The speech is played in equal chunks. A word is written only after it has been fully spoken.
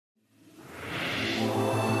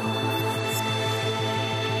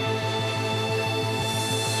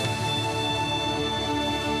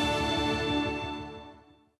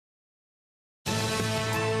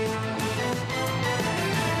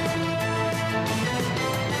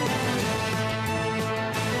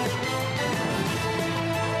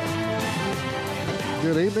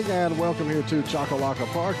Good evening and welcome here to Choccolocco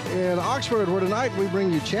Park in Oxford, where tonight we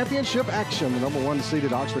bring you championship action. The number 1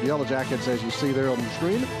 seeded Oxford Yellow Jackets, as you see there on the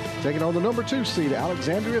screen, taking on the number 2 seed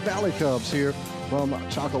Alexandria Valley Cubs here from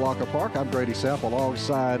Choccolocco Park. I'm Grady Sepp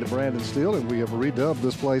alongside Brandon Steele, and we have redubbed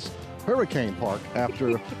this place Hurricane Park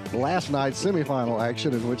after last night's semifinal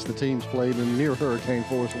action in which the teams played in near hurricane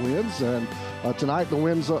force winds. And tonight the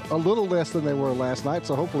winds a little less than they were last night,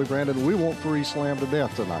 so hopefully, Brandon, we won't freeze slam to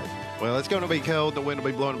death tonight. Well, it's going to be cold. The wind will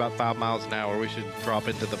be blowing about 5 miles an hour. We should drop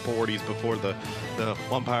into the 40s before the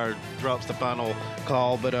umpire drops the final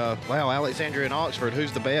call. But, wow, Alexandria and Oxford,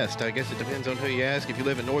 who's the best? I guess it depends on who you ask. If you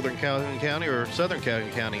live in northern Calhoun County or southern Calhoun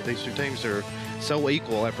County, these two teams are so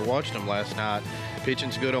equal after watching them last night.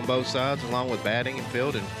 Pitching's good on both sides, along with batting and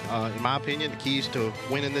fielding. In my opinion, the keys to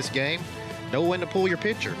winning this game, know when to pull your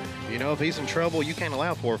pitcher. You know, if he's in trouble, you can't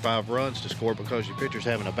allow 4 or 5 runs to score because your pitcher's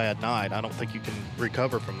having a bad night. I don't think you can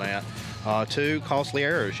recover from that. 2, costly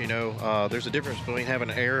errors. You know, there's a difference between having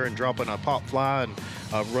an error and dropping a pop fly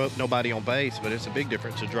and nobody on base, but it's a big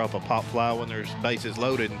difference to drop a pop fly when there's bases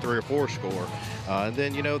loaded and 3 or 4 score. And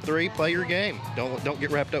then, you know, 3, play your game. Don't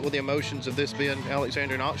get wrapped up with the emotions of this being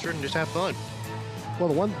Alexandria and Oxford, and just have fun. Well,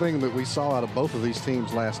 the one thing that we saw out of both of these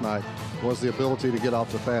teams last night was the ability to get off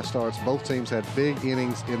to fast starts. Both teams had big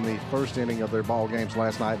innings in the first inning of their ball games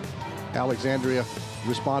last night. Alexandria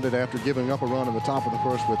responded after giving up a run in the top of the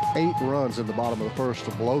first with 8 runs in the bottom of the first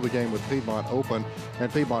to blow the game with Piedmont open,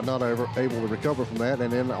 and Piedmont not ever able to recover from that.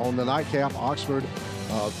 And then on the nightcap, Oxford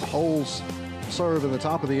holds serve in the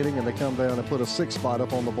top of the inning, and they come down and put a 6 spot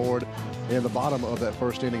up on the board in the bottom of that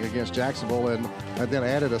first inning against Jacksonville, and then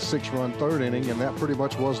added a 6-run third inning, and that pretty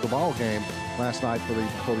much was the ball game last night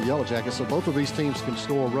for the Yellow Jackets. So both of these teams can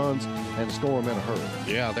score runs and score them in a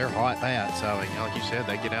hurry. Yeah, they're hot bats. I mean, like you said,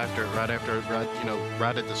 they get after it right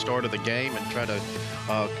at the start of the game and try to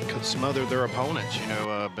smother their opponents.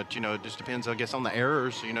 But it just depends, I guess, on the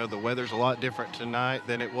errors. You know, the weather's a lot different tonight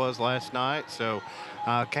than it was last night, so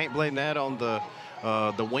can't blame that on the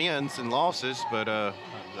wins and losses. But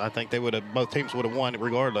I think both teams would have won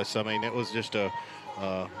regardless. I mean, it was just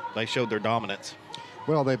they showed their dominance.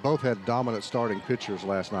 Well, they both had dominant starting pitchers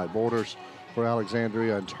last night. Borders for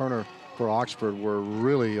Alexandria and Turner for Oxford were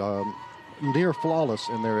really near flawless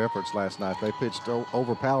in their efforts last night. They pitched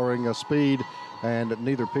overpowering speed, and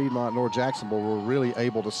neither Piedmont nor Jacksonville were really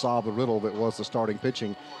able to solve the riddle that was the starting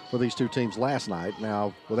pitching for these two teams last night.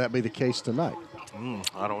 Now, will that be the case tonight?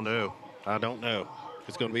 I don't know.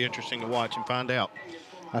 It's going to be interesting to watch and find out.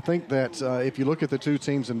 I think that if you look at the two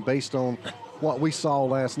teams and based on what we saw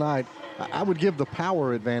last night, I would give the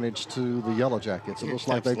power advantage to the Yellow Jackets. It looks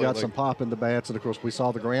like they've got some pop in the bats, and of course we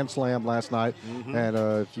saw the Grand Slam last night. And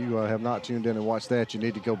if you have not tuned in and watched that, you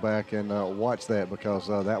need to go back and watch that, because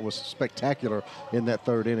that was spectacular in that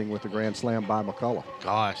third inning with the Grand Slam by McCullough.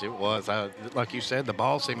 Gosh, it was. Like you said, the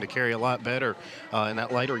ball seemed to carry a lot better in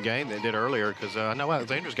that later game than it did earlier, because I know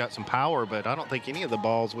Alexandria's got some power, but I don't think any of the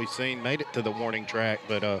balls we've seen made it to the warning track.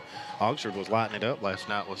 But Oxford was lighting it up last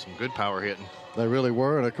night with some good power hitting. They really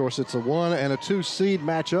were, and of course it's a 1 and a 2 seed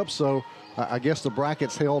matchup, so I guess the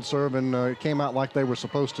brackets held serve and came out like they were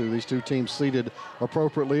supposed to. These two teams seeded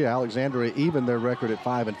appropriately. Alexandria evened their record at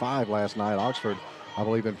 5-5 last night. Oxford, I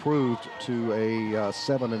believe, improved to a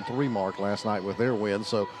 7-3 mark last night with their win.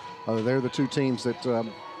 So they're the two teams that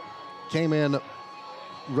came in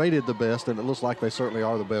rated the best, and it looks like they certainly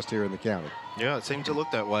are the best here in the county. Yeah, it seems to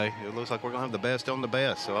look that way. It looks like we're going to have the best on the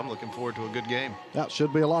best, so I'm looking forward to a good game. That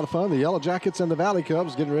should be a lot of fun. The Yellow Jackets and the Valley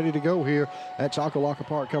Cubs getting ready to go here at Choccolocco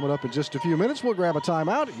Park coming up in just a few minutes. We'll grab a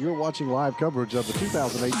timeout. You're watching live coverage of the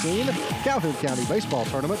 2018 Calhoun County Baseball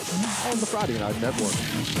Tournament on the Friday Night Network.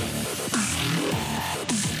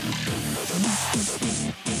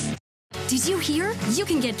 Did you hear? You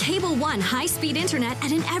can get Cable One high-speed internet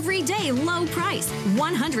at an everyday low price.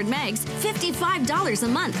 100 megs, $55 a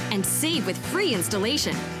month, and save with free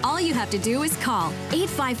installation. All you have to do is call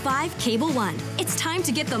 855-CABLE-1. It's time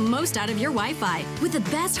to get the most out of your Wi-Fi with the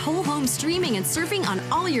best whole home streaming and surfing on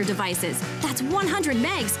all your devices. That's 100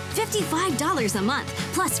 megs, $55 a month,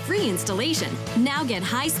 plus free installation. Now get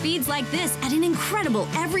high speeds like this at an incredible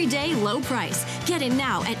everyday low price. Get it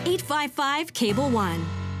now at 855-CABLE-1.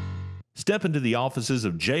 Step into the offices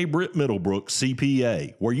of J. Britt Middlebrook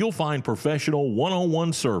CPA, where you'll find professional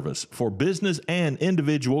one-on-one service for business and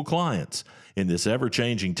individual clients. In this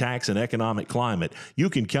ever-changing tax and economic climate, you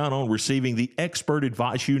can count on receiving the expert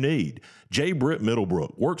advice you need. J. Britt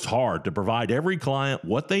Middlebrook works hard to provide every client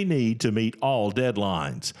what they need to meet all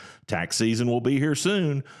deadlines. Tax season will be here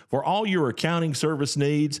soon. For all your accounting service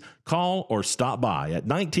needs, Call or stop by at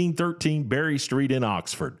 1913 Berry Street in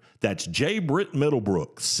Oxford. That's J. Britt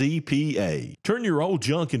Middlebrook, CPA. Turn your old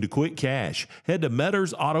junk into quick cash. Head to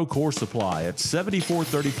Metters Auto Core Supply at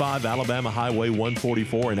 7435 Alabama Highway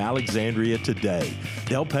 144 in Alexandria today.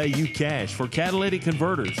 They'll pay you cash for catalytic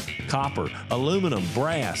converters, copper, aluminum,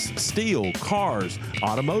 brass, steel, cars,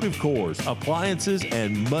 automotive cores, appliances,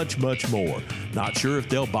 and much, much more. Not sure if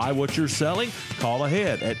they'll buy what you're selling? Call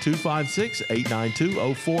ahead at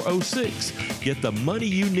 256-892-0406. Get the money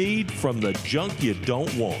you need from the junk you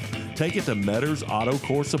don't want. Take it to Metters Auto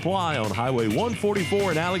Core Supply on Highway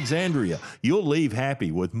 144 in Alexandria. You'll leave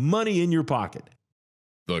happy with money in your pocket.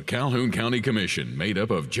 The Calhoun County Commission, made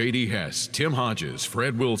up of J.D. Hess, Tim Hodges,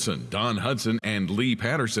 Fred Wilson, Don Hudson, and Lee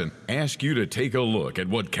Patterson, ask you to take a look at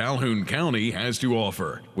what Calhoun County has to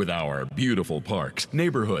offer. With our beautiful parks,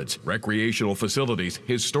 neighborhoods, recreational facilities,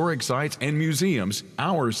 historic sites, and museums,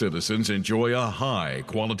 our citizens enjoy a high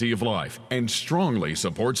quality of life and strongly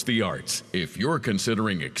supports the arts. If you're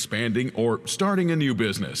considering expanding or starting a new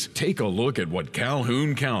business, take a look at what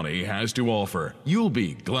Calhoun County has to offer. You'll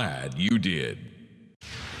be glad you did.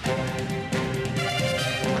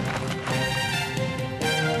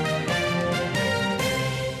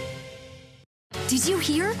 Did you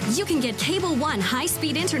hear? You can get Cable One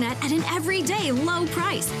high-speed internet at an everyday low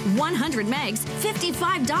price. 100 megs,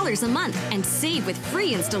 $55 a month, and save with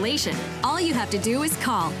free installation. All you have to do is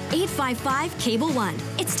call 855-Cable One.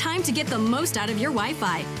 It's time to get the most out of your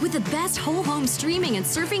Wi-Fi with the best whole home streaming and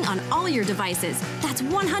surfing on all your devices. That's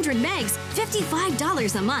 100 megs,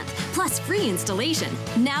 $55 a month, plus free installation.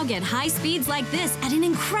 Now get high speeds like this at an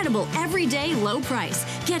incredible everyday low price.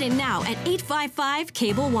 Get it now at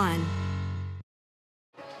 855-Cable One.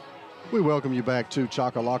 We welcome you back to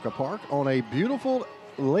Choccolocco Park on a beautiful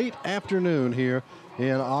late afternoon here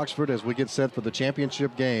in Oxford as we get set for the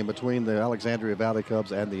championship game between the Alexandria Valley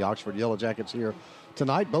Cubs and the Oxford Yellow Jackets here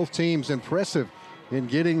tonight. Both teams impressive in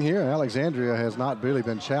getting here. Alexandria has not really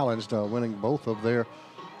been challenged, winning both of their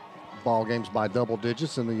ball games by double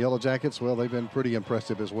digits, and the Yellow Jackets, well, they've been pretty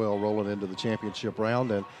impressive as well, rolling into the championship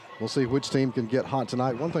round, and we'll see which team can get hot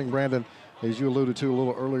tonight. One thing, Brandon, as you alluded to a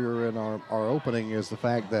little earlier in our opening, is the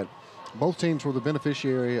fact that both teams were the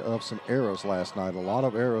beneficiary of some errors last night. A lot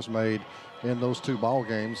of errors made in those two ball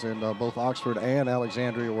games, and both Oxford and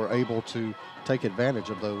Alexandria were able to take advantage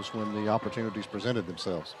of those when the opportunities presented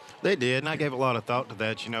themselves. They did, and I gave a lot of thought to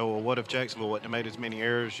that. You know, well, what if Jacksonville wouldn't have made as many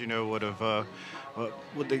errors? You know, would the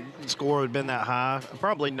score have been that high?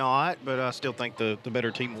 Probably not, but I still think the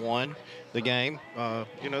better team won the game.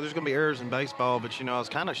 You know, there's going to be errors in baseball, but, you know, I was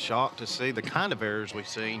kind of shocked to see the kind of errors we've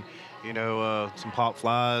seen. You know, some pop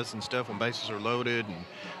flies and stuff when bases are loaded, and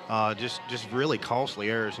just really costly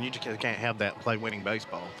errors, and you just can't have that play winning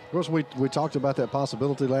baseball. Of course, we talked about that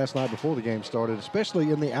possibility last night before the game started, especially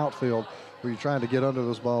in the outfield where you're trying to get under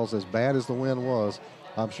those balls. As bad as the wind was,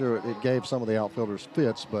 I'm sure it gave some of the outfielders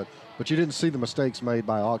fits, but you didn't see the mistakes made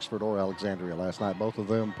by Oxford or Alexandria last night. Both of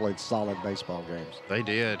them played solid baseball games. They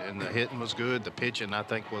did, and the hitting was good. The pitching, I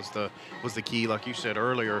think, was the key, like you said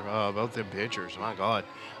earlier. Both them pitchers, my God,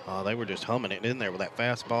 they were just humming it in there with that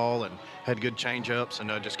fastball and had good change-ups and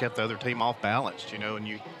just kept the other team off balanced, you know, and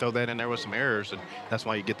you throw that in there with some errors, and that's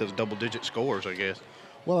why you get those double-digit scores, I guess.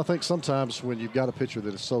 Well, I think sometimes when you've got a pitcher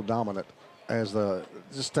that is so dominant as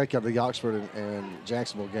just take out the Oxford and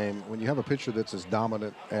Jacksonville game, when you have a pitcher that's as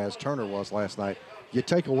dominant as Turner was last night, you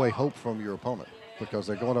take away hope from your opponent because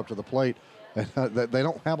they're going up to the plate and they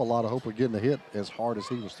don't have a lot of hope of getting a hit as hard as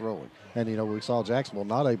he was throwing. And, you know, we saw Jacksonville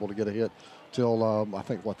not able to get a hit till, I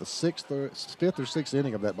think, the fifth or sixth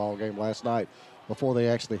inning of that ball game last night before they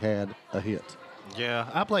actually had a hit. Yeah,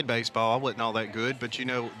 I played baseball. I wasn't all that good, but, you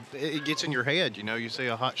know, it gets in your head. You know, you see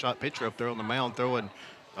a hot shot pitcher up there on the mound throwing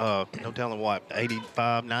no telling what,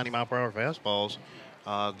 85, 90-mile-per-hour fastballs.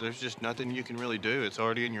 There's just nothing you can really do. It's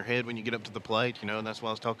already in your head when you get up to the plate, you know, and that's what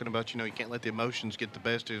I was talking about. You know, you can't let the emotions get the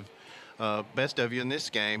best of you in this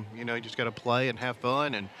game. You know, you just got to play and have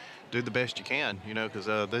fun and do the best you can, you know, because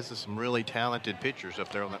this is some really talented pitchers up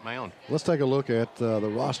there on that mound. Let's take a look at the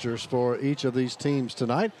rosters for each of these teams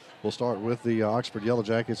tonight. We'll start with the Oxford Yellow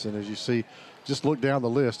Jackets, and as you see, just look down the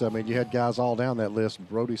list. I mean, you had guys all down that list: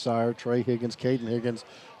 Brody Sire, Trey Higgins, Caden Higgins,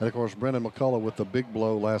 and, of course, Brennan McCullough with the big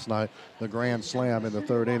blow last night, the grand slam in the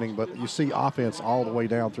third inning. But you see offense all the way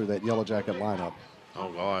down through that Yellow Jacket lineup. Oh,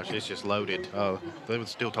 gosh, it's just loaded. They were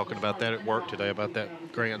still talking about that at work today, about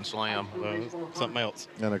that grand slam, something else.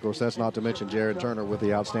 And, of course, that's not to mention Jared Turner with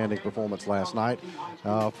the outstanding performance last night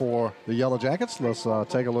for the Yellow Jackets. Let's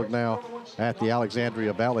take a look now at the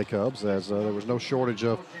Alexandria Valley Cubs, as there was no shortage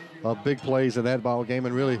of big plays in that ball game,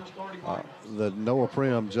 and really the Noah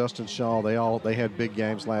Prim, Justin Shaw, they had big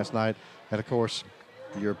games last night. And of course,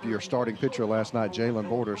 your starting pitcher last night, Jalen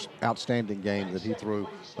Borders, outstanding game that he threw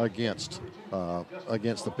against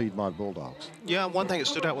the Piedmont Bulldogs. Yeah, one thing that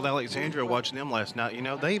stood out with Alexandria watching them last night,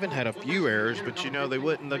 they even had a few errors, but they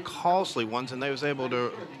wasn't the costly ones, and they was able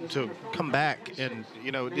to come back and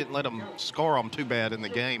it didn't let them score them too bad in the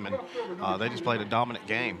game, and they just played a dominant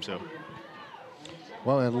game. So.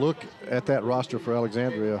 Well, and look at that roster for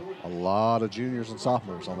Alexandria. A lot of juniors and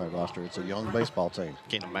sophomores on that roster. It's a young baseball team.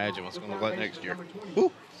 Can't imagine what's going to look like next year.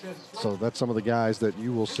 Woo. So that's some of the guys that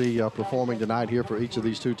you will see performing tonight here for each of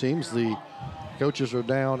these two teams. The coaches are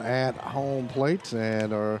down at home plate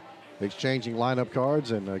and are exchanging lineup cards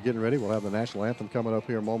and getting ready. We'll have the national anthem coming up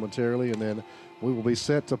here momentarily, and then we will be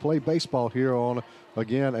set to play baseball here on,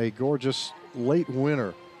 again, a gorgeous late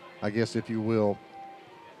winter, I guess, if you will,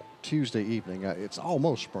 Tuesday evening. It's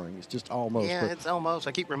almost spring. It's just almost. Yeah, it's almost.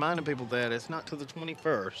 I keep reminding people that it's not till the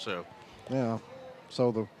 21st. So. Yeah.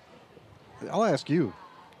 So I'll ask you,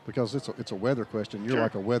 because it's a weather question. You're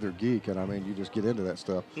like a weather geek, and I mean, you just get into that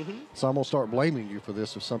stuff. Mm-hmm. So I'm gonna start blaming you for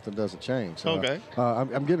this if something doesn't change. Okay.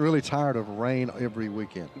 I'm getting really tired of rain every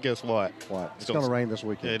weekend. Guess what? What? It's gonna rain this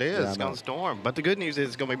weekend. It is. Yeah, it's gonna storm. But the good news is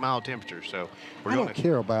it's gonna be mild temperatures. So I don't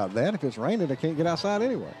care about that. If it's raining, I can't get outside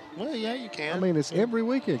anyway. Well, yeah, you can. I mean, it's every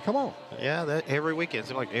weekend. Come on. Yeah, that every weekend.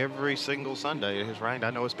 It's like every single Sunday it has rained. I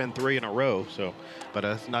know it's been 3 in a row. So, but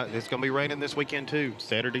it's not. It's gonna be raining this weekend too.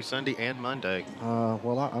 Saturday, Sunday, and Monday.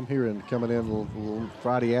 Well, I'm hearing coming in a little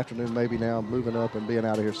Friday afternoon, maybe now, moving up and being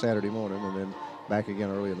out of here Saturday morning, and then back again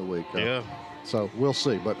early in the week. Yeah. So we'll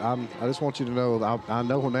see. But I just want you to know I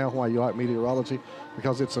know now why you like meteorology,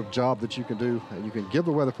 because it's a job that you can do, and you can give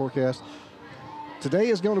the weather forecast. Today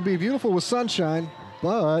is going to be beautiful with sunshine,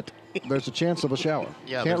 but there's a chance of a shower.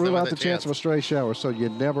 Yeah, can't rule out the chance of a stray shower, so you're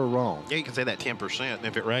never wrong. Yeah, you can say that 10%. And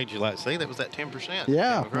if it rains, you like, see, that was that 10%.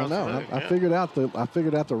 Yeah, I know. I figured out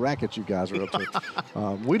the racket you guys are up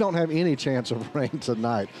to. We don't have any chance of rain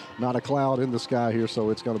tonight. Not a cloud in the sky here,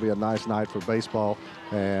 so it's going to be a nice night for baseball,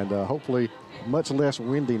 and hopefully much less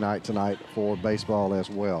windy night tonight for baseball as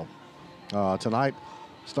well. Tonight,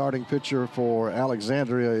 starting pitcher for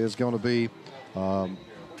Alexandria is going to be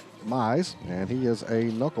Mize, and he is a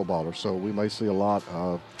knuckleballer, so we may see a lot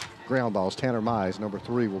of ground balls. Tanner Mize, number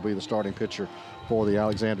 3, will be the starting pitcher for the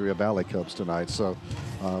Alexandria Valley Cubs tonight. So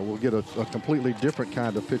we'll get a completely different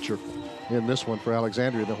kind of pitcher in this one for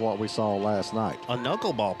Alexandria than what we saw last night. A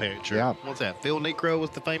knuckleball pitcher? Yeah. What's that? Phil Necro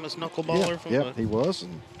was the famous knuckleballer? Yeah, he was,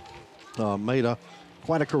 and made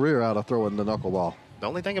quite a career out of throwing the knuckleball. The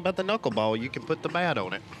only thing about the knuckleball, you can put the bat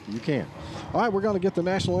on it. You can. All right, we're going to get the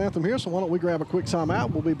national anthem here, so why don't we grab a quick timeout.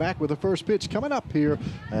 We'll be back with the first pitch coming up here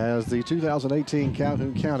as the 2018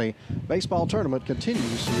 Calhoun County Baseball Tournament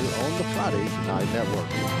continues here on the Friday Night Network.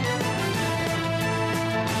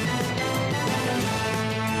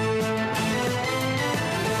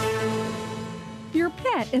 Your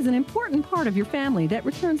pet is an important part of your family that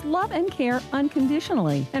returns love and care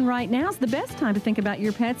unconditionally. And right now's the best time to think about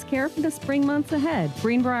your pet's care for the spring months ahead.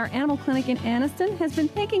 Greenbrier Animal Clinic in Anniston has been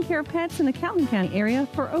taking care of pets in the Calhoun County area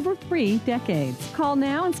for over 3 decades. Call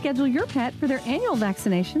now and schedule your pet for their annual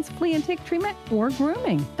vaccinations, flea and tick treatment, or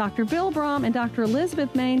grooming. Dr. Bill Brom and Dr.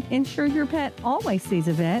 Elizabeth Main ensure your pet always sees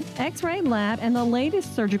a vet. X-ray, lab, and the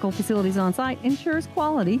latest surgical facilities on site ensures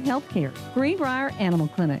quality health care. Greenbrier Animal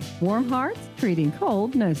Clinic. Warm hearts, treating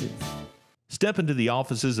cold noses. Step into the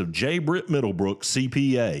offices of J. Britt Middlebrook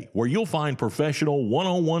CPA, where you'll find professional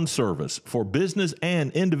one-on-one service for business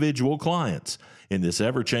and individual clients. In this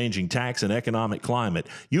ever-changing tax and economic climate,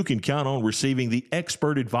 you can count on receiving the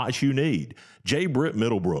expert advice you need. J. Britt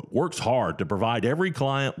Middlebrook works hard to provide every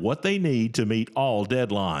client what they need to meet all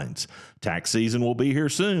deadlines. Tax season will be here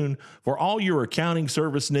soon. For all your accounting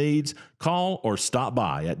service needs, call or stop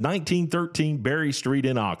by at 1913 Berry Street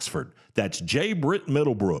in Oxford. That's J. Britt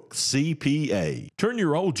Middlebrook, CPA. Turn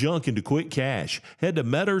your old junk into quick cash. Head to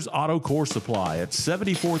Metters Auto Core Supply at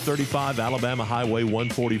 7435 Alabama Highway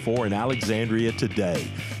 144 in Alexandria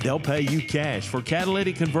today. They'll pay you cash for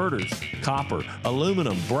catalytic converters, copper,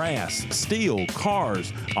 aluminum, brass, steel,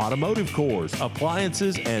 cars, automotive cores,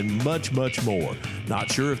 appliances, and much, much more.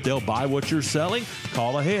 Not sure if they'll buy what you're selling?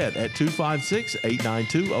 Call ahead at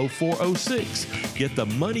 256-892-0406. Get the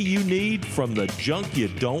money you need from the junk you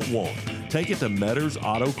don't want. Take it to Metters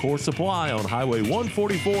Auto Core Supply on Highway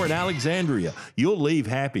 144 in Alexandria. You'll leave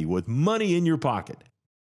happy with money in your pocket.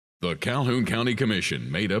 The Calhoun County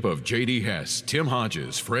Commission, made up of J.D. Hess, Tim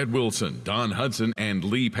Hodges, Fred Wilson, Don Hudson, and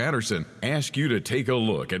Lee Patterson, ask you to take a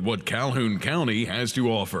look at what Calhoun County has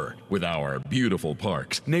to offer. With our beautiful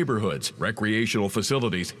parks, neighborhoods, recreational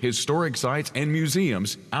facilities, historic sites, and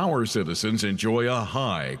museums, our citizens enjoy a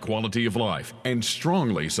high quality of life and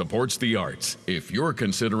strongly supports the arts. If you're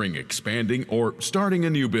considering expanding or starting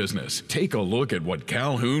a new business, take a look at what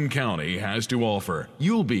Calhoun County has to offer.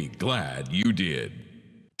 You'll be glad you did.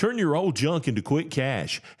 Turn your old junk into quick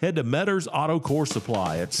cash. Head to Metters Auto Core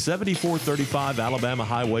Supply at 7435 Alabama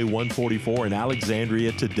Highway 144 in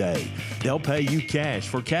Alexandria today. They'll pay you cash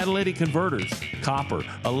for catalytic converters, copper,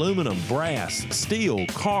 aluminum, brass, steel,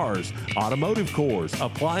 cars, automotive cores,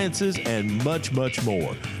 appliances, and much, much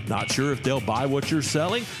more. Not sure if they'll buy what you're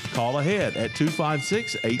selling? Call ahead at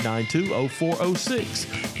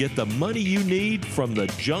 256-892-0406. Get the money you need from the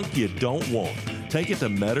junk you don't want. Take it to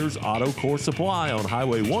Metters Auto Core Supply on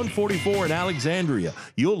Highway 144 in Alexandria.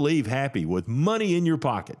 You'll leave happy with money in your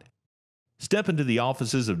pocket. Step into the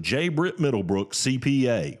offices of J. Britt Middlebrook,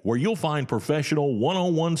 CPA, where you'll find professional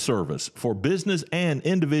one-on-one service for business and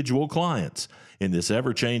individual clients. In this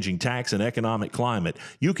ever-changing tax and economic climate,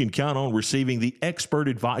 you can count on receiving the expert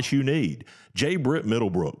advice you need. J. Britt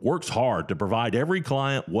Middlebrook works hard to provide every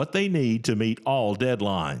client what they need to meet all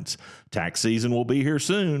deadlines. Tax season will be here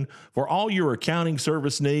soon. For all your accounting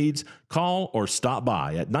service needs, call or stop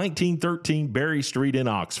by at 1913 Berry Street in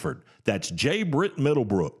Oxford. That's J. Britt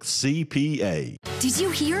Middlebrook, CPA. Did you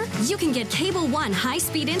hear? You can get Cable One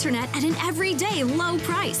high-speed internet at an everyday low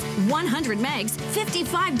price. 100 megs,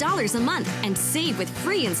 $55 a month, and save with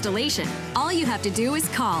free installation. All you have to do is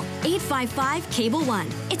call 855-Cable One.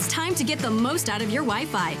 It's time to get the most out of your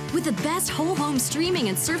Wi-Fi with the best whole home streaming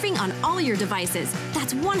and surfing on all your devices.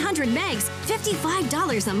 That's 100 megs,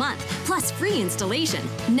 $55 a month, plus free installation.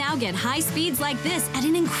 Now get high speeds like this at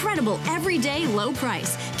an incredible everyday low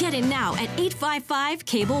price. Get it now at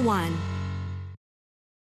 855-Cable One.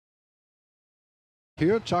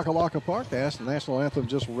 Here at Choccolocco Park, the national anthem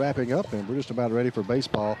just wrapping up, and we're just about ready for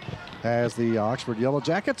baseball as the Oxford Yellow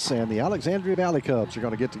Jackets and the Alexandria Valley Cubs are going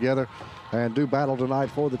to get together and do battle tonight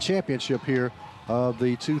for the championship here of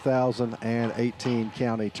the 2018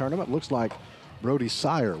 county tournament. Looks like Brody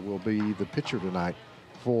Sire will be the pitcher tonight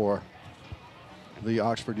for the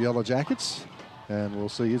Oxford Yellow Jackets, and we'll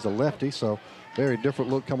see. He's a lefty, so very different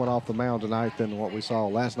look coming off the mound tonight than what we saw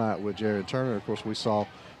last night with Jared Turner. Of course, we saw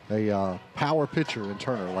a power pitcher in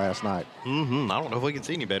Turner last night. I don't know if we can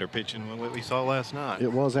see any better pitching than what we saw last night.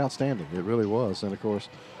 It was outstanding. It really was. And, of course,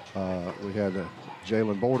 we had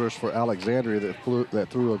Jalen Borders for Alexandria that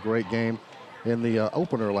threw a great game in the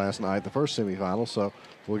opener last night, the first semifinal. So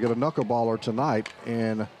we'll get a knuckleballer tonight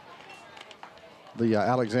in the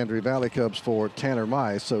Alexandria Valley Cubs for Tanner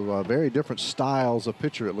Mize. So very different styles of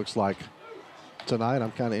pitcher, it looks like, tonight.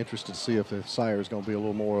 I'm kind of interested to see if the Sire is going to be a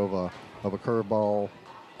little more of a curveball,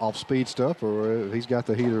 off-speed stuff, or he's got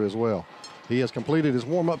the heater as well. He has completed his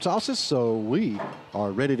warm-up tosses, so we are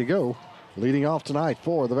ready to go. Leading off tonight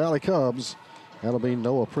for the Valley Cubs, that'll be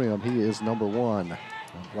Noah Prim. He is number one.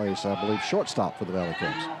 Plays, I believe, shortstop for the Valley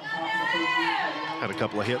Cubs. Had a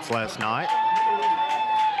couple of hits last night.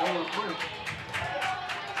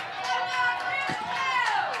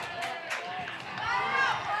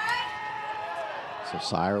 So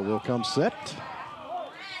Sire will come set,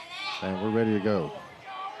 and we're ready to go.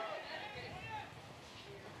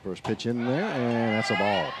 First pitch in there, and that's a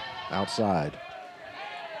ball outside.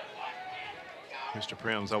 Mr.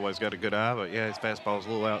 Prim's always got a good eye, but yeah, his fastball's a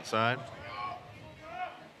little outside.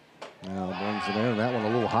 Now brings it in, and that one a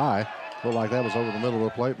little high. Looked like that was over the middle of the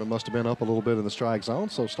plate, but must have been up a little bit in the strike zone.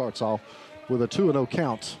 So starts off with a 2-0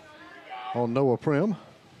 count on Noah Prim.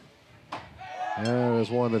 And there's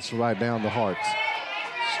one that's right down the heart.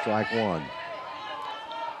 Strike one.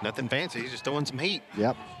 Nothing fancy, he's just throwing some heat.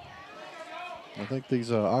 Yep. I think these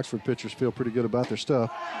Oxford pitchers feel pretty good about their stuff.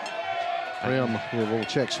 Prim with a little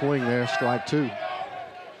check swing there, strike two.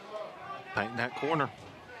 Painting that corner.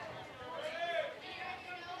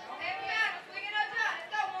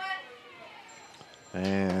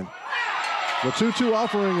 And the 2-2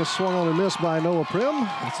 offering is swung on and missed by Noah Prim.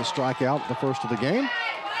 That's a strikeout, the first of the game.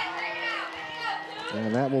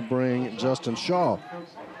 And that will bring Justin Shaw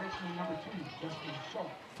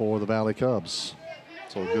for the Valley Cubs.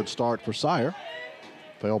 So a good start for Sire.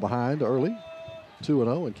 Fell behind early,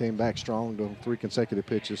 2-0, and came back strong to 3 consecutive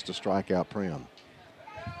pitches to strike out Prim.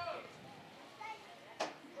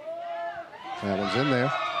 That one's in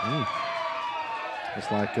there.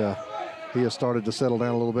 It's like he has started to settle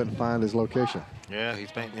down a little bit and find his location. Yeah,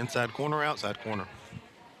 he's painting inside corner, outside corner.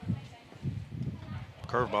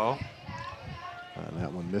 Curveball. And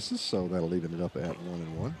That one misses, so that'll even it up at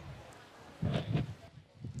 1-1.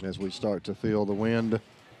 As we start to feel the wind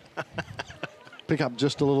pick up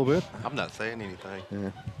just a little bit. I'm not saying anything. Yeah.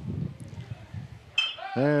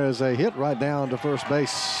 There's a hit right down to first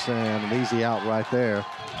base, and an easy out right there.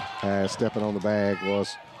 As stepping on the bag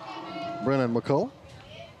was Brennan McCullough.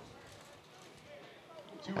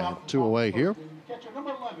 And 2 away here.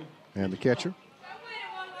 And the catcher,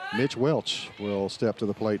 Mitch Welch, will step to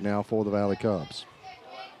the plate now for the Valley Cubs.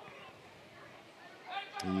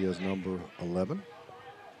 He is number 11.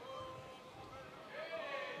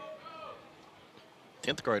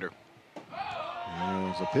 10th grader.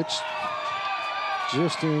 There's a pitch.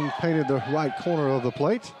 Just painted the right corner of the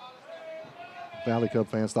plate. Valley Cub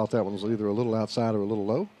fans thought that one was either a little outside or a little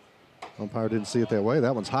low. Umpire didn't see it that way.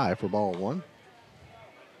 That one's high for ball 1.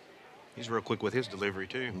 He's real quick with his delivery,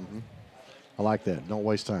 too. I like that. Don't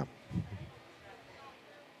waste time.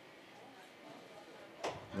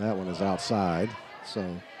 That one is outside.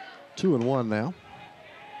 So 2-1 now.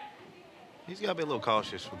 He's got to be a little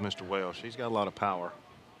cautious with Mr. Welsh. He's got a lot of power.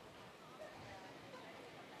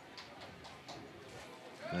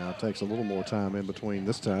 Now it takes a little more time in between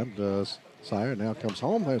this time, does Sire. Now comes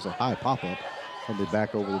home. There's a high pop-up. Going to be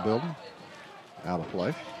back over the building. Out of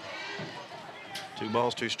play. 2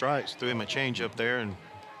 balls, 2 strikes. Threw him a change up there, and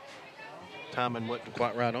timing wasn't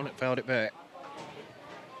quite right on it. Fouled it back.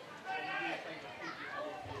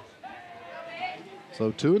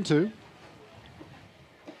 So 2-2.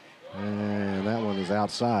 And that one is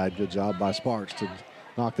outside. Good job by Sparks to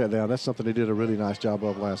knock that down. That's something he did a really nice job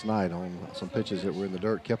of last night on some pitches that were in the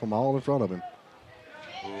dirt. Kept them all in front of him.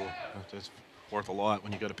 Ooh, that's worth a lot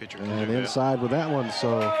when you got a pitcher. And inside with that one.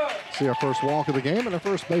 So see our first walk of the game and our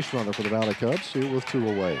first base runner for the Valley Cubs here with 2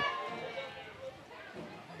 away.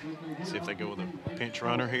 See if they go with a pinch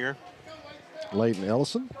runner here. Leighton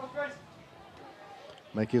Ellison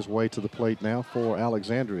make his way to the plate now for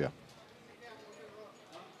Alexandria.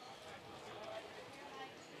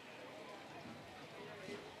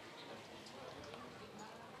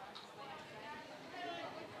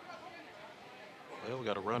 Well, we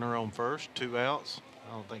got a runner on first, 2 outs.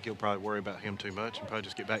 I don't think he'll probably worry about him too much and probably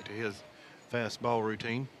just get back to his fastball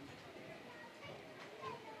routine.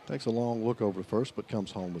 Takes a long look over to first, but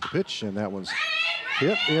comes home with the pitch, and that one's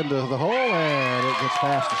hit into the hole, and it gets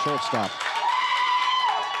past the shortstop.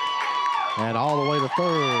 And all the way to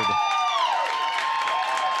third.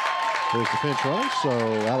 Here's the pinch runner. So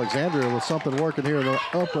Alexandria with something working here in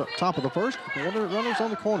the top of the first. Runners on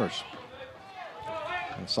the corners.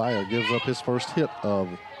 And Sire gives up his first hit of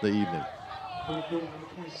the evening.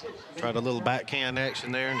 Tried a little backhand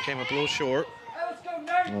action there and came up a little short.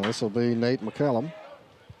 Well, this will be Nate McCallum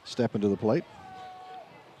stepping to the plate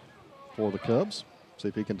for the Cubs. See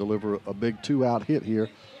if he can deliver a big 2-out hit here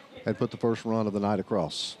and put the first run of the night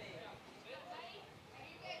across.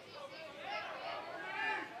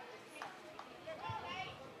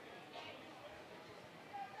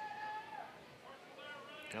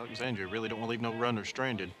 Alexandria really don't want to leave no runners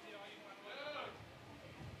stranded.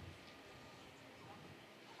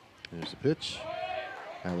 Here's the pitch.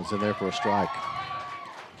 That was in there for a strike.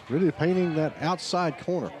 Really painting that outside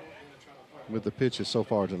corner with the pitches so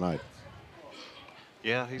far tonight.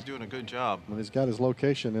 Yeah, he's doing a good job. When he's got his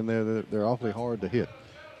location in there, they're awfully hard to hit.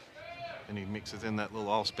 And he mixes in that little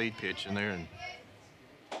all-speed pitch in there. And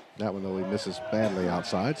that one, though, he misses badly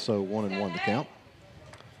outside, so 1-1 to count.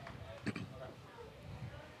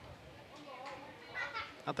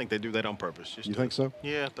 I think they do that on purpose. Just you think so?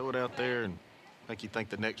 Yeah, throw it out there and make you think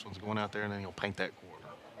the next one's going out there, and then he'll paint that corner.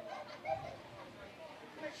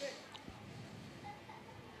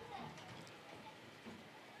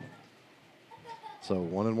 So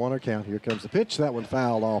 1-1 our count. Here comes the pitch. That one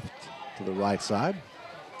fouled off to the right side.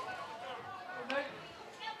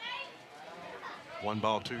 1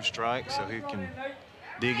 ball, 2 strikes, so he can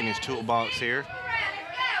dig in his toolbox here.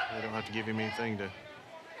 They don't have to give him anything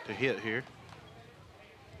to hit here.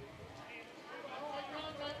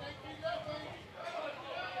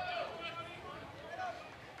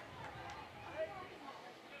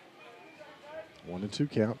 One and 2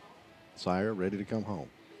 count. Sire ready to come home.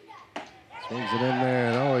 Swings it in there,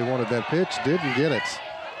 and oh, he wanted that pitch, didn't get it.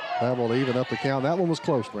 That will even up the count. That one was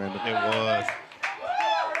close, Brandon. It was.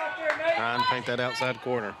 Trying to paint that outside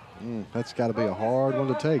corner. That's got to be a hard one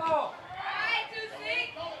to take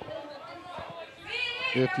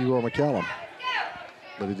if you are McCallum.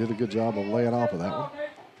 But he did a good job of laying off of that one.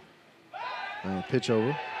 And pitch over.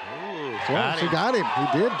 Ooh, He got him.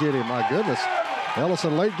 He did get him, my goodness.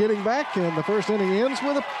 Ellison late getting back, and the first inning ends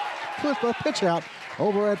with a pitch out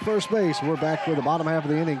over at first base. We're back with the bottom half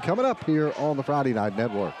of the inning coming up here on the Friday Night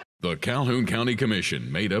Network. The Calhoun County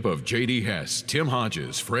Commission, made up of J.D. Hess, Tim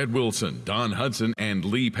Hodges, Fred Wilson, Don Hudson, and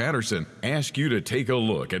Lee Patterson, ask you to take a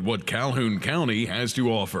look at what Calhoun County has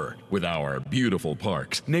to offer. With our beautiful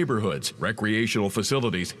parks, neighborhoods, recreational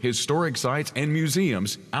facilities, historic sites, and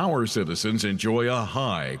museums, our citizens enjoy a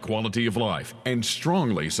high quality of life and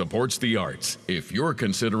strongly supports the arts. If you're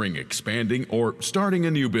considering expanding or starting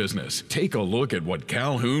a new business, take a look at what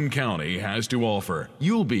Calhoun County has to offer.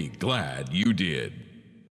 You'll be glad you did.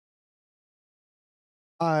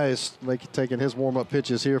 Taking his warm-up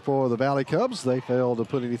pitches here for the Valley Cubs. They failed to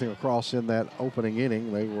put anything across in that opening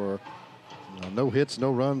inning. They were no hits,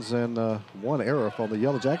 no runs, and one error from the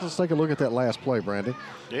Yellow Jackets. Let's take a look at that last play, Brandon.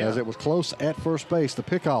 Yeah. As it was close at first base, the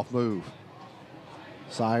pickoff move.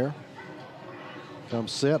 Sire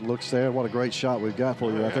comes set, looks there. What a great shot we've got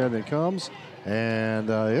for you right there. And then comes,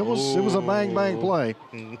 and it was a bang play.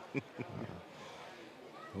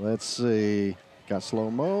 Let's see. Got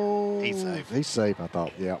slow-mo. He's safe. He's safe, I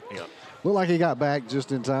thought. Yeah. Looked like he got back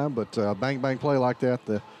just in time, but bang play like that,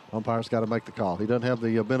 the umpire's got to make the call. He doesn't have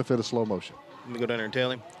the benefit of slow motion. Let me go down there and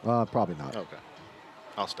tell him? Probably not. Okay.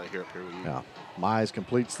 I'll stay here up here with you. Yeah. Mize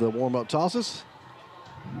completes the warm-up tosses.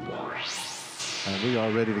 And we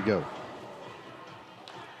are ready to go.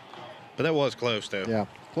 But that was close, though. Yeah,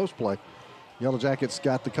 close play. Yellow Jackets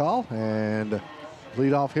got the call, and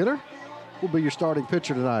leadoff hitter will be your starting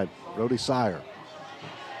pitcher tonight, Brody Sire.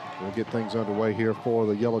 We'll get things underway here for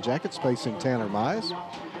the Yellow Jackets facing Tanner Mize.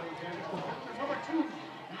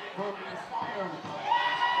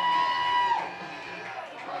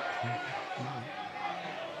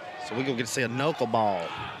 So we're going to get to see a knuckleball.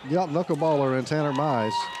 Yep, knuckleballer and Tanner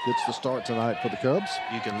Mize gets the start tonight for the Cubs.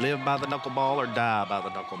 You can live by the knuckleball or die by the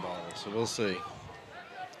knuckleball. So we'll see.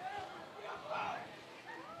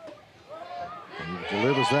 And he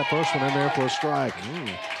delivers that first one in there for a strike.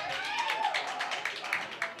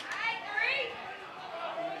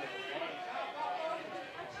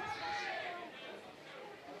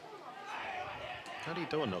 How do you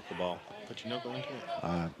throw a knuckleball? Put your knuckle into it?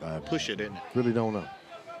 I push it in. Really don't know.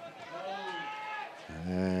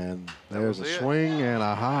 And there's a swing and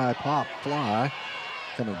a high pop fly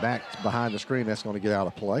coming back behind the screen. That's going to get out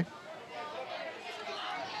of play.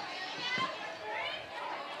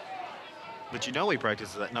 But you know he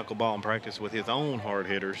practices that knuckleball in practice with his own hard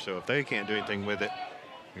hitters, so if they can't do anything with it,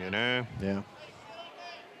 you know. Yeah.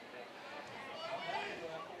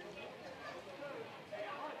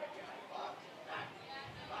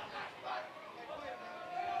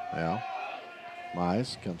 Well,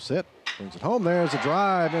 Mize comes sit, brings it home. There's a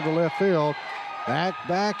drive into left field. Back,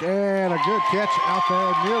 and a good catch out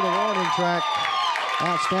there near the warning track.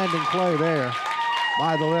 Outstanding play there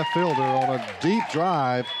by the left fielder on a deep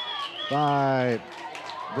drive by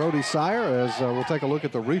Brody Sire, as we'll take a look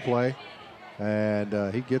at the replay.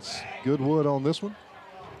 And he gets good wood on this one.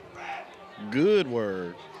 Good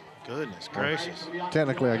word. Goodness gracious.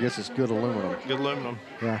 Technically, I guess it's good aluminum. Good aluminum.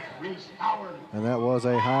 Yeah. And that was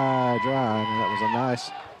a high drive, and that was a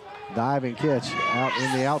nice diving catch out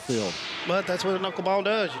in the outfield. But that's what a knuckleball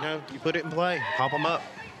does, you know. You put it in play, pop them up.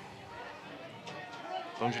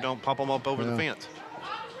 As long as you don't pop them up over the fence.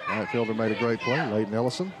 Right fielder made a great play, Leighton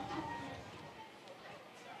Ellison.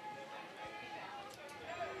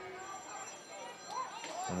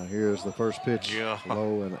 Here's the first pitch,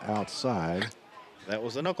 low and outside. That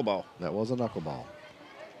was a knuckleball. That was a knuckleball.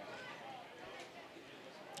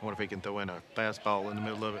 I wonder if he can throw in a fastball in the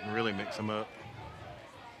middle of it and really mix them up.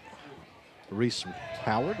 Reese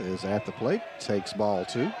Howard is at the plate, takes ball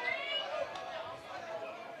 2.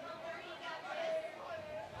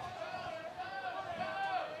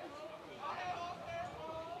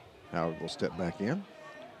 Howard will step back in.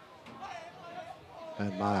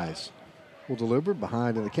 And Mize will deliver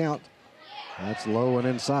behind in the count. That's low and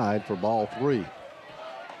inside for ball 3.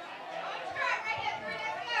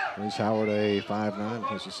 Reese Howard, a 5'9",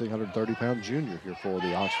 130-pound junior here for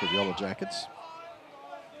the Oxford Yellow Jackets.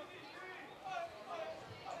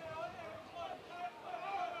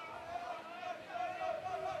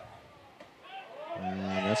 And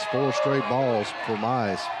that's 4 straight balls for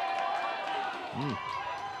Mize.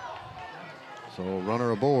 So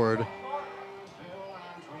runner aboard.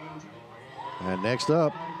 And next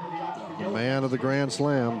up, the man of the Grand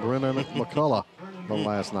Slam, Brennan McCullough from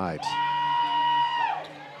last night.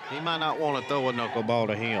 He might not want to throw a knuckleball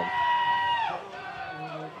to him.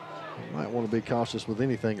 Might want to be cautious with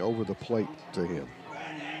anything over the plate to him.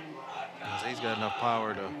 He's got enough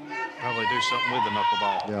power to probably do something with the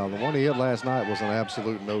knuckleball. Yeah, the one he hit last night was an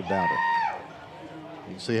absolute no-doubter.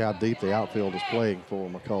 You can see how deep the outfield is playing for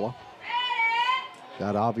McCullough.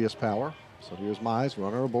 Got obvious power. So here's Mize,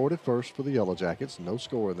 runner aboard at first for the Yellow Jackets. No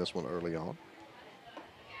score in this one early on.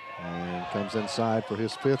 And comes inside for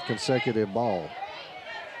his 5th consecutive ball.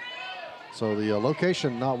 So the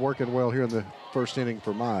location not working well here in the first inning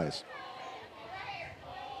for Mize.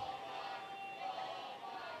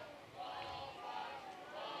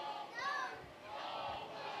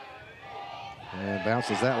 And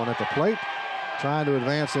bounces that one at the plate. Trying to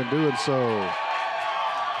advance and doing so.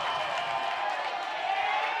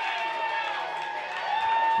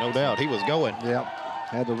 No doubt, he was going. Yep,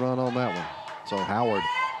 had to run on that one. So Howard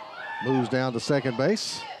moves down to second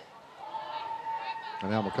base. And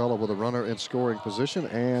now McCullough with a runner in scoring position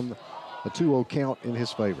and a 2-0 count in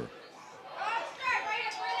his favor.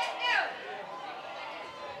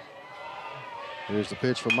 Here's the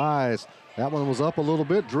pitch for Mize. That one was up a little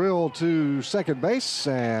bit, drilled to second base,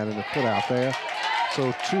 and a put out there.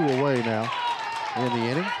 So 2 away now in the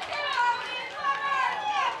inning.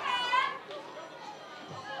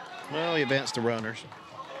 Well, he advanced the runners.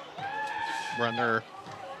 Runner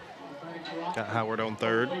got Howard on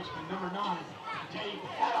third.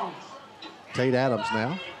 Tate Adams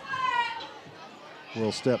now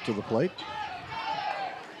will step to the plate.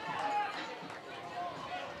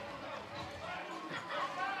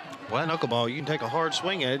 Well, knuckleball, you can take a hard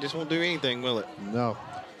swing at it, just won't do anything, will it? No.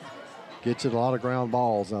 Gets it a lot of ground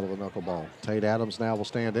balls out of a knuckleball. Tate Adams now will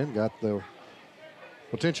stand in. Got the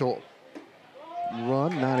potential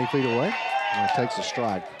run 90 feet away. And it takes a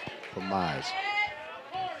strike from Mize.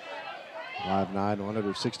 5'9",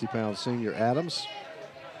 160-pound senior Adams.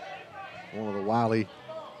 One of the wily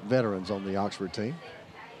veterans on the Oxford team.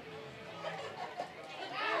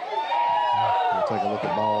 We'll take a look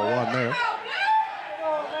at ball one there.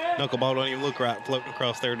 Knuckleball don't even look right floating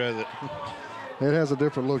across there, does it? It has a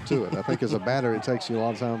different look to it. I think as a batter, it takes you a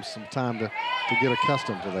lot of times some time to get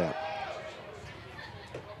accustomed to that.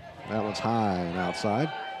 That one's high and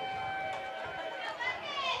outside.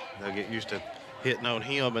 They'll get used to hitting on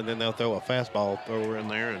him, and then they'll throw a fastball thrower in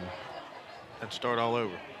there and have to start all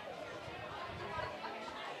over.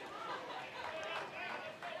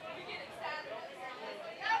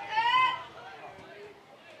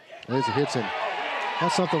 As he hits him.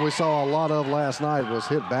 That's something we saw a lot of last night was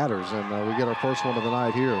hit batters, and we get our first one of the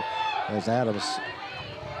night here as Adams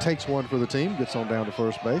takes one for the team, gets on down to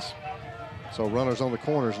first base. So runners on the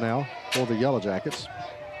corners now for the Yellow Jackets.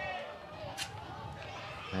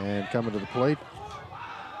 And coming to the plate,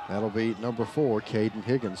 that'll be number 4, Caden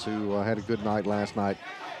Higgins, who had a good night last night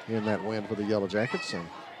in that win for the Yellow Jackets. And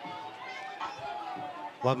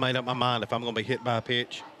well, I've made up my mind. If I'm going to be hit by a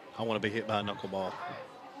pitch, I want to be hit by a knuckleball.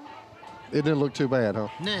 it didn't look too bad, huh?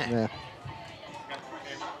 Nah. Yeah.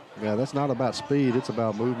 Yeah, that's not about speed. It's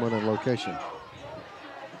about movement and location.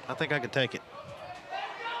 I think I could take it.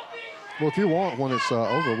 Well, if you want, when it's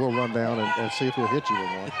over, we'll run down and see if he'll hit you with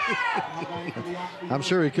one. I'm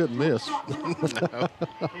sure he couldn't miss. No.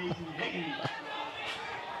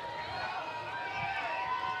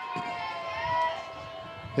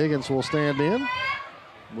 Higgins will stand in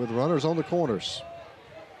with runners on the corners.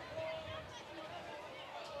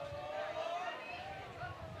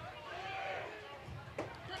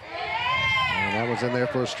 And that one's in there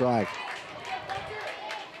for a strike.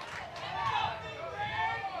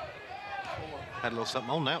 Had a little something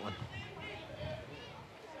on that one.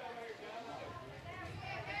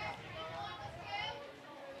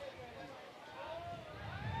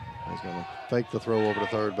 He's going to fake the throw over to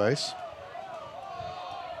third base.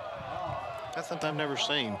 That's something I've never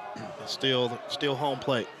seen. It's still home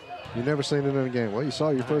plate. You've never seen it in a game. Well, you saw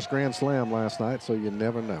your first grand slam last night, so you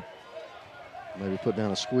never know. Maybe put down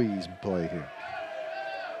a squeeze play here.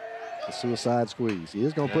 A suicide squeeze. He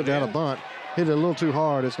is going to put down a bunt. Hit it a little too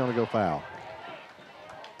hard. It's going to go foul.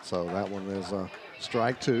 So that one is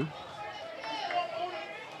strike two.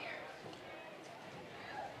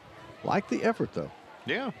 Like the effort, though.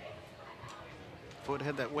 Yeah. If it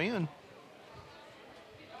had that win,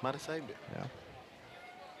 might have saved it. Yeah.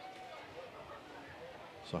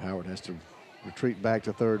 So Howard has to retreat back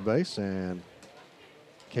to third base, and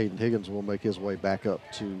Caden Higgins will make his way back up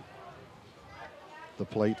to the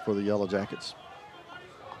plate for the Yellow Jackets.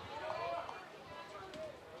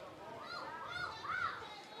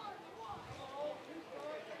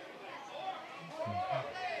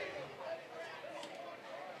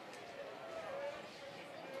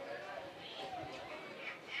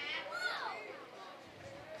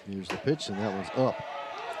 Here's the pitch, and that one's up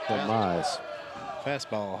from Mize.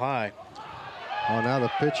 Fastball high. Oh, now the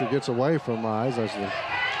pitcher gets away from Mize as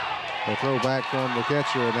the throw back from the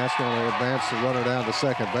catcher, and that's going to advance the runner down to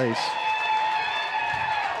second base.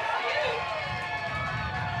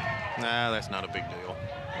 Nah, that's not a big deal.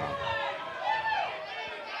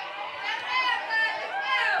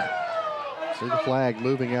 See the flag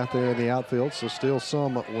moving out there in the outfield, so still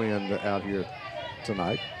some wind out here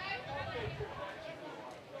tonight.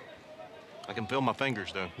 I can feel my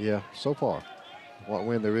fingers, though. Yeah, so far. What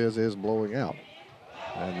wind there is blowing out.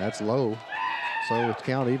 And that's low. So it's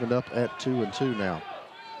count evened up at 2-2 now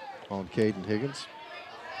on Caden Higgins.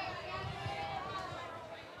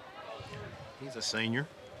 He's a senior.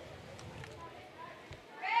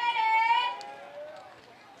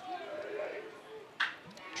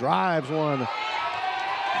 Drives one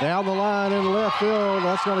down the line in left field.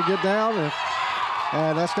 That's going to get down,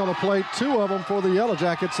 and that's going to plate 2 of them for the Yellow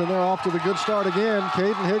Jackets, and they're off to the good start again.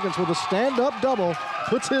 Caden Higgins with a stand-up double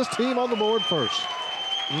puts his team on the board first.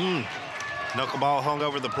 Knuckleball hung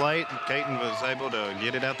over the plate. Caden was able to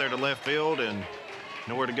get it out there to left field and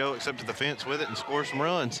nowhere to go except to the fence with it and score some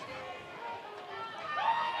runs.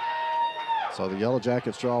 So the Yellow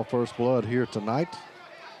Jackets draw first blood here tonight.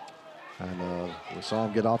 And we saw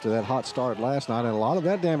him get off to that hot start last night, and a lot of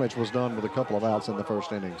that damage was done with a couple of outs in the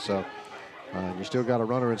first inning. So you still got a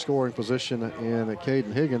runner in scoring position in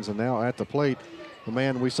Caden Higgins, and now at the plate, the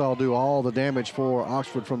man we saw do all the damage for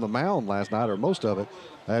Oxford from the mound last night, or most of it,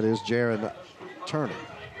 that is Jaron Turner.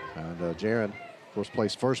 And Jaron, of course,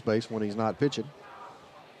 plays first base when he's not pitching.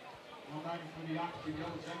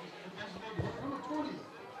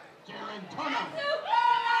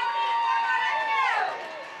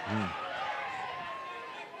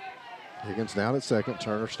 Higgins down at second.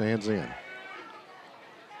 Turner stands in.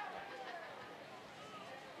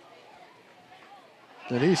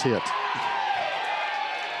 And he's hit.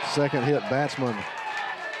 Second hit batsman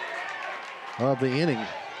of the inning.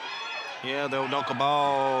 Yeah, the old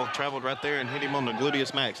knuckleball traveled right there and hit him on the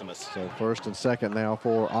gluteus maximus. So first and second now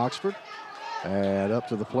for Oxford. And up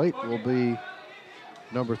to the plate will be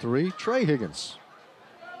number 3, Trey Higgins.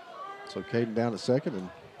 So Caden down at second, and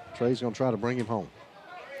Trey's going to try to bring him home.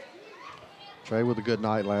 Trey with a good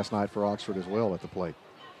night last night for Oxford as well at the plate.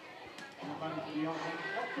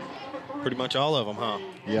 Pretty much all of them, huh?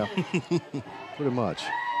 Yeah, pretty much.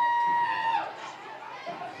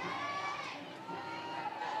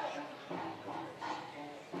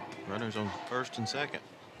 Runners on first and second.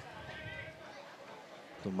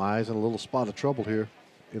 Demise in a little spot of trouble here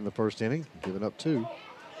in the first inning, giving up 2.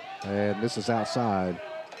 And this is outside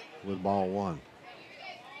with ball 1.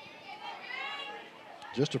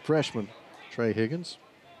 Just a freshman, Trey Higgins.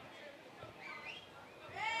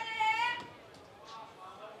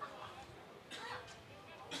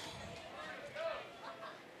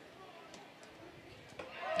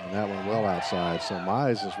 And that one well outside. So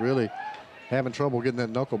Mize is really having trouble getting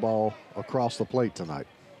that knuckleball across the plate tonight.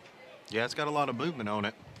 Yeah, it's got a lot of movement on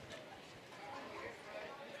it.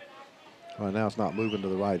 Right now it's not moving to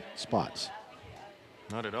the right spots.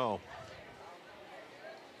 Not at all.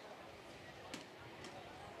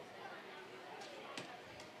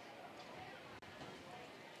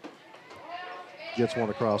 Gets one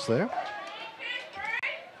across there.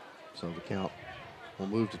 So the count will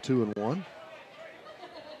move to 2-1.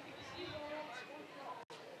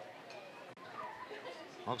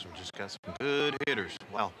 Oxford just got some good hitters.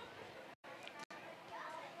 Wow.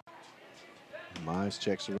 Mize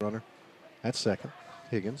checks the runner at second,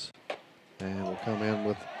 Higgins. And will come in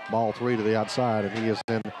with ball 3 to the outside, and he is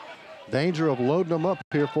in danger of loading them up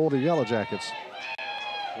here for the Yellow Jackets.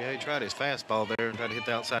 Yeah, he tried his fastball there and tried to hit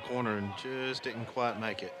the outside corner and just didn't quite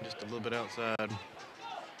make it. Just a little bit outside.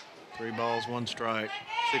 3 balls, 1 strike.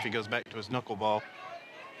 See if he goes back to his knuckleball.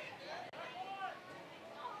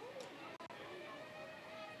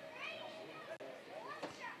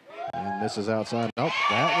 And this is outside. Nope,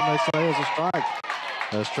 that one they say is a strike.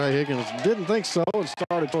 As Trey Higgins didn't think so and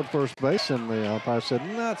started toward first base, and the umpire said,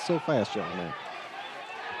 not so fast, young man.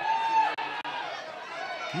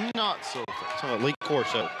 Not so fast. Oh, Lee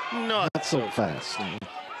Corso. Not so fast.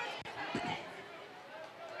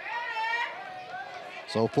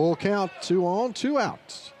 So full count, 2 on, 2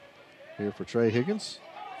 out. Here for Trey Higgins,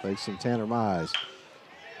 facing Tanner Mize.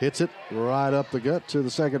 Hits it right up the gut to the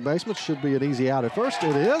second baseman. Should be an easy out at first.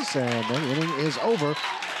 It is, and the inning is over.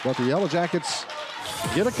 But the Yellow Jackets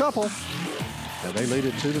get a couple, and they lead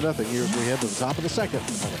it 2-0 here as we head to the top of the second on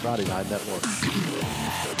the Friday Night Network.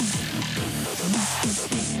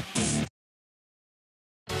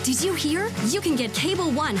 Did you hear? You can get Cable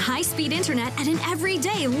One high-speed internet at an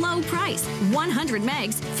everyday low price. 100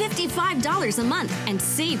 megs, $55 a month, and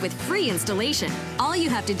save with free installation. All you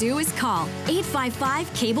have to do is call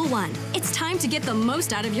 855-Cable One. It's time to get the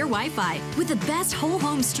most out of your Wi-Fi with the best whole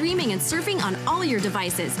home streaming and surfing on all your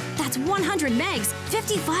devices. That's 100 megs,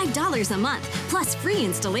 $55 a month, plus free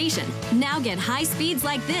installation. Now get high speeds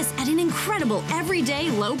like this at an incredible everyday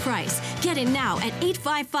low price. Get it now at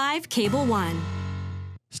 855-Cable One.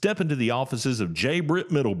 Step into the offices of J. Britt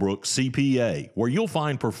Middlebrook CPA, where you'll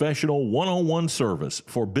find professional one-on-one service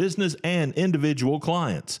for business and individual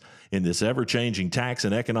clients. In this ever-changing tax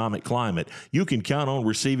and economic climate, you can count on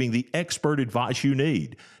receiving the expert advice you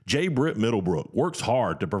need. J. Britt Middlebrook works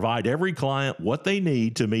hard to provide every client what they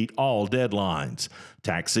need to meet all deadlines.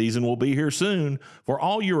 Tax season will be here soon. For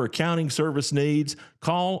all your accounting service needs,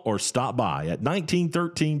 call or stop by at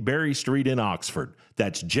 1913 Berry Street in Oxford.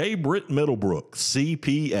 That's J. Britt Middlebrook,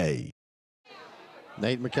 CPA.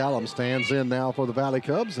 Nate McCallum stands in now for the Valley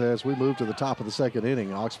Cubs as we move to the top of the second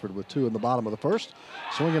inning. Oxford with 2 in the bottom of the first.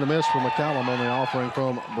 Swing and a miss from McCallum on the offering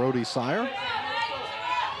from Brody Sire.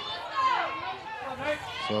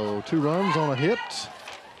 So 2 runs on a hit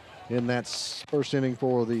in that first inning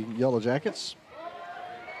for the Yellow Jackets.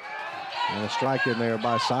 And a strike in there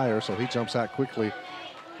by Sire, so he jumps out quickly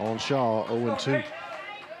on Shaw, 0-2.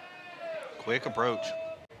 Quick approach.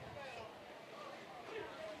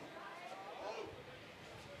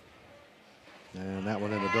 And that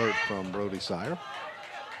one in the dirt from Brody Sire.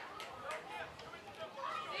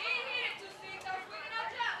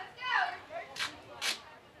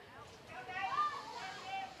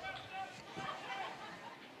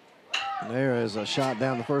 There is a shot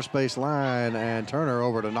down the first base line, and Turner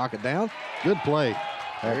over to knock it down. Good play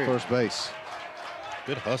at first base.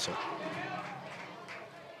 Good hustle.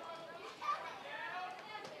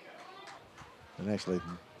 And actually,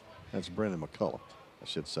 that's Brendan McCullough, I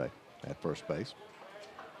should say, at first base.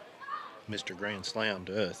 Mr. Grand Slam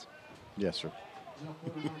to us. Yes, sir.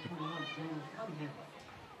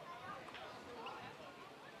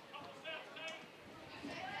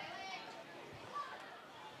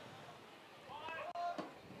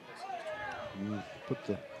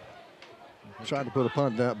 Tried to put a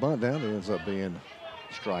bunt down. It ends up being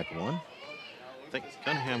strike 1. I think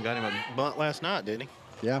Cunningham got him a bunt last night, didn't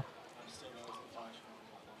he? Yeah.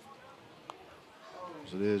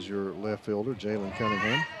 As it is your left fielder, Jalen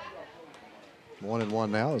Cunningham. 1-1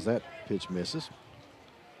 now as that pitch misses.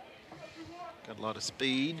 Got a lot of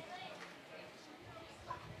speed.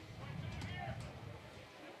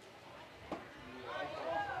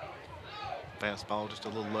 Fastball just a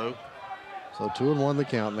little low. So 2-1 the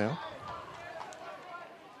count now.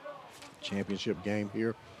 Championship game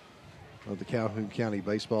here of the Calhoun County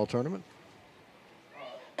Baseball Tournament.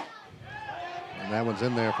 And that one's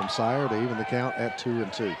in there from Sire to even the count at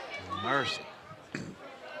 2-2. Mercy.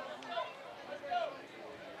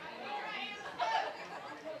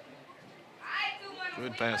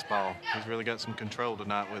 Good fastball. He's really got some control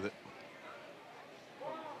tonight with it.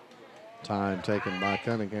 Time taken by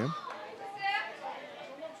Cunningham.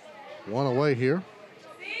 1 away here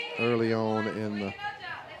early on in the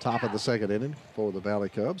top of the second inning for the Valley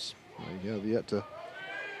Cubs. They have yet to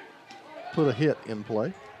put a hit in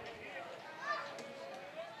play.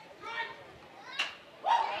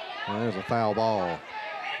 And there's a foul ball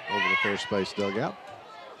over the first base dugout.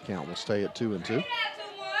 Count will stay at 2-2. Really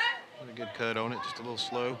good cut on it, just a little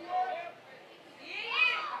slow.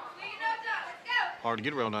 Hard to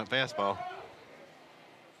get around that fastball.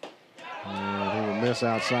 And he will miss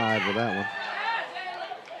outside with that one.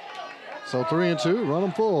 So 3-2, run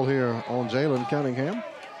them full here on Jalen Cunningham.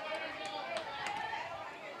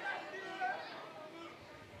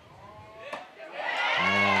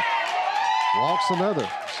 And walks another.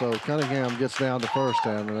 So Cunningham gets down to first,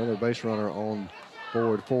 and another base runner on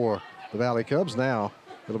board for the Valley Cubs. Now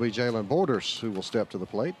it'll be Jalen Borders who will step to the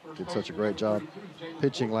plate. Did such a great job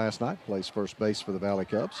pitching last night. Plays first base for the Valley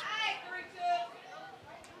Cubs.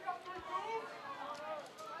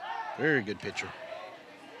 Very good pitcher.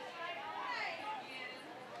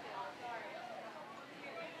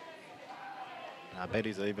 I bet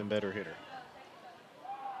he's an even better hitter.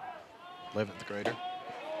 11th grader.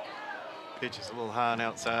 Pitch is a little high and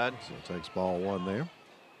outside. So it takes ball 1 there.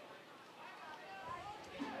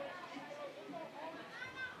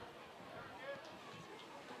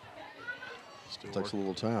 Takes a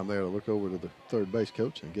little time there to look over to the third base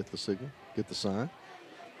coach and get the signal, get the sign.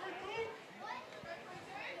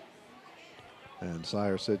 And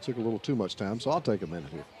Sire said it took a little too much time, so I'll take a minute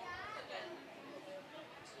here.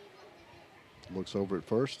 Looks over at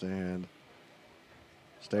first and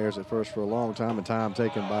Stares at first for a long time, and time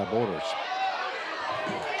taken by Borders.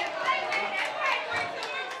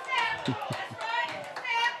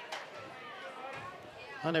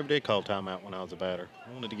 I never did call timeout when I was a batter.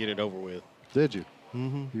 I wanted to get it over with. Did you?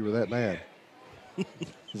 Mm-hmm. You were that mad.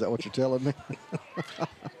 Is that what you're telling me?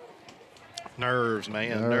 Nerves,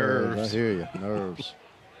 man. Nerves. Nerves. I hear you. Nerves.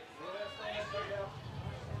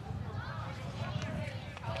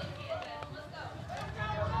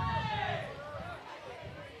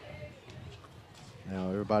 Now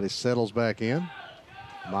everybody settles back in.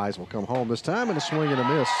 Mize will come home this time, and a swing and a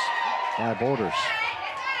miss by Borders.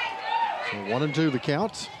 So 1-2 the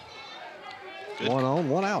count. Good. 1 on,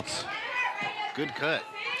 1 out. Good cut.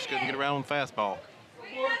 Just couldn't get around on fastball.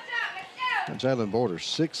 And Jalen Borders,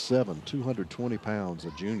 6'7", 220 pounds,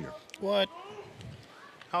 a junior. What?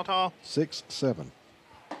 How tall? 6'7". And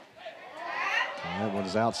that one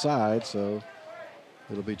is outside, so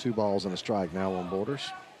it'll be 2 balls and a strike now on Borders.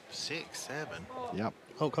 6'7". Yep.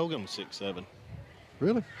 Hulk Hogan was 6'7".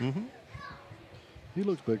 Really? Mm-hmm. He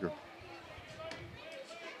looks bigger.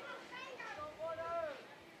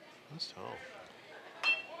 That's tall.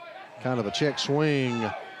 Kind of a check swing.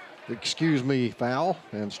 Excuse me, foul,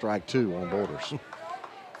 and strike 2 on Borders.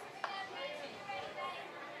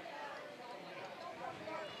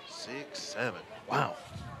 6'7". Wow.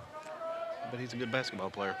 I bet he's a good basketball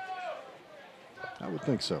player. I would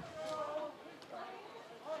think so.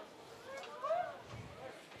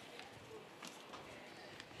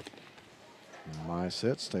 My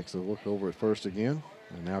sets, takes a look over at first again,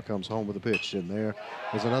 and now comes home with a pitch. And there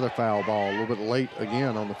is another foul ball, a little bit late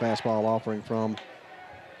again on the fastball offering from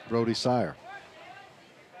Brody Sire.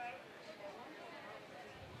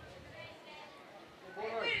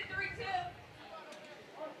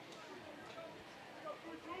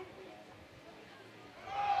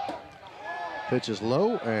 Pitch is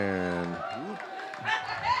low, and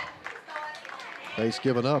base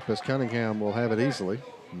given up as Cunningham will have it easily.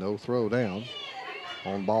 No throw down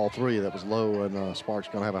on ball 3. That was low, and Sparks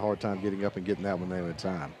going to have a hard time getting up and getting that one there in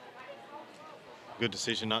time. Good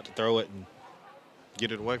decision not to throw it and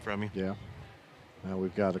get it away from you. Yeah. Now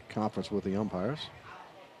we've got a conference with the umpires.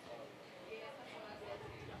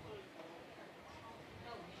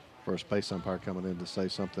 First base umpire coming in to say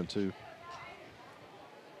something to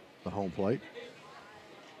the home plate.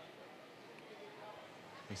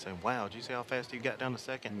 He said, wow, did you see how fast he got down to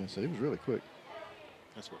second? Yes, he was really quick.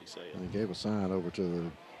 That's what he said. And he gave a sign over to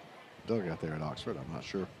the dugout there at Oxford. I'm not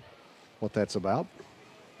sure what that's about.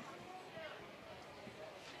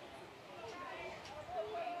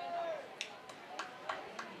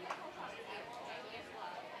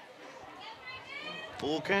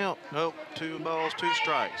 Full count. Nope. 2 balls, 2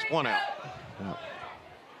 strikes. 1 out. Yeah.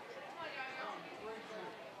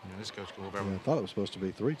 Yeah, this coach go over. Yeah, I thought it was supposed to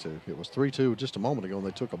be 3-2. It was 3-2 just a moment ago, and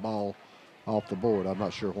they took a ball off the board. I'm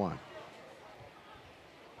not sure why.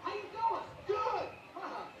 How you doing? Good.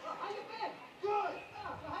 How you been? Good.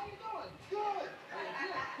 How you doing? Good.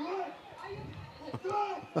 How you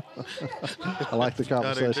good? I like the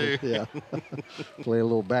conversation. too. Yeah. Play a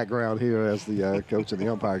little background here as the coach and the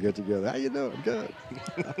umpire get together. How you doing? Good.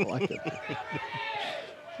 I like it.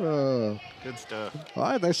 Good stuff. All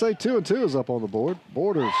right, they say 2-2 is up on the board.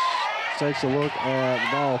 Borders takes a look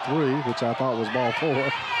at ball 3, which I thought was ball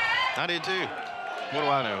 4. I did too. What do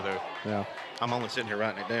I know, though? Yeah. I'm only sitting here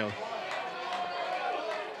writing it down.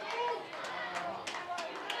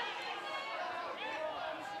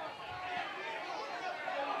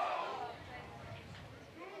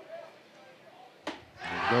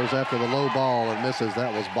 Goes after the low ball and misses.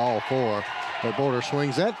 That was ball 4. But Borders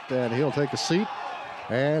swings it, and he'll take a seat.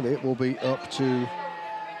 And it will be up to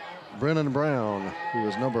Brennan Brown, who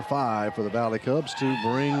is number 5 for the Valley Cubs, to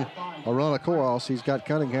bring a run across. He's got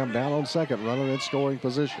Cunningham down on second, runner in scoring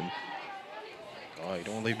position. Oh, you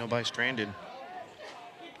don't want to leave nobody stranded.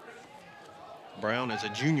 Brown is a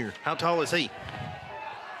junior. How tall is he?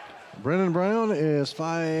 Brennan Brown is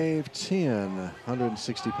 5'10",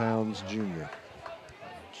 160 pounds junior.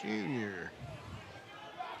 Junior.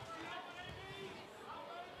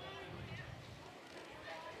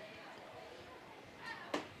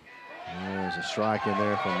 There's a strike in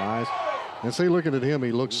there from Mize. And see, looking at him,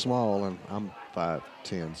 he looks small, and I'm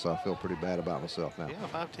 5'10", so I feel pretty bad about myself now. Yeah,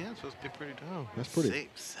 5'10" supposed to be pretty tall. That's pretty.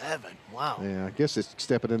 6'7". Wow. Yeah, I guess it's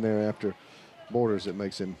stepping in there after Borders that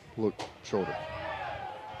makes him look shorter.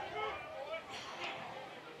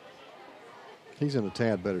 He's in a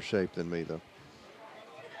tad better shape than me, though.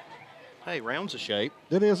 Hey, round's a shape.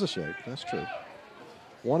 It is a shape. That's true.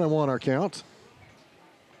 1-1 our count.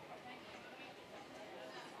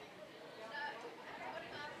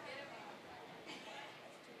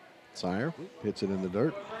 Sire hits it in the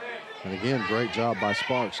dirt. And again, great job by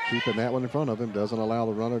Sparks keeping that one in front of him. Doesn't allow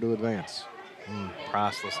the runner to advance.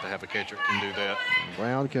 Priceless to have a catcher that can do that.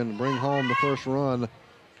 Brown can bring home the first run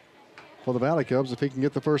for the Valley Cubs if he can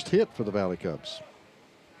get the first hit for the Valley Cubs.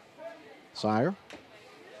 Sire.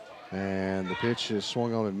 And the pitch is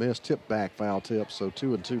swung on and missed. Tip back, foul tip. So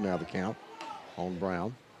 2-2 now the count on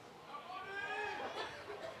Brown.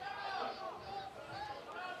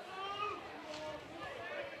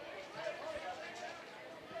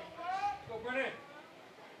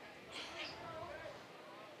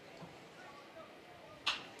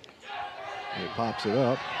 He pops it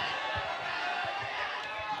up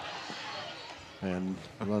and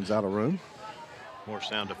runs out of room. More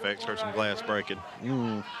sound effects. Heard some glass breaking.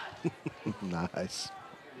 Nice.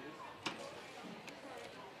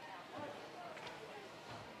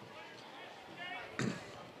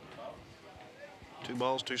 Two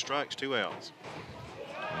balls, two strikes, two outs.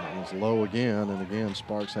 That one's low again, and again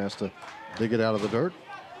Sparks has to dig it out of the dirt.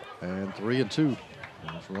 And 3-2.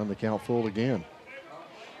 Let's run the count full again.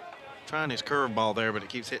 Trying his curveball there, but it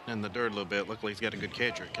keeps hitting in the dirt a little bit. Luckily, he's got a good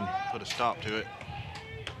catcher. Can put a stop to it.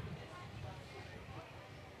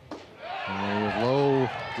 And he was low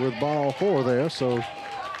with ball 4 there, so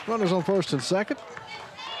runners on first and second.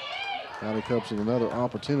 Valley Cubs with another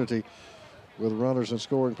opportunity with runners in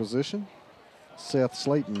scoring position. Seth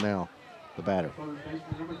Slayton now, the batter.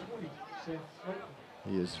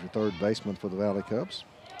 He is your third baseman for the Valley Cubs.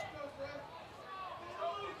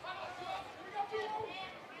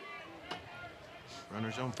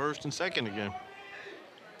 Runners on first and second again.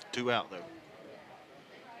 2 out, though.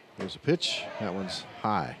 There's a pitch. That one's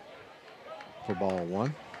high for ball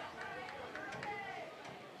 1.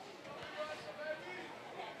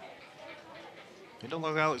 It don't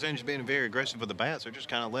look like Alexandria's being very aggressive with the bats. They're just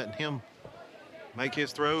kind of letting him make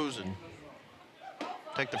his throws and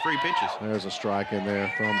take the free pitches. There's a strike in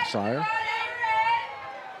there from Sire.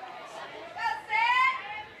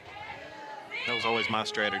 That was always my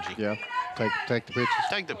strategy. Yeah, take the pitches.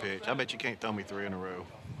 Take the pitch. I bet you can't throw me 3 in a row.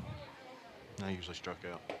 I usually struck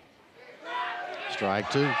out.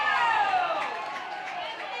 Strike 2.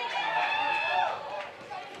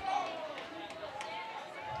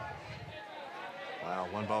 Wow,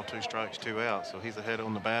 1 ball, 2 strikes, 2 outs. So he's ahead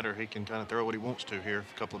on the batter. He can kind of throw what he wants to here.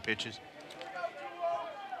 A couple of pitches.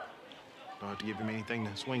 Don't have to give him anything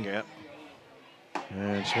to swing at.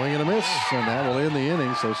 And swing and a miss, and that will end the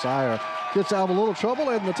inning. So Sire gets out of a little trouble,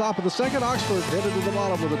 and in the top of the second, Oxford headed to the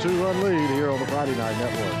bottom with a 2-run lead here on the Friday Night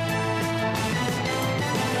Network.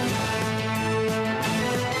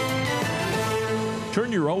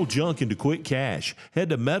 Turn your old junk into quick cash.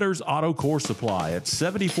 Head to Metters Auto Core Supply at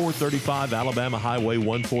 7435 Alabama Highway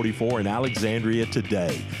 144 in Alexandria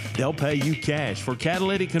today. They'll pay you cash for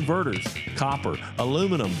catalytic converters, copper,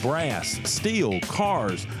 aluminum, brass, steel,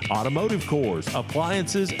 cars, automotive cores,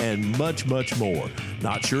 appliances, and much, much more.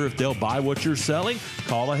 Not sure if they'll buy what you're selling?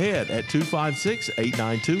 Call ahead at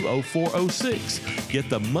 256-892-0406. Get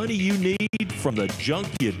the money you need from the junk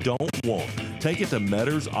you don't want. Take it to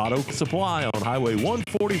Metters Auto Supply on Highway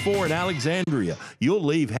 144 in Alexandria. You'll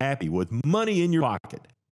leave happy with money in your pocket.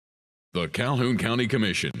 The Calhoun County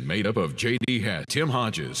Commission, made up of J.D. Hess, Tim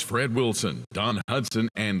Hodges, Fred Wilson, Don Hudson,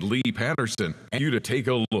 and Lee Patterson, and you to take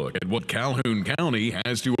a look at what Calhoun County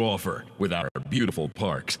has to offer. With our beautiful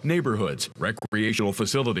parks, neighborhoods, recreational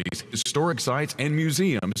facilities, historic sites, and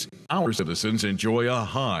museums, our citizens enjoy a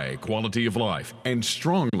high quality of life and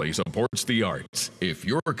strongly supports the arts. If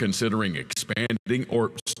you're considering expanding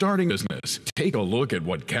or starting a business, take a look at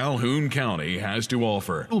what Calhoun County has to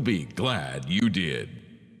offer. You'll be glad you did.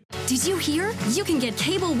 Did you hear? You can get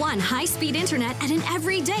Cable One high-speed internet at an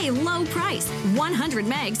everyday low price. 100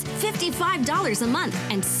 megs, $55 a month,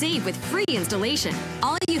 and save with free installation.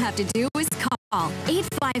 All you have to do is call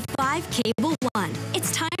 855-CABLE-1.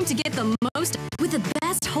 It's time to get the most with the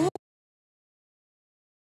best whole.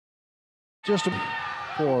 Just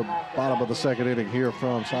for bottom of the second inning here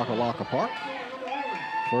from Choccolocco Park.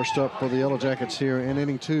 First up for the Yellow Jackets here in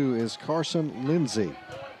inning 2 is Carson Lindsay.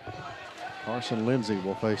 Carson Lindsay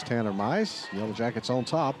will face Tanner Mize. Yellow Jackets on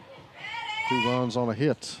top. 2 runs on a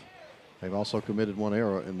hit. They've also committed 1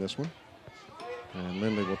 error in this one. And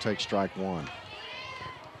Lindley will take strike 1.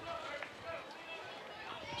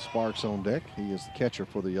 Sparks on deck. He is the catcher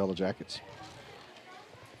for the Yellow Jackets.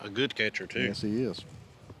 A good catcher, too. Yes, he is.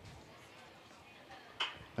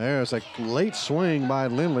 There's a late swing by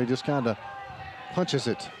Lindley. Just kind of punches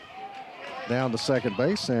it down to second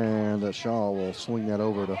base, and Shaw will swing that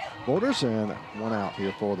over to Borders, and 1 out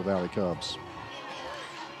here for the Valley Cubs.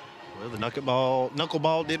 Well, the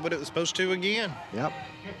knuckleball did what it was supposed to again. Yep.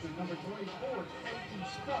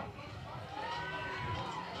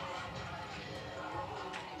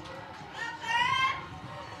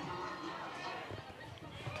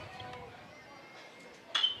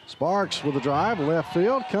 Sparks with a drive, left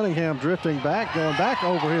field. Cunningham drifting back, going back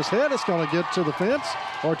over his head. It's going to get to the fence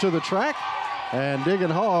or to the track. And digging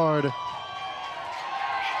hard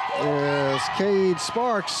is Cade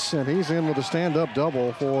Sparks, and he's in with a stand-up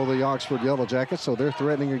double for the Oxford Yellow Jackets. So they're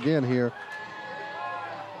threatening again here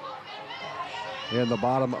in the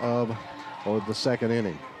bottom of the second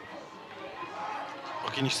inning.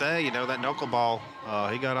 What can you say? You know, that knuckleball,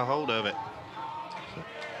 he got a hold of it.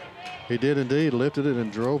 He did indeed, lifted it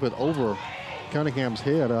and drove it over Cunningham's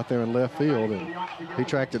head out there in left field, and he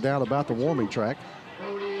tracked it down about the warming track.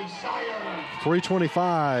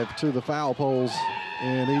 325 to the foul poles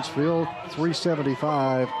in each field,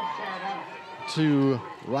 375 to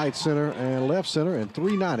right center and left center, and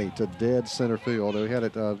 390 to dead center field. We had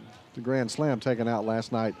it, the grand slam taken out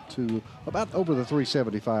last night to about over the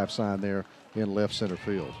 375 sign there in left center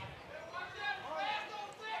field.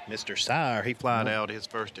 Mr. Sire, he flied out his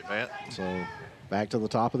first at bat. So back to the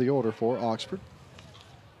top of the order for Oxford.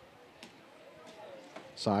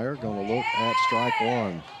 Sire going to look at strike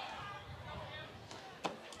one.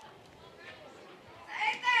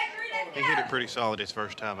 He hit it pretty solid his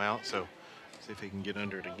first time out, so see if he can get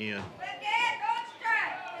under it again.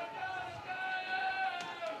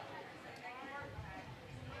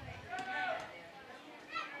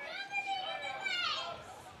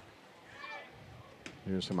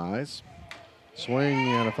 Here's some eyes. Swing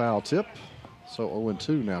and a foul tip. So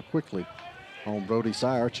 0-2 now quickly on Brody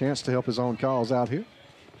Sire. Chance to help his own cause out here.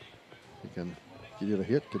 He can get it a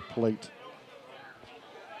hit, could plate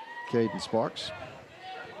Caden Sparks.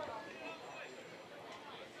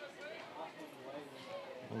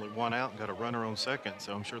 Only one out and got a runner on second,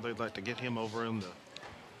 so I'm sure they'd like to get him over in the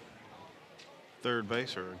third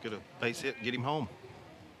base or get a base hit and get him home.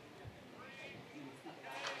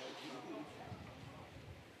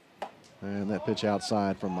 And that pitch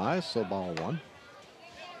outside from Mize, so ball one.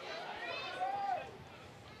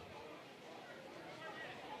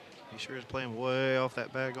 He sure is playing way off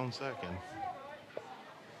that bag on second.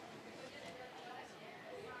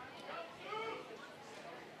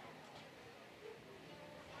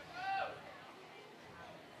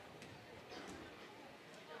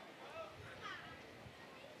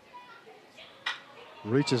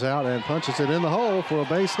 Reaches out and punches it in the hole for a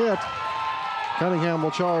base hit. Cunningham will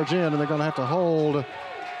charge in, and they're going to have to hold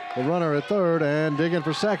the runner at third and dig in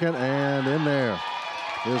for second, and in there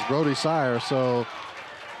is Brody Sire. So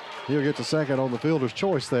he'll get to second on the fielder's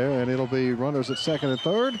choice there, and it'll be runners at second and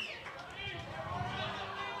third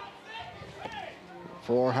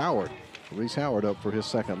for Howard. Reese Howard up for his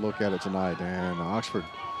second look at it tonight, and Oxford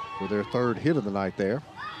with their third hit of the night there,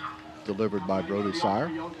 delivered by Brody Sire.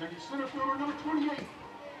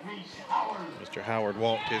 Mr. Howard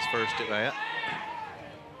walked his first at bat.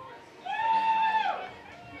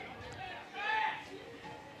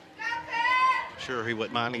 Sure, he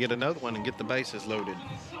wouldn't mind to get another one and get the bases loaded.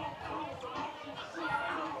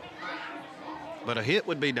 But a hit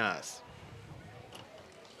would be nice.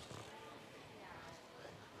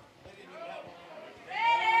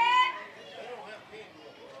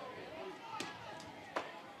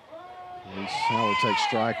 Reese Howard takes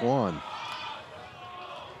strike one.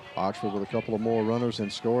 Oxford with a couple of more runners in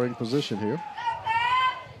scoring position here,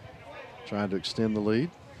 trying to extend the lead.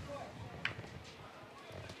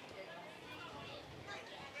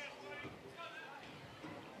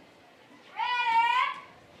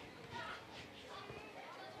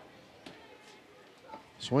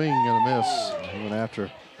 Swing and a miss. He went after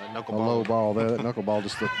a low ball there. That knuckleball,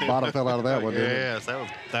 just the bottom fell out of that one, didn't it? Yes,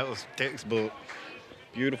 that was textbook.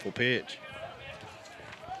 Beautiful pitch.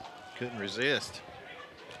 Couldn't resist.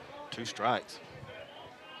 2 strikes.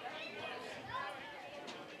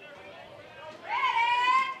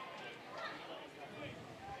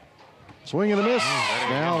 Swing and a miss.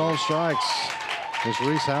 Down on strikes is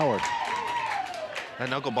Reese Howard. That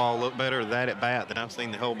knuckleball looked better that at bat than I've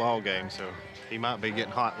seen the whole ball game, so he might be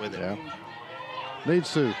getting hot with it. Yeah.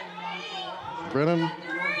 Needs to. Brennan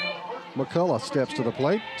McCullough steps to the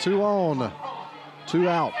plate. 2 on, 2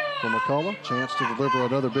 out for McCullough. Chance to deliver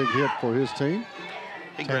another big hit for his team.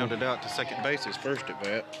 He grounded out to second base his first at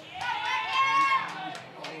bat.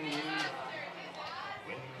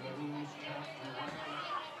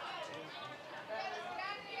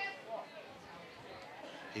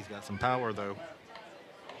 He's got some power, though.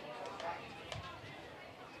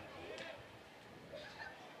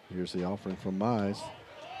 Here's the offering from Mize.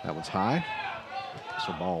 That one's high.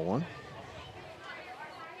 So ball one.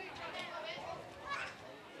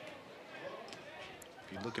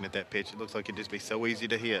 If you're looking at that pitch, it looks like it'd just be so easy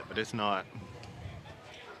to hit, but it's not.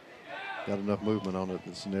 Got enough movement on it.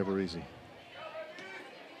 It's never easy.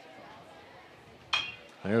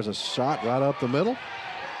 There's a shot right up the middle.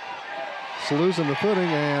 It's losing the footing,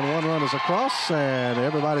 and one run is across, and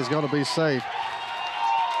everybody's going to be safe.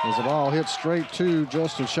 As the ball hit straight to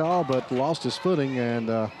Justin Shaw, but lost his footing, and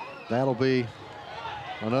that'll be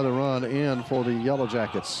another run in for the Yellow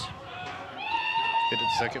Jackets. Hit it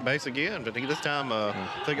to second base again, but this time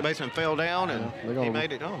second baseman fell down, and he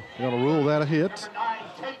made it home. They're going to rule that a hit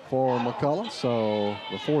for McCullough, so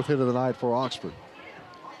the 4th hit of the night for Oxford.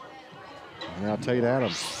 Now Tate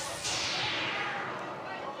Adams.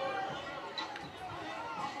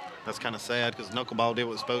 That's kind of sad because Knuckleball did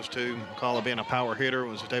what it's supposed to. McCullough being a power hitter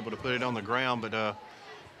was just able to put it on the ground, but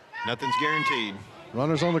nothing's guaranteed.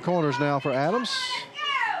 Runners on the corners now for Adams.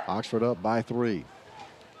 Oxford up by 3.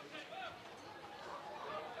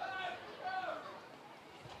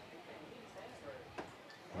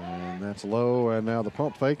 And that's low, and now the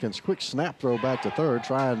pump fake and quick snap throw back to third,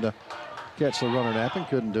 trying to catch the runner napping,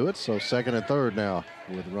 couldn't do it. So second and third now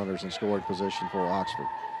with runners in scoring position for Oxford.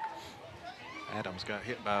 Adams got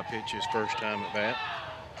hit by a pitch his first time at bat.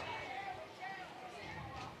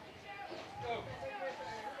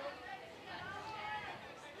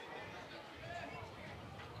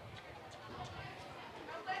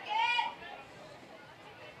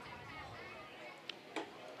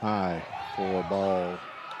 High for ball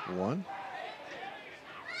 1.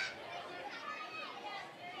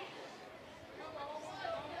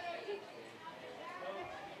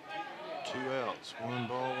 Two outs, 1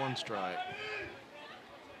 ball, 1 strike.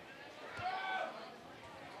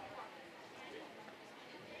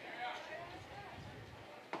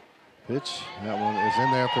 Pitch, that one is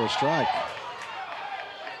in there for a strike.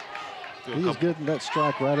 He's getting that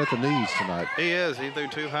strike right at the knees tonight. He is. He threw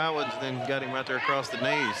 2 high ones, then got him right there across the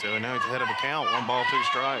knees. So now he's ahead of a count. 1 ball, 2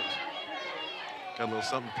 strikes. Got a little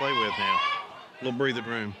something to play with now. A little breathing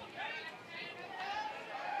room.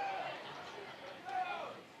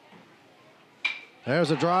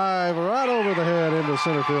 There's a drive right over the head into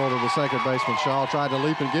center field of the second baseman. Shaw tried to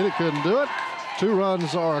leap and get it, couldn't do it. 2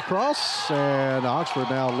 runs are across, and Oxford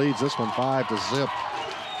now leads this one 5-0.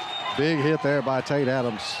 Big hit there by Tate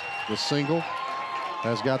Adams. The single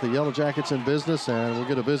has got the Yellow Jackets in business, and we'll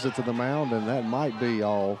get a visit to the mound, and that might be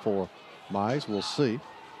all for Mize. We'll see.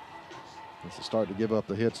 It's starting to give up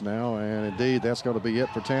the hits now, and indeed, that's going to be it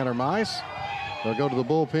for Tanner Mize. They'll go to the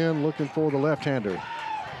bullpen looking for the left-hander.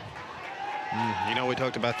 You know, we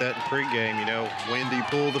talked about that in pregame. You know, when do you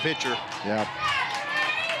pull the pitcher? Yeah.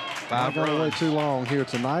 5 Not going to wait runs. too long here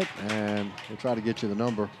tonight, and we'll try to get you the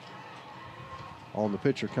number on the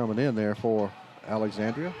pitcher coming in there for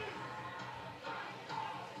Alexandria.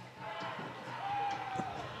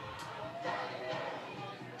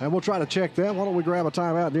 And we'll try to check that. Why don't we grab a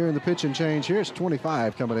timeout during the pitch and change here? It's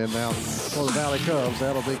 25 coming in now for the Valley Cubs.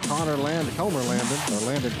 That'll be Landon Comer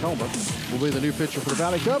will be the new pitcher for the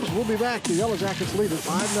Valley Cubs. We'll be back. The Yellow Jackets lead at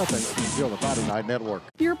 5-0 here on the Friday Night Network.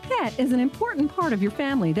 Your pet is an important part of your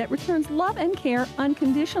family that returns love and care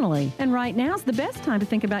unconditionally. And right now's the best time to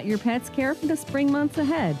think about your pet's care for the spring months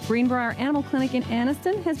ahead. Greenbrier Animal Clinic in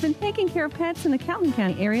Anniston has been taking care of pets in the Calhoun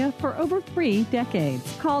County area for over 3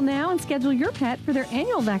 decades. Call now and schedule your pet for their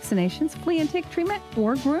annual vaccinations, flea and tick treatment,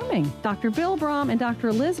 or grooming. Dr. Bill Brom and Dr.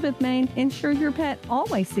 Elizabeth Main ensure your pet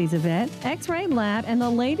always sees a vet. X-ray lab and the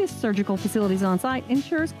latest surgical facilities on site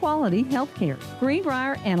ensures quality health care.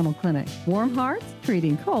 Greenbrier Animal Clinic. Warm hearts,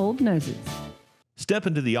 treating cold noses. Step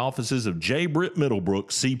into the offices of J. Britt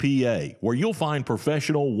Middlebrook CPA, where you'll find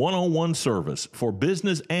professional one-on-one service for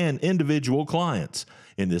business and individual clients.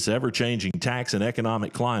 In this ever-changing tax and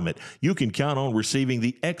economic climate, you can count on receiving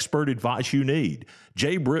the expert advice you need.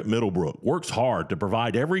 J. Britt Middlebrook works hard to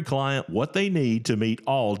provide every client what they need to meet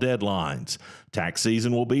all deadlines. Tax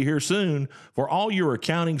season will be here soon. For all your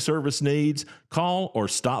accounting service needs, call or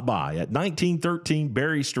stop by at 1913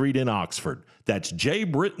 Berry Street in Oxford. That's J.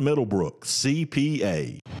 Britt Middlebrook,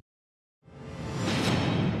 CPA.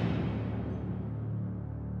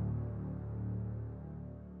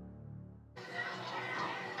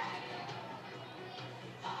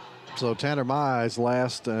 So Tanner Mize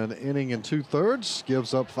last an inning and 2/3,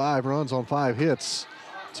 gives up 5 runs on 5 hits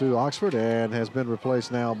to Oxford and has been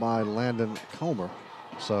replaced now by Landon Comer.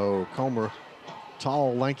 So Comer,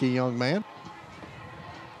 tall, lanky young man,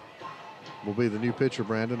 will be the new pitcher,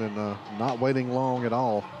 Brandon, and not waiting long at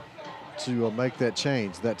all to make that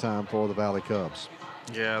change that time for the Valley Cubs.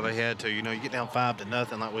 Yeah, they had to. You know, you get down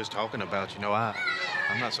 5-0 like we was talking about. You know, I'm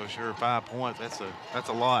not so sure 5 points. That's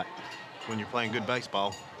a lot when you're playing good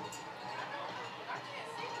baseball.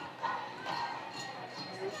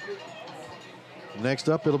 Next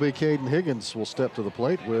up, it'll be Caden Higgins will step to the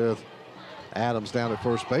plate with Adams down at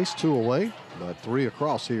first base, 2 away, but 3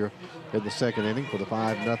 across here in the second inning for the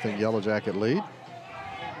 5-0 Yellow Jacket lead.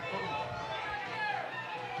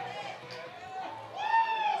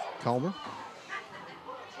 Comer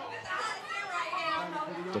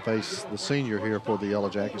to face the senior here for the Yellow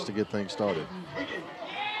Jackets to get things started.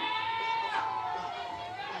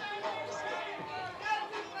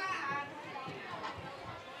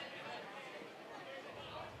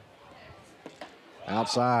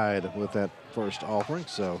 Outside with that first offering,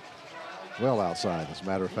 so well outside as a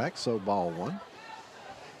matter of fact, so ball 1.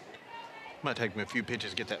 Might take him a few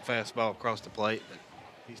pitches to get that fastball across the plate, but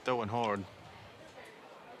he's throwing hard.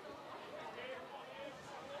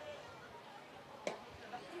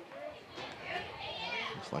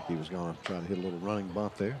 Looks like he was going to try to hit a little running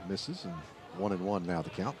bunt there, misses, and 1-1 now the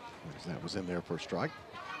count, as that was in there for a strike.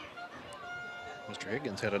 Mr.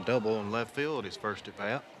 Higgins had a double in left field his first at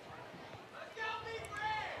bat.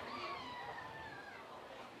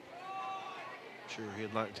 Sure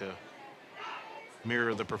he'd like to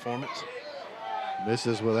mirror the performance.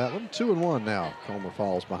 Misses with that one. 2-1 now. Comer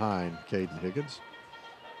falls behind Caden Higgins.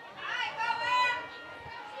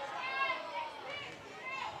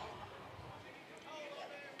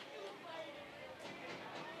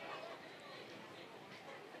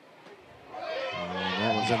 And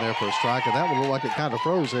that one's in there for a strike, and that one looked like it kind of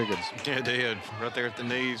froze Higgins. Yeah, it did. Right there at the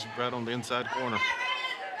knees, right on the inside corner.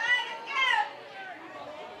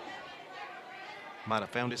 Might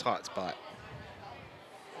have found his hot spot.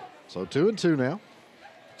 So 2-2 now.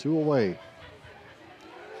 2 away.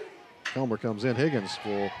 Comer comes in. Higgins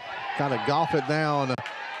will kind of golf it down.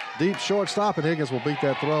 Deep shortstop, and Higgins will beat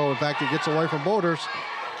that throw. In fact, he gets away from Borders.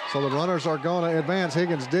 So the runners are going to advance.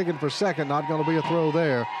 Higgins digging for second. Not going to be a throw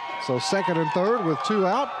there. So second and third with 2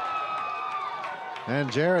 out. And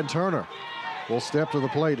Jaron Turner will step to the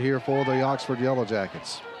plate here for the Oxford Yellow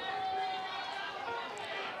Jackets.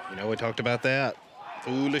 You know, we talked about that.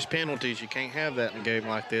 Foolish penalties. You can't have that in a game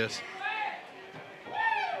like this.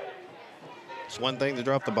 It's one thing to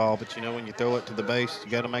drop the ball, but you know when you throw it to the base, you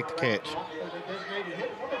got to make the catch. So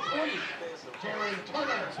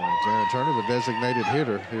Jaron Turner, the designated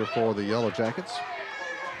hitter here for the Yellow Jackets.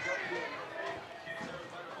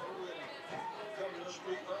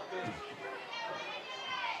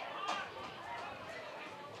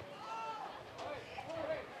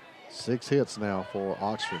 Six hits now for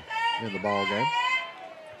Oxford in the ball game.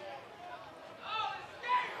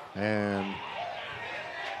 And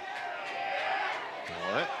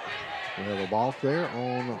What? we have a balk there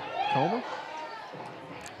on Comer.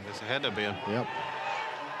 I guess it had to have been. Yep.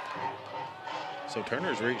 So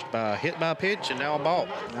Turner's reached by a hit by pitch and now a ball.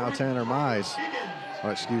 Now Tanner Mize,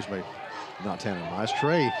 or excuse me, not Tanner Mize,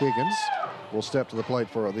 Trey Higgins will step to the plate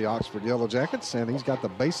for the Oxford Yellow Jackets, and he's got the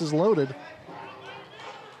bases loaded.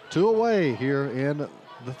 2 away here in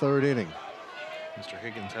the third inning. Mr.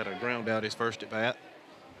 Higgins had a ground out his first at bat.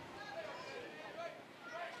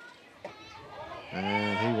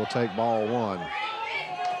 And he will take ball 1.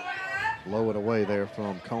 Low and away there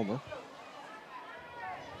from Comer.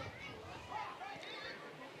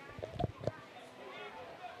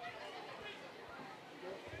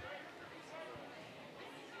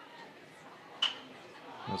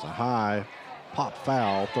 There's a high pop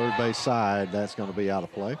foul, third base side. That's going to be out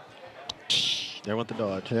of play. There went the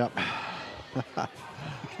dodge. Yep.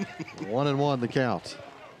 1-1 the count.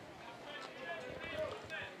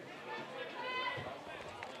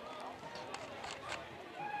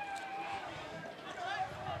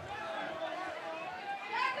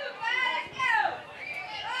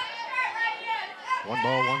 One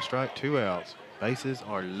ball, 1 strike, 2 outs. Bases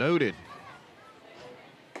are loaded.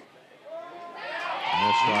 And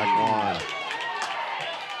that's strike 1.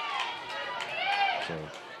 So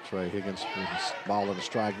Trey Higgins with his ball and a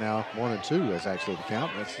strike now. 1-2 is actually the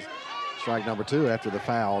count. That's strike number 2 after the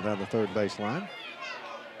foul down the third base line.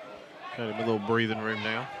 Got him a little breathing room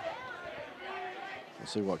now.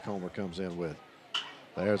 Let's see what Comer comes in with.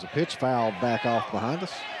 There's a pitch foul back off behind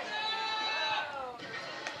us.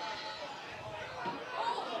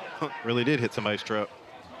 Really did hit somebody's truck.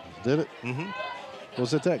 Did it? Mm-hmm.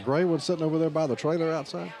 Was it that gray one sitting over there by the trailer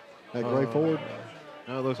outside? That gray Ford?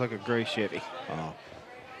 No, it looks like a gray Chevy. Oh.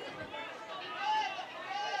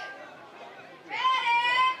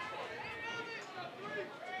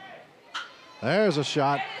 There's a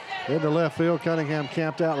shot into left field. Cunningham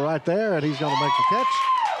camped out right there, and he's going to make the catch.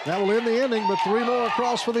 That will end the inning, but 3 more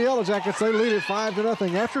across for the Yellow Jackets. They lead it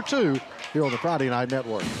 5-0 after 2 here on the Friday Night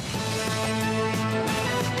Network.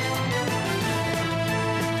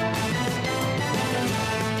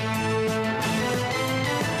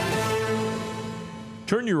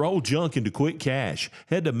 Turn your old junk into quick cash.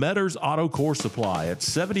 Head to Metters Auto Core Supply at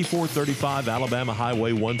 7435 Alabama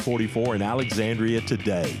Highway 144 in Alexandria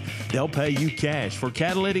today. They'll pay you cash for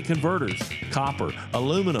catalytic converters, copper,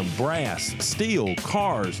 aluminum, brass, steel,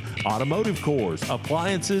 cars, automotive cores,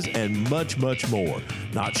 appliances, and much, much more.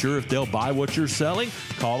 Not sure if they'll buy what you're selling?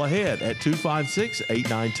 Call ahead at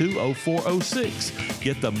 256-892-0406.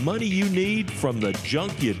 Get the money you need from the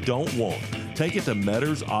junk you don't want. Take it to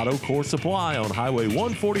Metters Auto Core Supply on Highway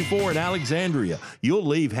 144 in Alexandria. You'll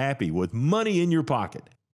leave happy with money in your pocket.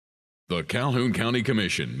 The Calhoun County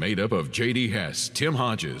Commission, made up of J.D. Hess, Tim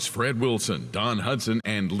Hodges, Fred Wilson, Don Hudson,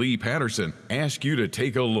 and Lee Patterson, ask you to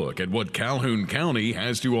take a look at what Calhoun County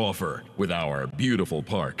has to offer. With our beautiful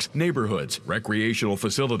parks, neighborhoods, recreational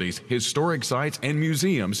facilities, historic sites, and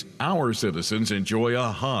museums, our citizens enjoy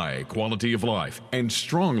a high quality of life and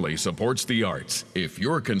strongly supports the arts. If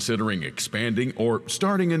you're considering expanding or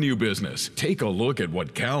starting a new business, take a look at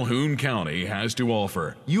what Calhoun County has to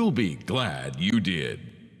offer. You'll be glad you did.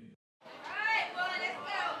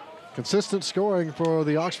 Consistent scoring for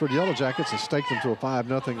the Oxford Yellow Jackets has staked them to a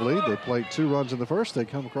 5-0 lead. They played 2 runs in the first. They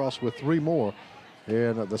come across with 3 more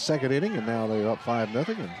in the second inning, and now they're up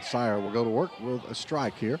 5-0. And Sire will go to work with a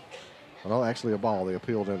strike here. Well, actually a ball. They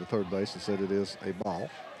appealed into third base and said it is a ball.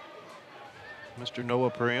 Mr. Noah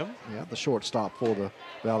Prim. Yeah, the shortstop for the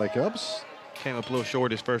Valley Cubs. Came up a little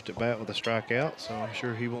short his first at bat with a strikeout, so I'm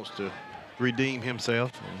sure he wants to redeem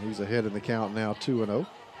himself. And he's ahead in the count now, 2-0.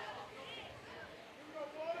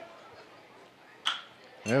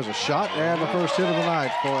 There's a shot, and the first hit of the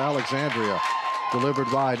night for Alexandria, delivered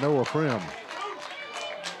by Noah Prim.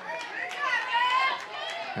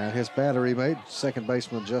 And his battery mate, second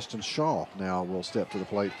baseman Justin Shaw, now will step to the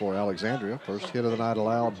plate for Alexandria. First hit of the night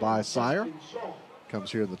allowed by Sire.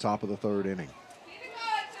 Comes here in the top of the third inning.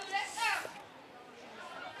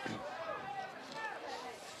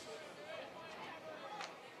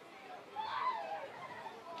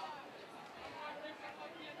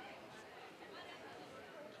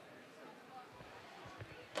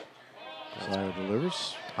 Sire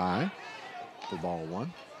delivers high for ball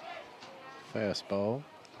 1. Fastball.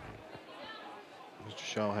 Mr.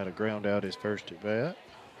 Shaw had a ground out his first at bat.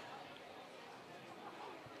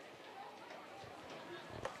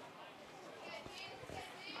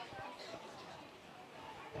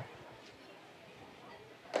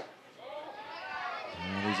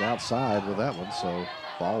 And he's outside with that one, so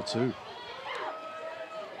ball 2.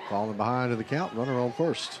 Falling behind in the count, runner on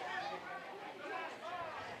first.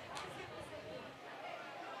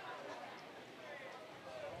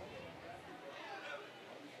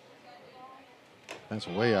 That's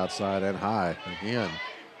way outside and high again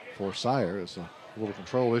for Sire. It's a little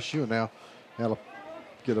control issue, and now that'll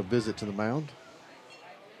get a visit to the mound.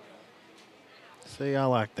 See, I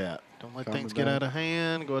like that. Don't let things get out of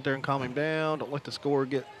hand. Go out there and calm him down. Don't let the score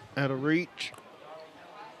get out of reach.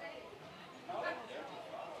 Well,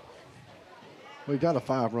 you got a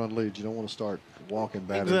 5-run lead. You don't want to start walking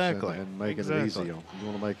batters and making it easy. You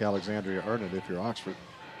want to make Alexandria earn it if you're Oxford.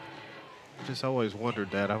 I just always wondered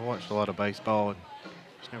that. I've watched a lot of baseball and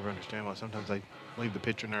just never understand why sometimes they leave the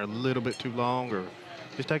pitcher in there a little bit too long, or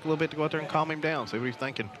just take a little bit to go out there and calm him down, see what he's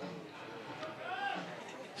thinking.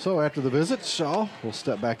 So after the visit, Shaw will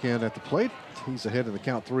step back in at the plate. He's ahead in the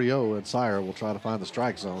count 3-0, and Sire will try to find the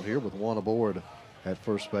strike zone here with 1 aboard at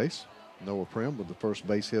first base. Noah Prim with the first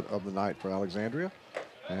base hit of the night for Alexandria.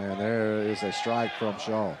 And there is a strike from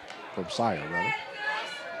Shaw, from Sire, rather.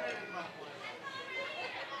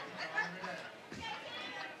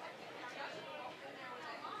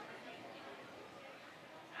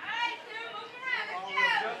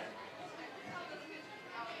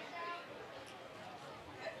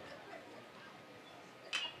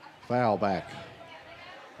 Foul back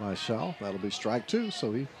by Shaw. That'll be strike 2,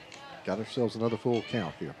 so he got ourselves another full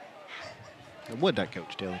count here. And would that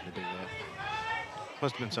coach tell him to do that?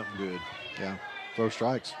 Must have been something good. Yeah, throw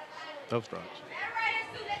strikes. Throw strikes.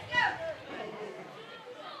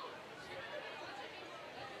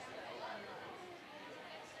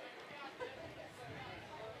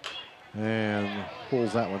 And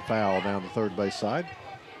pulls that one foul down the third base side.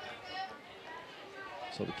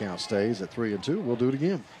 So the count stays at 3-2. We'll do it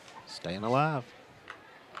again. Staying alive.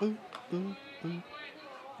 Ooh, ooh, ooh.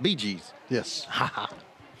 Bee Gees. Yes. I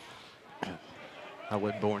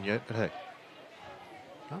wasn't born yet, but hey.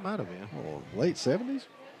 I might have been. Oh, late 70s?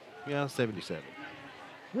 Yeah, 77.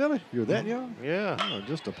 Really? You're that young? Yeah. Oh,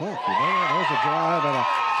 just a punk. You know? There's a drive and a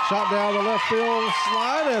shot down the left field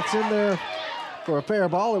slide. That's in there for a fair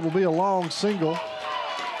ball. It will be a long single.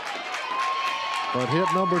 But hit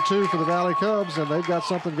number 2 for the Valley Cubs, and they've got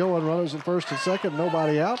something going. Runners at first and second,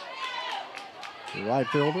 nobody out. The right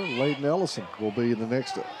fielder, Layton Ellison, will be the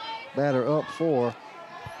next batter up for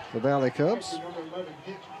the Valley Cubs.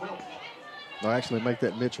 They'll actually make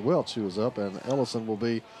that Mitch Welch, who is up, and Ellison will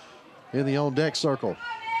be in the on-deck circle.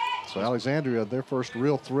 So Alexandria, their first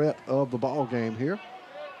real threat of the ball game here,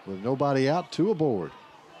 with nobody out, 2 aboard.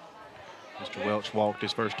 Mr. Welch walked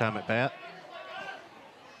his first time at bat.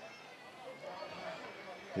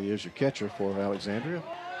 He is your catcher for Alexandria,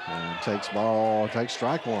 and takes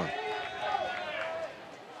strike 1.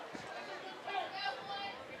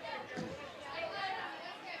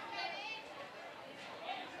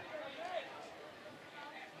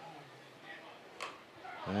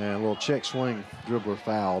 And a little check swing dribbler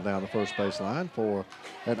foul down the first base line for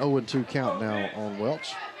an 0-2 count now on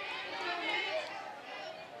Welch.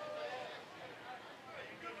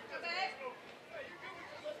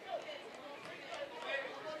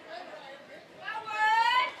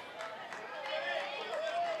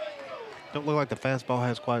 Don't look like the fastball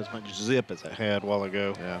has quite as much zip as it had a while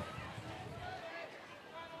ago. Yeah.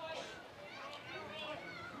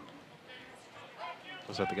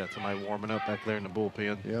 Looks like they got somebody warming up back there in the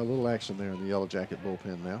bullpen. Yeah, a little action there in the Yellow Jacket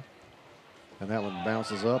bullpen now. And that one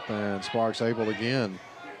bounces up, and Sparks able again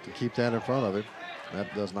to keep that in front of him.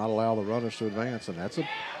 That does not allow the runners to advance, and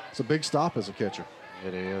it's a big stop as a catcher.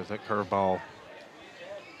 It is. That curveball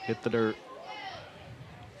hit the dirt.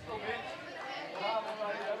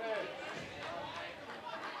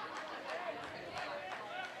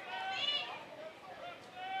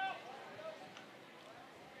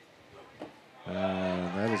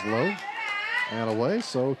 And that is low and away,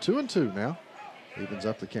 so 2-2 now. Evens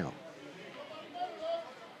up the count.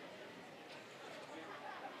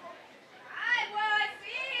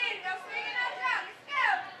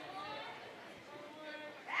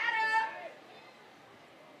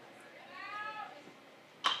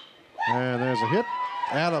 And there's a hit.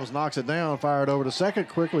 Adams knocks it down, fired over to second.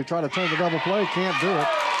 Quickly try to turn the double play, can't do it.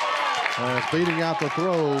 As beating out the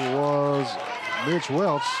throw was Mitch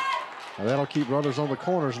Welch. And that'll keep runners on the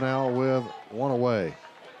corners now with 1 away.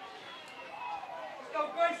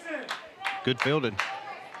 Good fielding.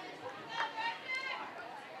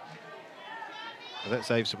 That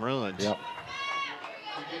saves some runs. Yep.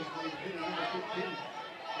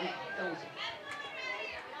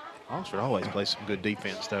 Oxford always plays some good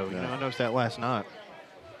defense, though. You know, I noticed that last night.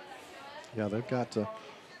 Yeah, they've got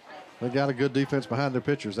a good defense behind their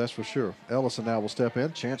pitchers, that's for sure. Ellison now will step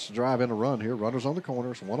in. Chance to drive in a run here. Runners on the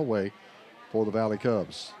corners, 1 away for the Valley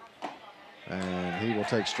Cubs. And he will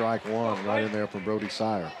take strike 1 right in there from Brody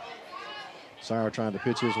Sire. Sire trying to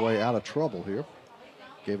pitch his way out of trouble here.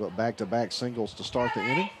 Gave up back-to-back singles to start the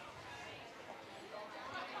inning.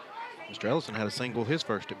 Mr. Ellison had a single his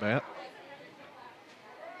first at bat.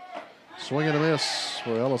 Swing and a miss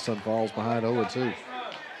where Ellison falls behind 0-2.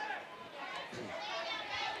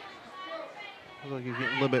 Looks like he's getting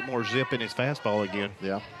a little bit more zip in his fastball again.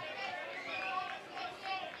 Yeah.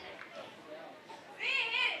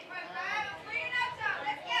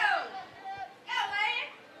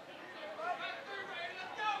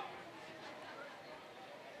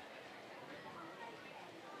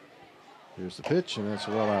 Here's the pitch, and it's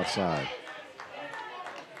well outside.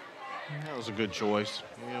 That was a good choice.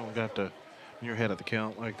 You don't have to, when you're ahead of the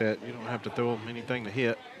count like that, you don't have to throw him anything to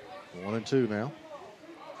hit. 1-2 now.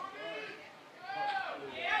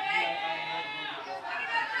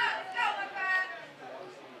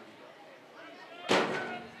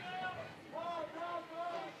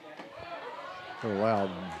 A loud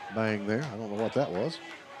bang there. I don't know what that was.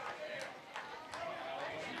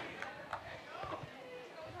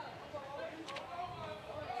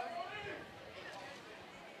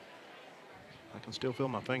 I can still feel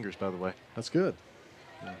my fingers, by the way. That's good.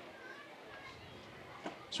 Yeah.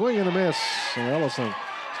 Swing and a miss. And Ellison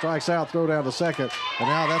strikes out, throw down to second. And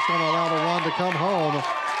now that's going to allow the run to come home.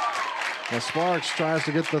 And Sparks tries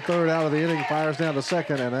to get the third out of the inning, fires down to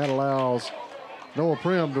second, and that allows Noah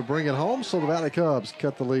Prim to bring it home. So the Valley Cubs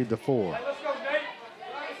cut the lead to 4.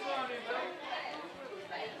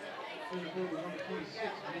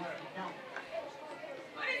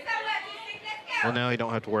 Well, now you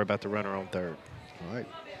don't have to worry about the runner on third. All right.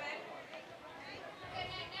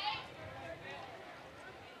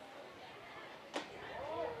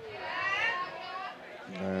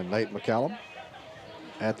 And Nate McCallum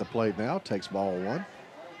at the plate now, takes ball 1.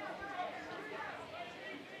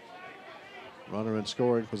 Runner in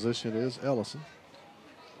scoring position is Ellison.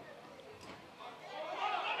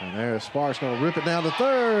 And there's Sparks going to rip it down to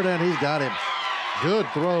third, and he's got him. Good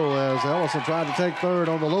throw as Ellison tried to take third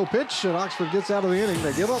on the low pitch, and Oxford gets out of the inning.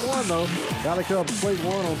 They give up one, though. Valley Cubs plate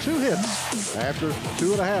one on 2 hits. After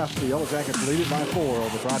 2.5, the Yellow Jackets lead it by 4 on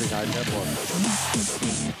the Friday night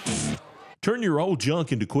headline. Turn your old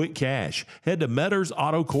junk into quick cash. Head to Metters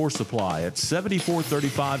Auto Core Supply at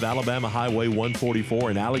 7435 Alabama Highway 144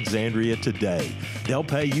 in Alexandria today. They'll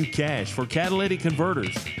pay you cash for catalytic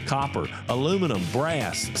converters, copper, aluminum,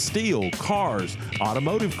 brass, steel, cars,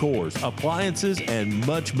 automotive cores, appliances, and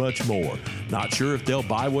much, much more. Not sure if they'll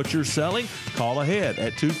buy what you're selling? Call ahead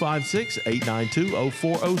at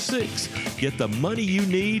 256-892-0406. Get the money you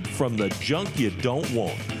need from the junk you don't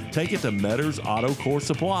want. Take it to Metters Auto Core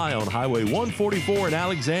Supply on Highway 144 in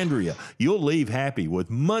Alexandria. You'll leave happy with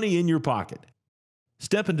money in your pocket.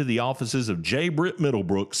 Step into the offices of J. Britt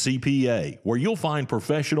Middlebrook CPA, where you'll find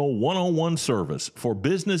professional one-on-one service for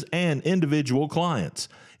business and individual clients.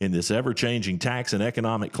 In this ever-changing tax and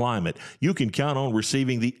economic climate, you can count on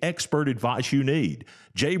receiving the expert advice you need.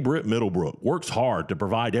 J. Britt Middlebrook works hard to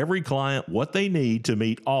provide every client what they need to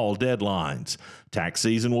meet all deadlines. Tax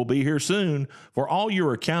season will be here soon. For all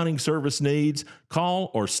your accounting service needs, call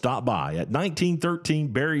or stop by at 1913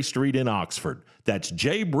 Berry Street in Oxford. That's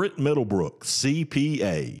J. Britt Middlebrook,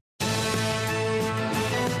 CPA.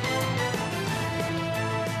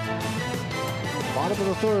 Bottom of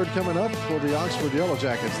the third coming up for the Oxford Yellow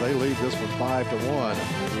Jackets. They lead this one 5-1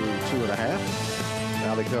 through 2.5.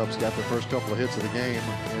 Valley Cubs got their first couple of hits of the game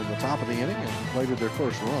in the top of the inning and completed their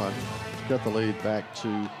first run. Got the lead back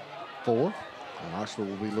to 4. And Oxford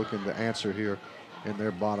will be looking to answer here in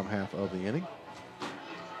their bottom half of the inning.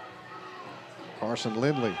 Carson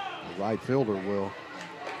Lindley, the right fielder, will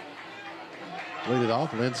lead it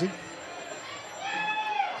off. Lindsey,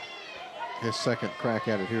 his second crack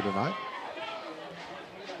at it here tonight.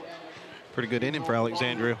 Pretty good inning for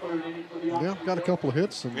Alexandria. Yeah, got a couple of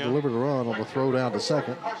hits and delivered a run on the throw down to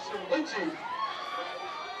second.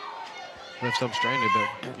 Left some stranded,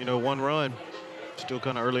 but, you know, 1 run. Still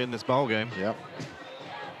kind of early in this ball game. Yep.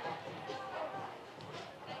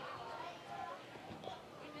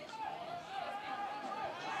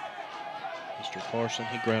 Mr. Carson,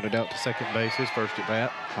 he grounded out to second base, his first at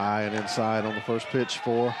bat. High and inside on the first pitch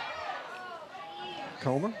for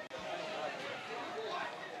Comer.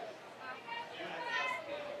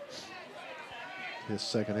 His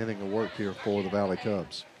second inning of work here for the Valley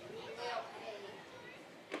Cubs.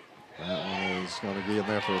 That one is going to be in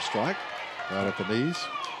there for a strike. Right at the knees,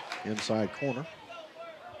 inside corner.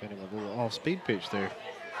 Getting a little off-speed pitch there.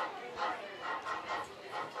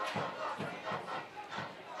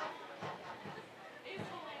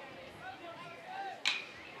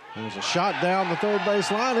 There's a shot down the third base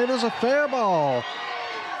line. It is a fair ball.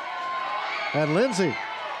 And Lindsey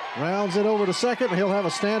rounds it over to second. He'll have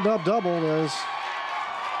a stand-up double. There's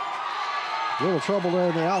a little trouble there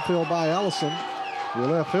in the outfield by Allison, the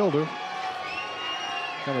left fielder.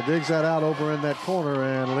 Kind of digs that out over in that corner,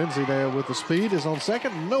 and Lindsey there with the speed is on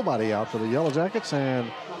second. Nobody out for the Yellow Jackets,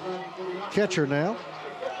 and catcher now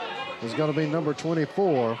is going to be number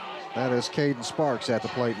 24. That is Caden Sparks at the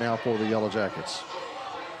plate now for the Yellow Jackets.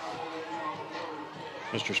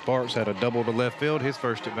 Mr. Sparks had a double to left field, his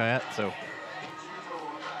first at bat, so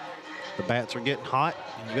the bats are getting hot,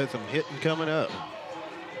 and you got some hitting coming up.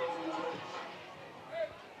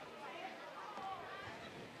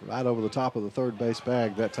 Right over the top of the third base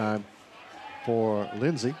bag that time for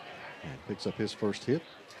Lindsey. And picks up his first hit.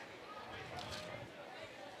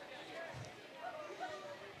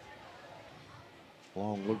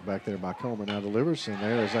 Long look back there by Comer, now delivers, and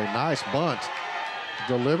there is a nice bunt.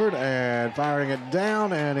 Delivered and firing it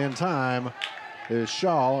down, and in time is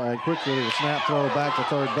Shaw, and quickly the snap throw back to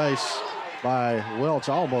third base by Welch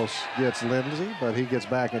almost gets Lindsey, but he gets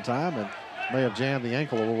back in time and may have jammed the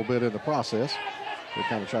ankle a little bit in the process. They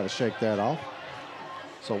kind of try to shake that off.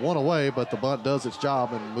 So 1 away, but the bunt does its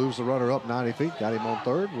job and moves the runner up 90 feet. Got him on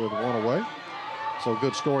third with 1 away. So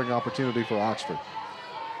good scoring opportunity for Oxford.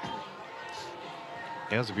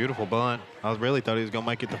 Yeah, it was a beautiful bunt. I really thought he was going to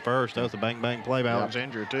make it to first. That was a bang-bang play by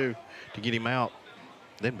Alexandria, too, to get him out.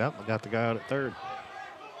 Then Beltman got the guy out at third.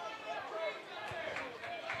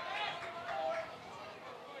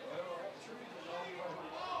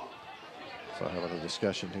 So having a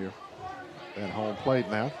discussion here at home plate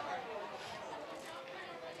now.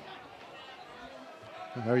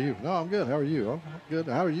 How are you? No, I'm good. How are you? I'm good.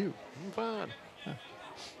 How are you? I'm fine.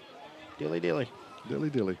 Dilly-dilly.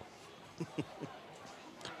 Dilly-dilly.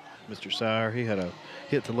 Mr. Sire, he had a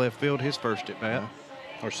hit to left field, his first at bat,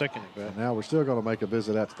 or second at bat. Now we're still going to make a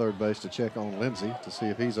visit at third base to check on Lindsey to see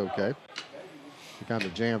if he's okay. He kind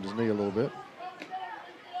of jammed his knee a little bit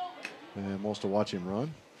and wants to watch him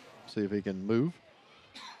run, see if he can move.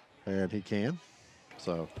 And he can.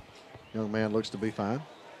 So, young man looks to be fine.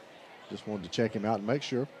 Just wanted to check him out and make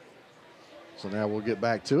sure. So now we'll get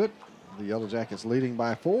back to it. The Yellow Jackets leading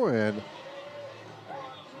by 4, and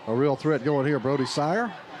a real threat going here. Brody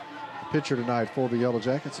Sire, the pitcher tonight for the Yellow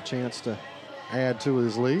Jackets, a chance to add to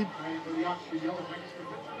his lead.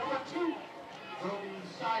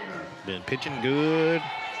 Been pitching good,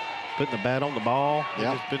 putting the bat on the ball.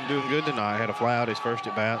 Yep. He's been doing good tonight. Had a fly out his first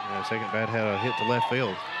at bat, and the second bat had a hit to left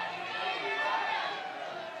field.